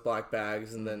disappeared by those black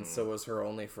bags, and then so was her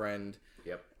only friend.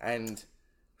 Yep. And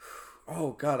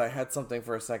oh god, I had something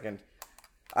for a second.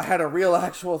 I had a real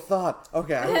actual thought.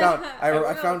 Okay,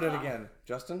 I found it again.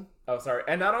 Justin? Oh, sorry.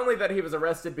 And not only that he was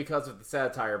arrested because of the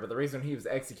satire, but the reason he was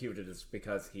executed is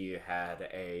because he had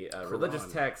a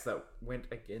religious text that went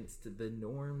against the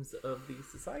norms of the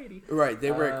society. Right,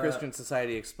 they were a Christian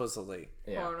society explicitly.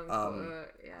 Yeah. Quote unquote,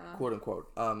 yeah. Quote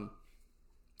unquote.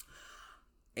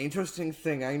 Interesting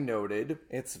thing I noted,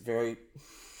 it's very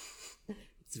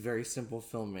simple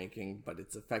filmmaking, but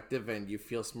it's effective and you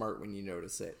feel smart when you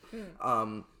notice it.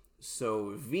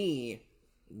 So V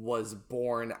was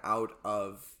born out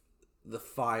of the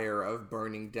fire of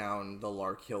burning down the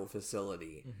Lark Hill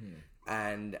facility.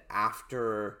 And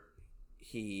after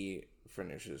he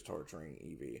finishes torturing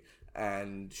Evie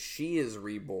and she is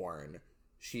reborn,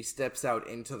 she steps out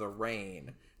into the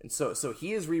rain. And so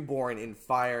he is reborn in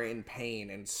fire, in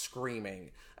pain, and screaming.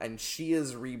 And she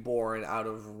is reborn out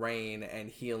of rain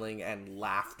and healing and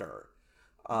laughter.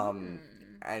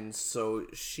 And so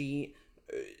she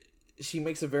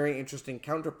makes a very interesting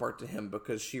counterpart to him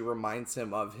because she reminds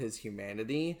him of his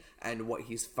humanity and what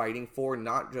he's fighting for.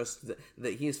 Not just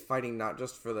that he is fighting not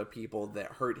just for the people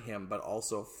that hurt him, but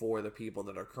also for the people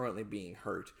that are currently being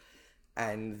hurt.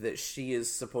 And that she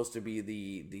is supposed to be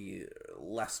the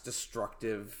less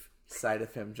destructive side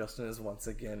of him. Justin is once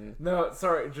again... No,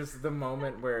 sorry, just the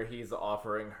moment where he's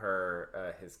offering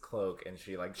her his cloak and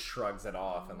she, like, shrugs it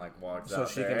off and, like, walks out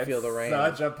so she there. can feel the rain.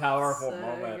 Such a powerful So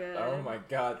moment. good. Oh, my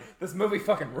God. This movie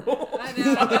fucking rules. I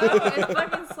know, it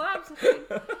fucking slaps.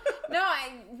 No,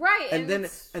 right. And then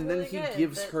really he good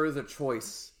gives that- her the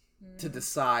choice to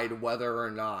decide whether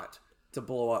or not to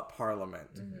blow up Parliament.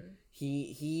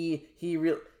 He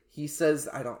says,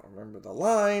 I don't remember the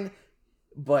line,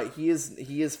 but he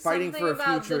is fighting for a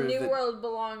about future the new that, world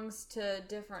belongs to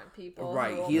different people.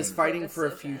 right. who will He is make fighting the for a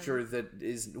decision. future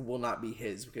that will not be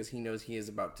his because he knows he is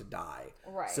about to die.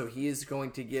 Right. So he is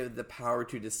going to give the power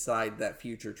to decide that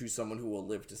future to someone who will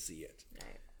live to see it.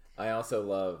 Right. I also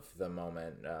love the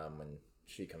moment when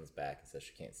she comes back and says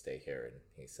she can't stay here, and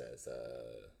he says,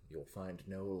 "You'll find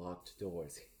no locked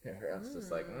doors here." I was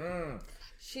just like,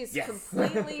 She's Yes.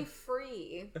 completely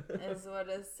free, is what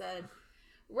is said.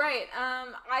 Right.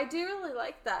 I do really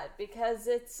like that because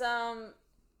it's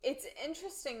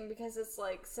interesting because it's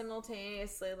like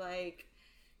simultaneously like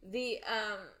the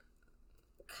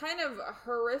kind of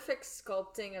horrific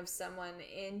sculpting of someone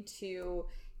into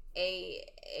a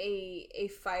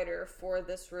fighter for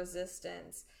this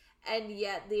resistance, and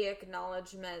yet the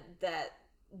acknowledgement that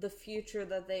the future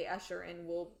that they usher in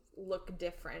will look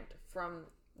different from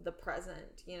the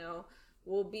present, you know,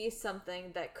 will be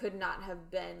something that could not have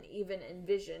been even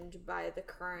envisioned by the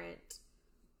current,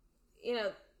 you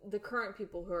know, the current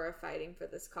people who are fighting for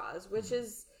this cause, which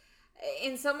is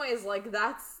in some ways like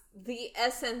that's the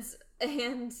essence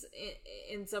and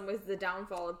in some ways the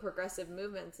downfall of progressive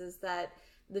movements is that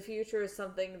the future is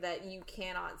something that you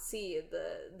cannot see.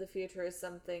 The future is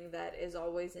something that is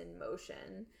always in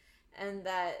motion, and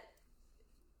that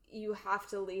you have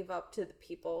to leave up to the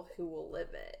people who will live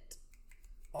it.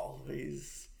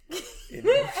 Always in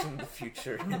motion, the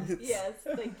future is Yes,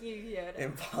 thank you, Yoda.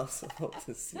 impossible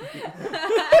to see.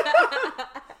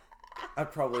 I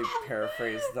probably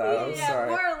paraphrased that. I'm Yeah, sorry.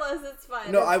 more or less, it's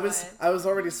fine. No, it's fine. I was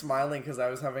already smiling because I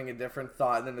was having a different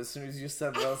thought, and then as soon as you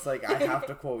said that, I was like, I have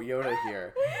to quote Yoda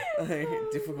here. Like,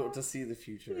 difficult to see the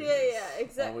future. Yeah,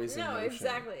 exactly. Always in No, motion.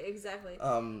 exactly.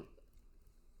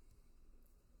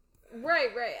 Right.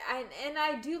 And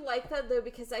I do like that though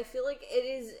because I feel like it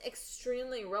is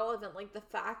extremely relevant. Like the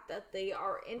fact that they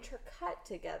are intercut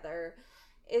together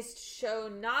is to show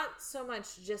not so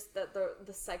much just that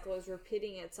the cycle is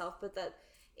repeating itself, but that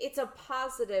it's a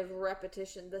positive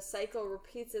repetition. The cycle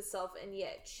repeats itself, and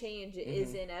yet change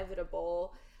is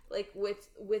inevitable. Like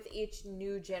with each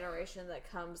new generation that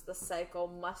comes, the cycle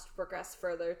must progress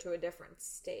further to a different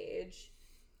stage.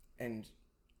 And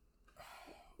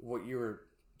what you were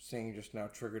saying just now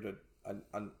triggered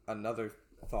another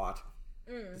thought.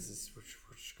 We're just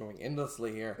going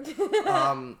endlessly here.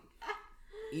 When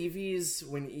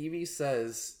Evie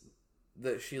says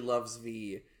that she loves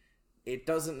V, it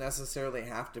doesn't necessarily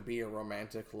have to be a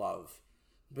romantic love,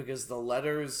 because the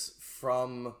letters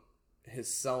from his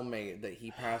cellmate that he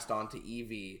passed on to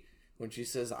Evie, when she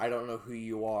says, "I don't know who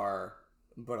you are,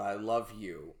 but I love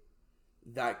you,"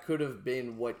 that could have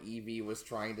been what Evie was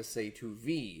trying to say to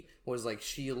V, was like,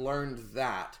 she learned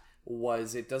that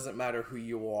was, it doesn't matter who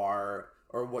you are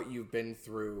or what you've been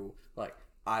through, like,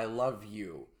 I love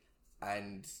you.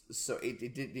 And so it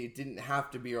didn't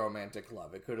have to be romantic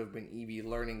love. It could have been Evie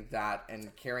learning that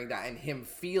and carrying that, and him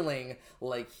feeling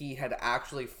like he had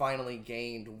actually finally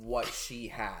gained what she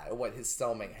had, what his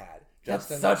cellmate had.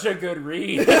 That's such a good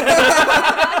read.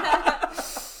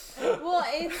 Well,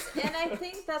 and I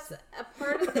think that's a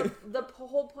part of the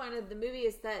whole point of the movie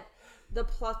is that the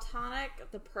platonic,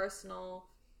 the personal,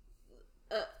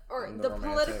 or the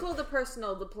political, the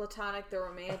personal, the platonic, the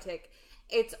romantic,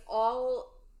 it's all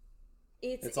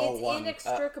one.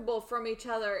 inextricable from each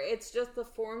other. It's just the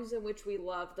forms in which we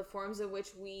love, the forms in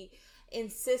which we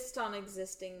insist on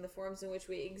existing, the forms in which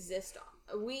we exist.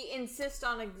 We insist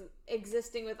on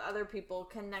existing with other people,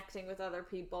 connecting with other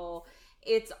people.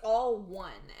 It's all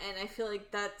one, and I feel like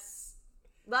that's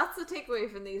the takeaway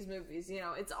from these movies. You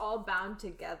know, it's all bound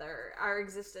together. Our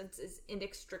existence is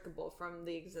inextricable from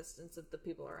the existence of the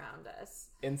people around us.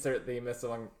 Insert the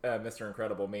Mr.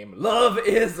 Incredible meme. Love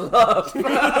is love.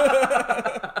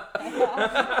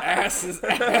 Ass is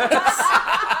ass.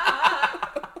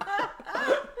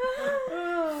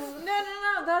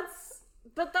 No,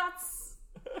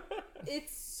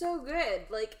 it's so good.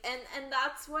 Like, and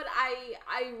that's what I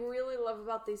really love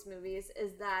about these movies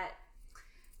is that,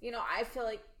 you know, I feel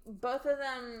like both of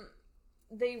them,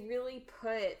 they really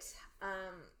put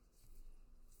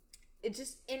it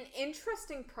just an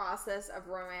interesting process of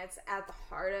romance at the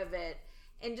heart of it,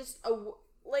 and just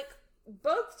like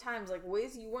both times, like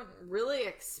ways you wouldn't really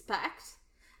expect,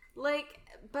 like,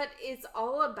 but it's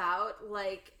all about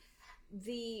like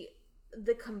the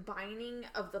combining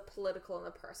of the political and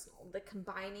the personal, the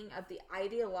combining of the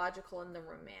ideological and the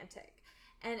romantic,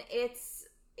 and it's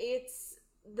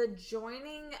the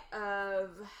joining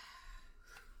of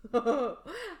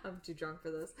I'm too drunk for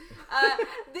this.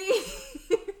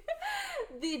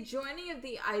 The joining of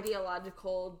the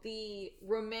ideological, the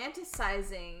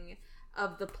romanticizing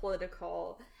of the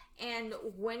political, and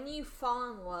when you fall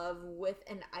in love with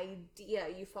an idea,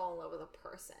 you fall in love with a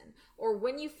person. Or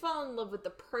when you fall in love with the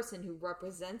person who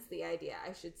represents the idea,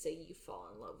 I should say you fall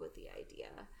in love with the idea.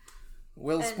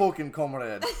 Well spoken,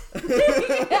 comrade.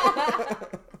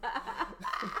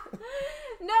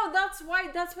 No, that's why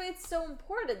it's so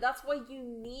important. That's why you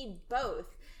need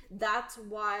both. That's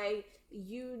why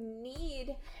you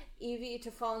need Evie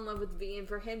to fall in love with V and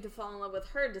for him to fall in love with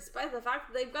her, despite the fact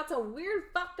that they've got some weird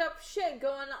fucked up shit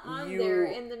going on there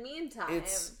in the meantime.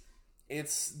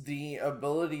 It's the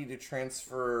ability to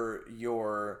transfer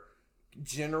your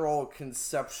general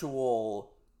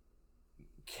conceptual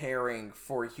caring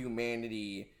for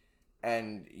humanity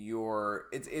and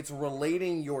it's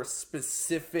relating your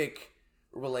specific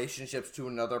relationships to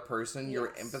another person,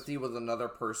 your empathy with another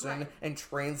person, and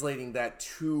translating that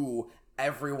to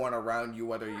everyone around you,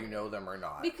 whether you know them or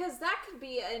not. Because that could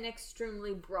be an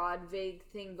extremely broad, vague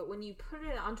thing, but when you put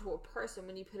it onto a person,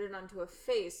 when you put it onto a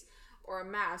face or a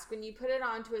mask, when you put it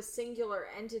onto a singular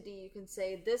entity, you can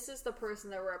say, this is the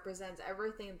person that represents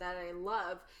everything that I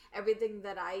love, everything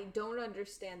that I don't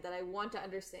understand, that I want to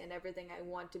understand, everything I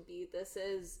want to be. This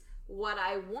is what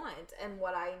I want and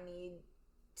what I need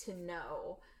to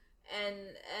know.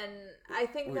 And I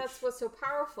think that's what's so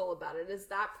powerful about it, is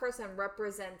that person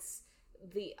represents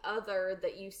the other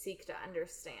that you seek to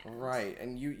understand. Right.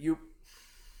 And you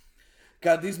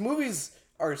God, these movies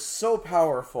are so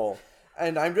powerful,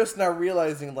 and I'm just now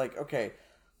realizing, like, okay,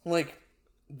 like,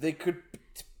 they could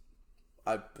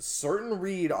a certain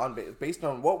read on based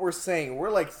on what we're saying, we're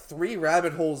like 3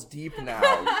 rabbit holes deep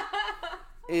now.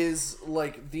 Is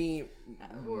like the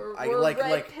we're like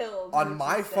on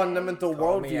my fundamental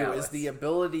worldview Alice. is the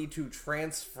ability to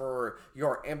transfer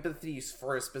your empathies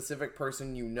for a specific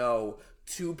person you know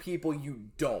to people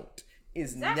you don't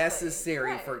is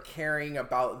necessary for caring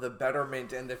about the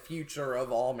betterment and the future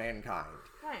of all mankind.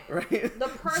 Right? The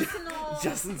personal.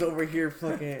 Justin's over here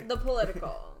fucking the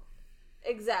political.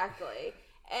 Exactly.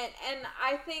 And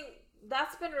I think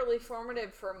that's been really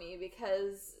formative for me,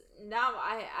 because now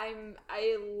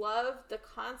I love the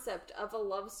concept of a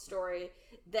love story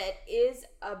that is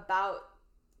about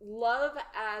love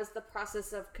as the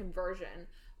process of conversion,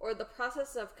 or the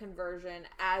process of conversion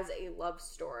as a love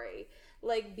story.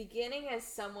 Like beginning as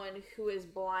someone who is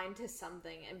blind to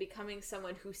something and becoming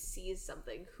someone who sees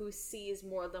something, who sees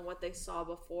more than what they saw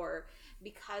before,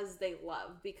 because they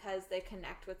love, because they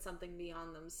connect with something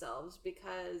beyond themselves,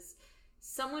 because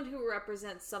someone who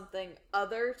represents something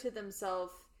other to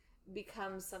themselves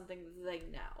becomes something that they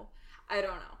know. I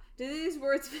don't know. Do these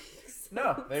words make sense?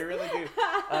 No, they really do.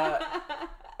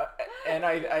 and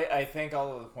I think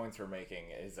all of the points we're making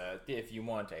is if you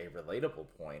want a relatable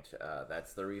point,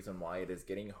 that's the reason why it is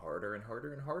getting harder and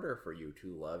harder and harder for you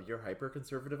to love your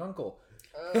hyper-conservative uncle.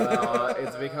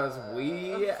 It's because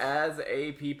we, as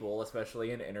a people,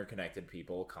 especially an interconnected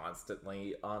people,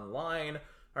 constantly online,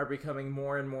 are becoming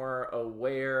more and more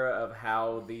aware of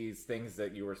how these things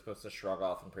that you were supposed to shrug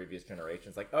off in previous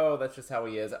generations, like, oh, that's just how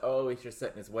he is, oh, he's just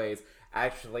set in his ways,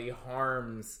 actually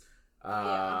harms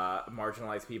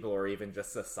marginalized people or even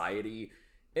just society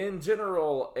in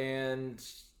general. And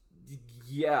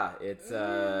yeah, it's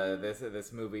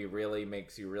this movie really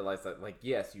makes you realize that, like,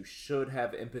 yes, you should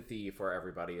have empathy for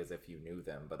everybody as if you knew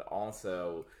them, but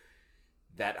also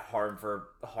that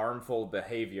harmful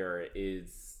behavior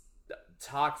is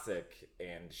toxic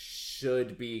and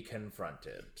should be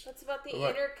confronted. That's about the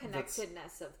Right.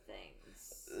 interconnectedness of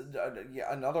things.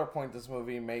 Yeah, another point this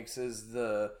movie makes is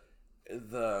the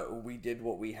we did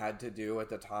what we had to do at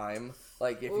the time.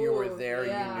 Like, if you were Ooh, there,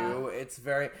 yeah. you knew. It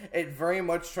very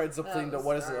much treads up to was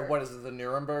what is dark. it, the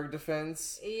Nuremberg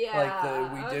defense? Yeah,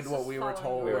 Like, we I did was what just we were following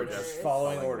told. We were orders. just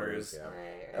following orders. Yeah.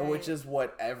 Right. Which is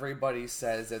what everybody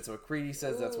says. That's what Creedy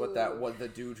says. That's what Ooh. what the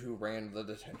dude who ran the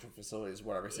detention facilities,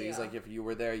 whatever. So he's Yeah. like, if you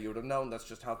were there, you would have known. That's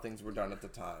just how things were done at the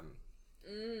time.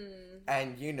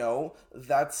 And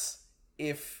that's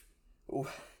if,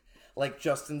 like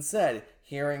Justin said,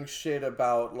 hearing shit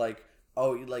about like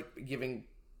giving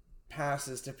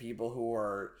passes to people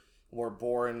who were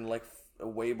born like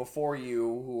way before you,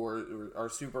 who are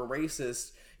super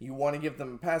racist. You want to give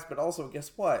them a pass, but also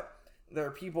guess what? There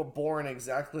are people born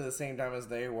exactly the same time as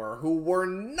they were who were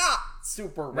not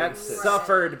super That racist.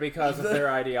 suffered because of their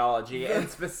ideology, and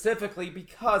specifically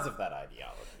because of that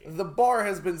ideology. The bar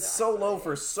has been so low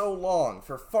for so long,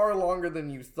 for far longer than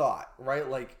you thought, right?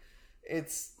 Like,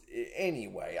 it's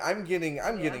anyway. I'm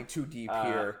getting too deep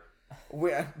here.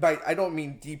 But I don't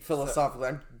mean deep philosophically.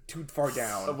 I'm too far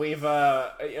down. We've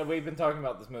been talking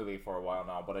about this movie for a while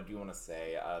now, but I do want to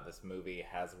say this movie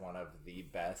has one of the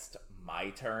best "my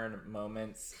turn"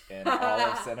 moments in all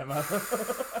of cinema.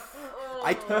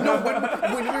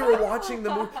 When we were watching the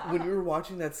movie, when we were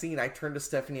watching that scene, I turned to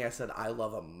Stephanie. I said, "I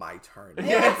love a my turn."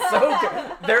 Yeah, it's so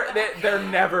good. They're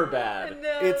never bad.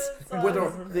 It's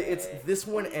it's this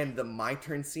one and the my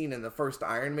turn scene in the first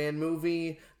Iron Man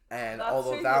movie. And That's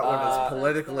although true. that one is That's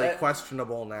politically good.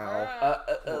 questionable now,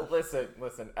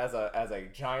 Listen. As a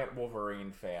giant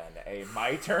Wolverine fan, a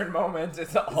my turn moment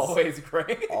is always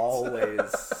great. always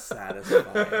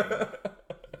satisfying.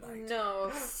 No,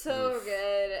 so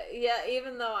good. Yeah,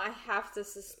 even though I have to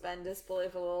suspend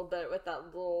disbelief a little bit with that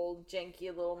little janky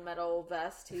little metal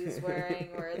vest he's wearing,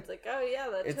 where it's like, oh yeah,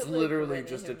 that's It's totally literally prevented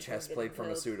just a him from chest getting plate from a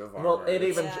killed. suit of armor. Well, it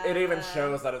even Yeah.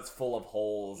 shows that it's full of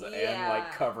holes and Yeah.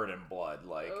 like covered in blood.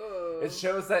 Like Ooh. it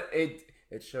shows that it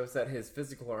shows that his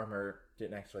physical armor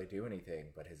didn't actually do anything,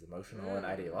 but his emotional and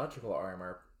ideological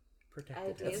armor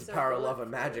protected him. Ideas It's the are power of love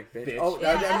and bulletproof. magic, bitch. Bitch. Oh,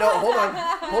 no,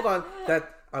 hold on. That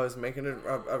I was making a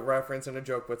reference and a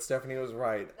joke, but Stephanie was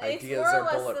right. It's Ideas more are or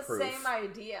less bulletproof. the same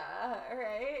idea,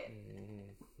 right?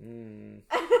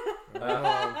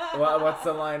 What's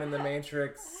the line in The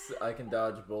Matrix? I can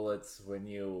dodge bullets when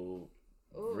you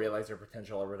realize your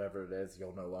potential or whatever it is.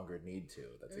 You'll no longer need to.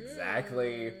 That's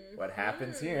exactly what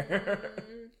happens here.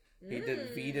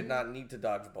 V did not need to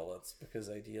dodge bullets because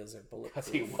ideas are Because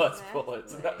bulletproof. he was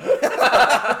bullets. This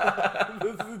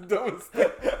is the dumbest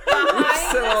thing.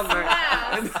 Still on there.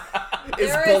 Is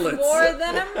There bullets. is more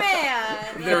than a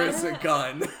man. There is a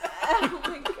gun Oh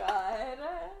my god.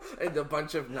 and a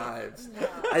bunch of knives.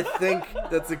 I think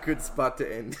that's a good spot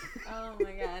to end. Oh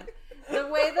my god. The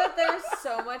way that there's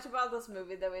so much about this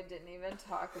movie that we didn't even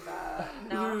talk about.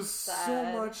 Now I'm There's so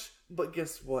sad. much, but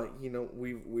guess what?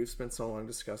 We've spent so long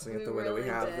discussing it We the way that we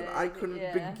really have that I did, couldn't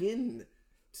yeah. begin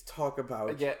to talk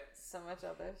about. Yeah, So much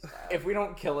other stuff. if we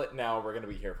don't kill it now, we're gonna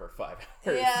be here for 5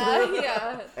 hours.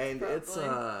 Yeah. And it's probably.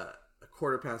 a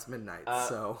quarter past midnight,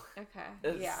 so Okay.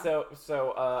 Yeah.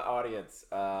 So, audience,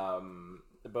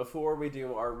 before we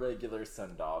do our regular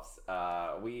send-offs,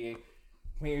 we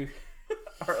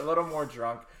are a little more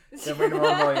drunk than we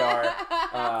normally are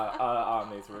on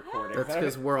these recordings. that's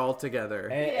because we're all together.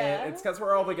 And it's because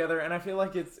we're all together, and I feel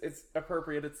like it's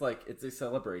appropriate. It's a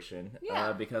celebration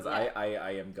because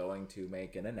I am going to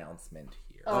make an announcement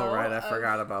here. Oh, right, I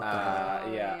forgot about that.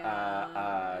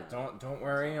 Don't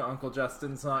worry, Uncle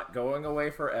Justin's not going away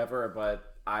forever, but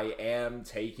I am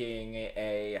taking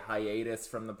a hiatus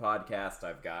from the podcast.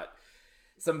 I've got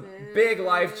some big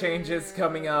life changes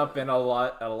coming up and a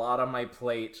lot on my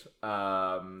plate.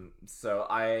 So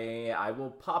I will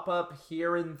pop up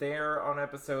here and there on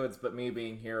episodes, but me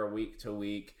being here week to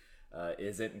week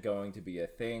isn't going to be a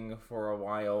thing for a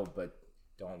while, but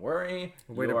don't worry.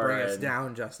 Way to bring us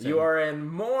down, Justin. You are in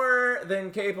more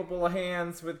than capable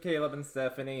hands with Caleb and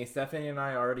Stephanie. Stephanie and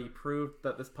I already proved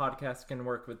that this podcast can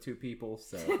work with 2 people,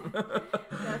 so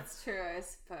That's true, I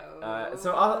suppose.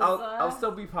 so I'll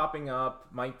still be popping up.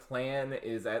 My plan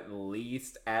is at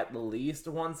least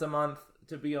once a month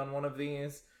to be on one of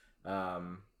these.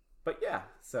 But yeah,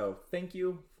 so thank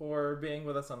you for being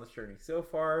with us on this journey so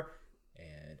far,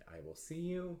 and I will see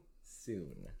you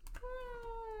soon.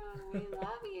 We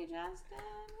love you, Justin.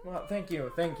 Well, thank you.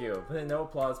 No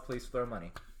applause, please throw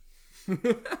money.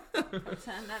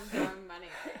 Pretend I'm throwing money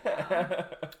right now.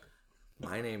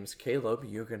 My name's Caleb.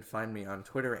 You can find me on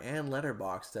Twitter and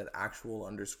Letterboxd at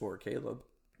actual_Caleb.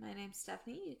 My name's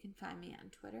Stephanie. You can find me on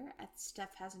Twitter at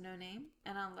StephHasNoName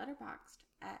and on Letterboxd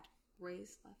at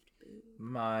RaisLeftBoo.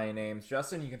 My name's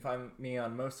Justin. You can find me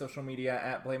on most social media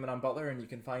at Blame It on Butler, and you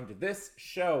can find this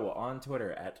show on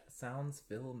Twitter at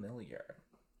SoundsFamiliar.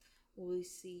 We'll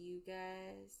see you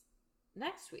guys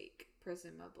next week,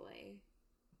 presumably.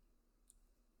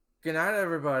 Good night,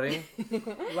 everybody.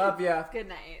 Love ya. Good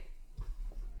night.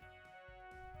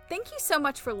 Thank you so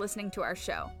much for listening to our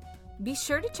show. Be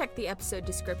sure to check the episode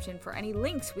description for any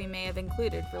links we may have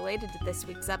included related to this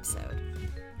week's episode.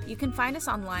 You can find us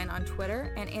online on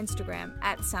Twitter and Instagram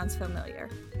at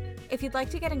SoundsFamiliar. If you'd like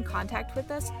to get in contact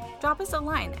with us, drop us a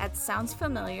line at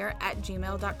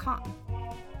soundsfamiliar@gmail.com.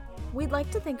 We'd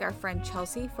like to thank our friend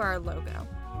Chelsea for our logo.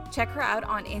 Check her out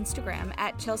on Instagram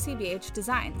at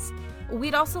ChelseaBHDesigns.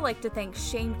 We'd also like to thank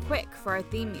Shane Quick for our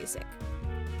theme music.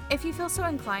 If you feel so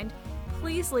inclined,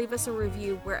 please leave us a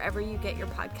review wherever you get your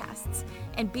podcasts,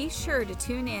 and be sure to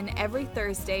tune in every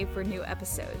Thursday for new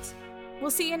episodes.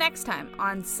 We'll see you next time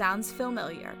on Sounds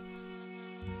Familiar.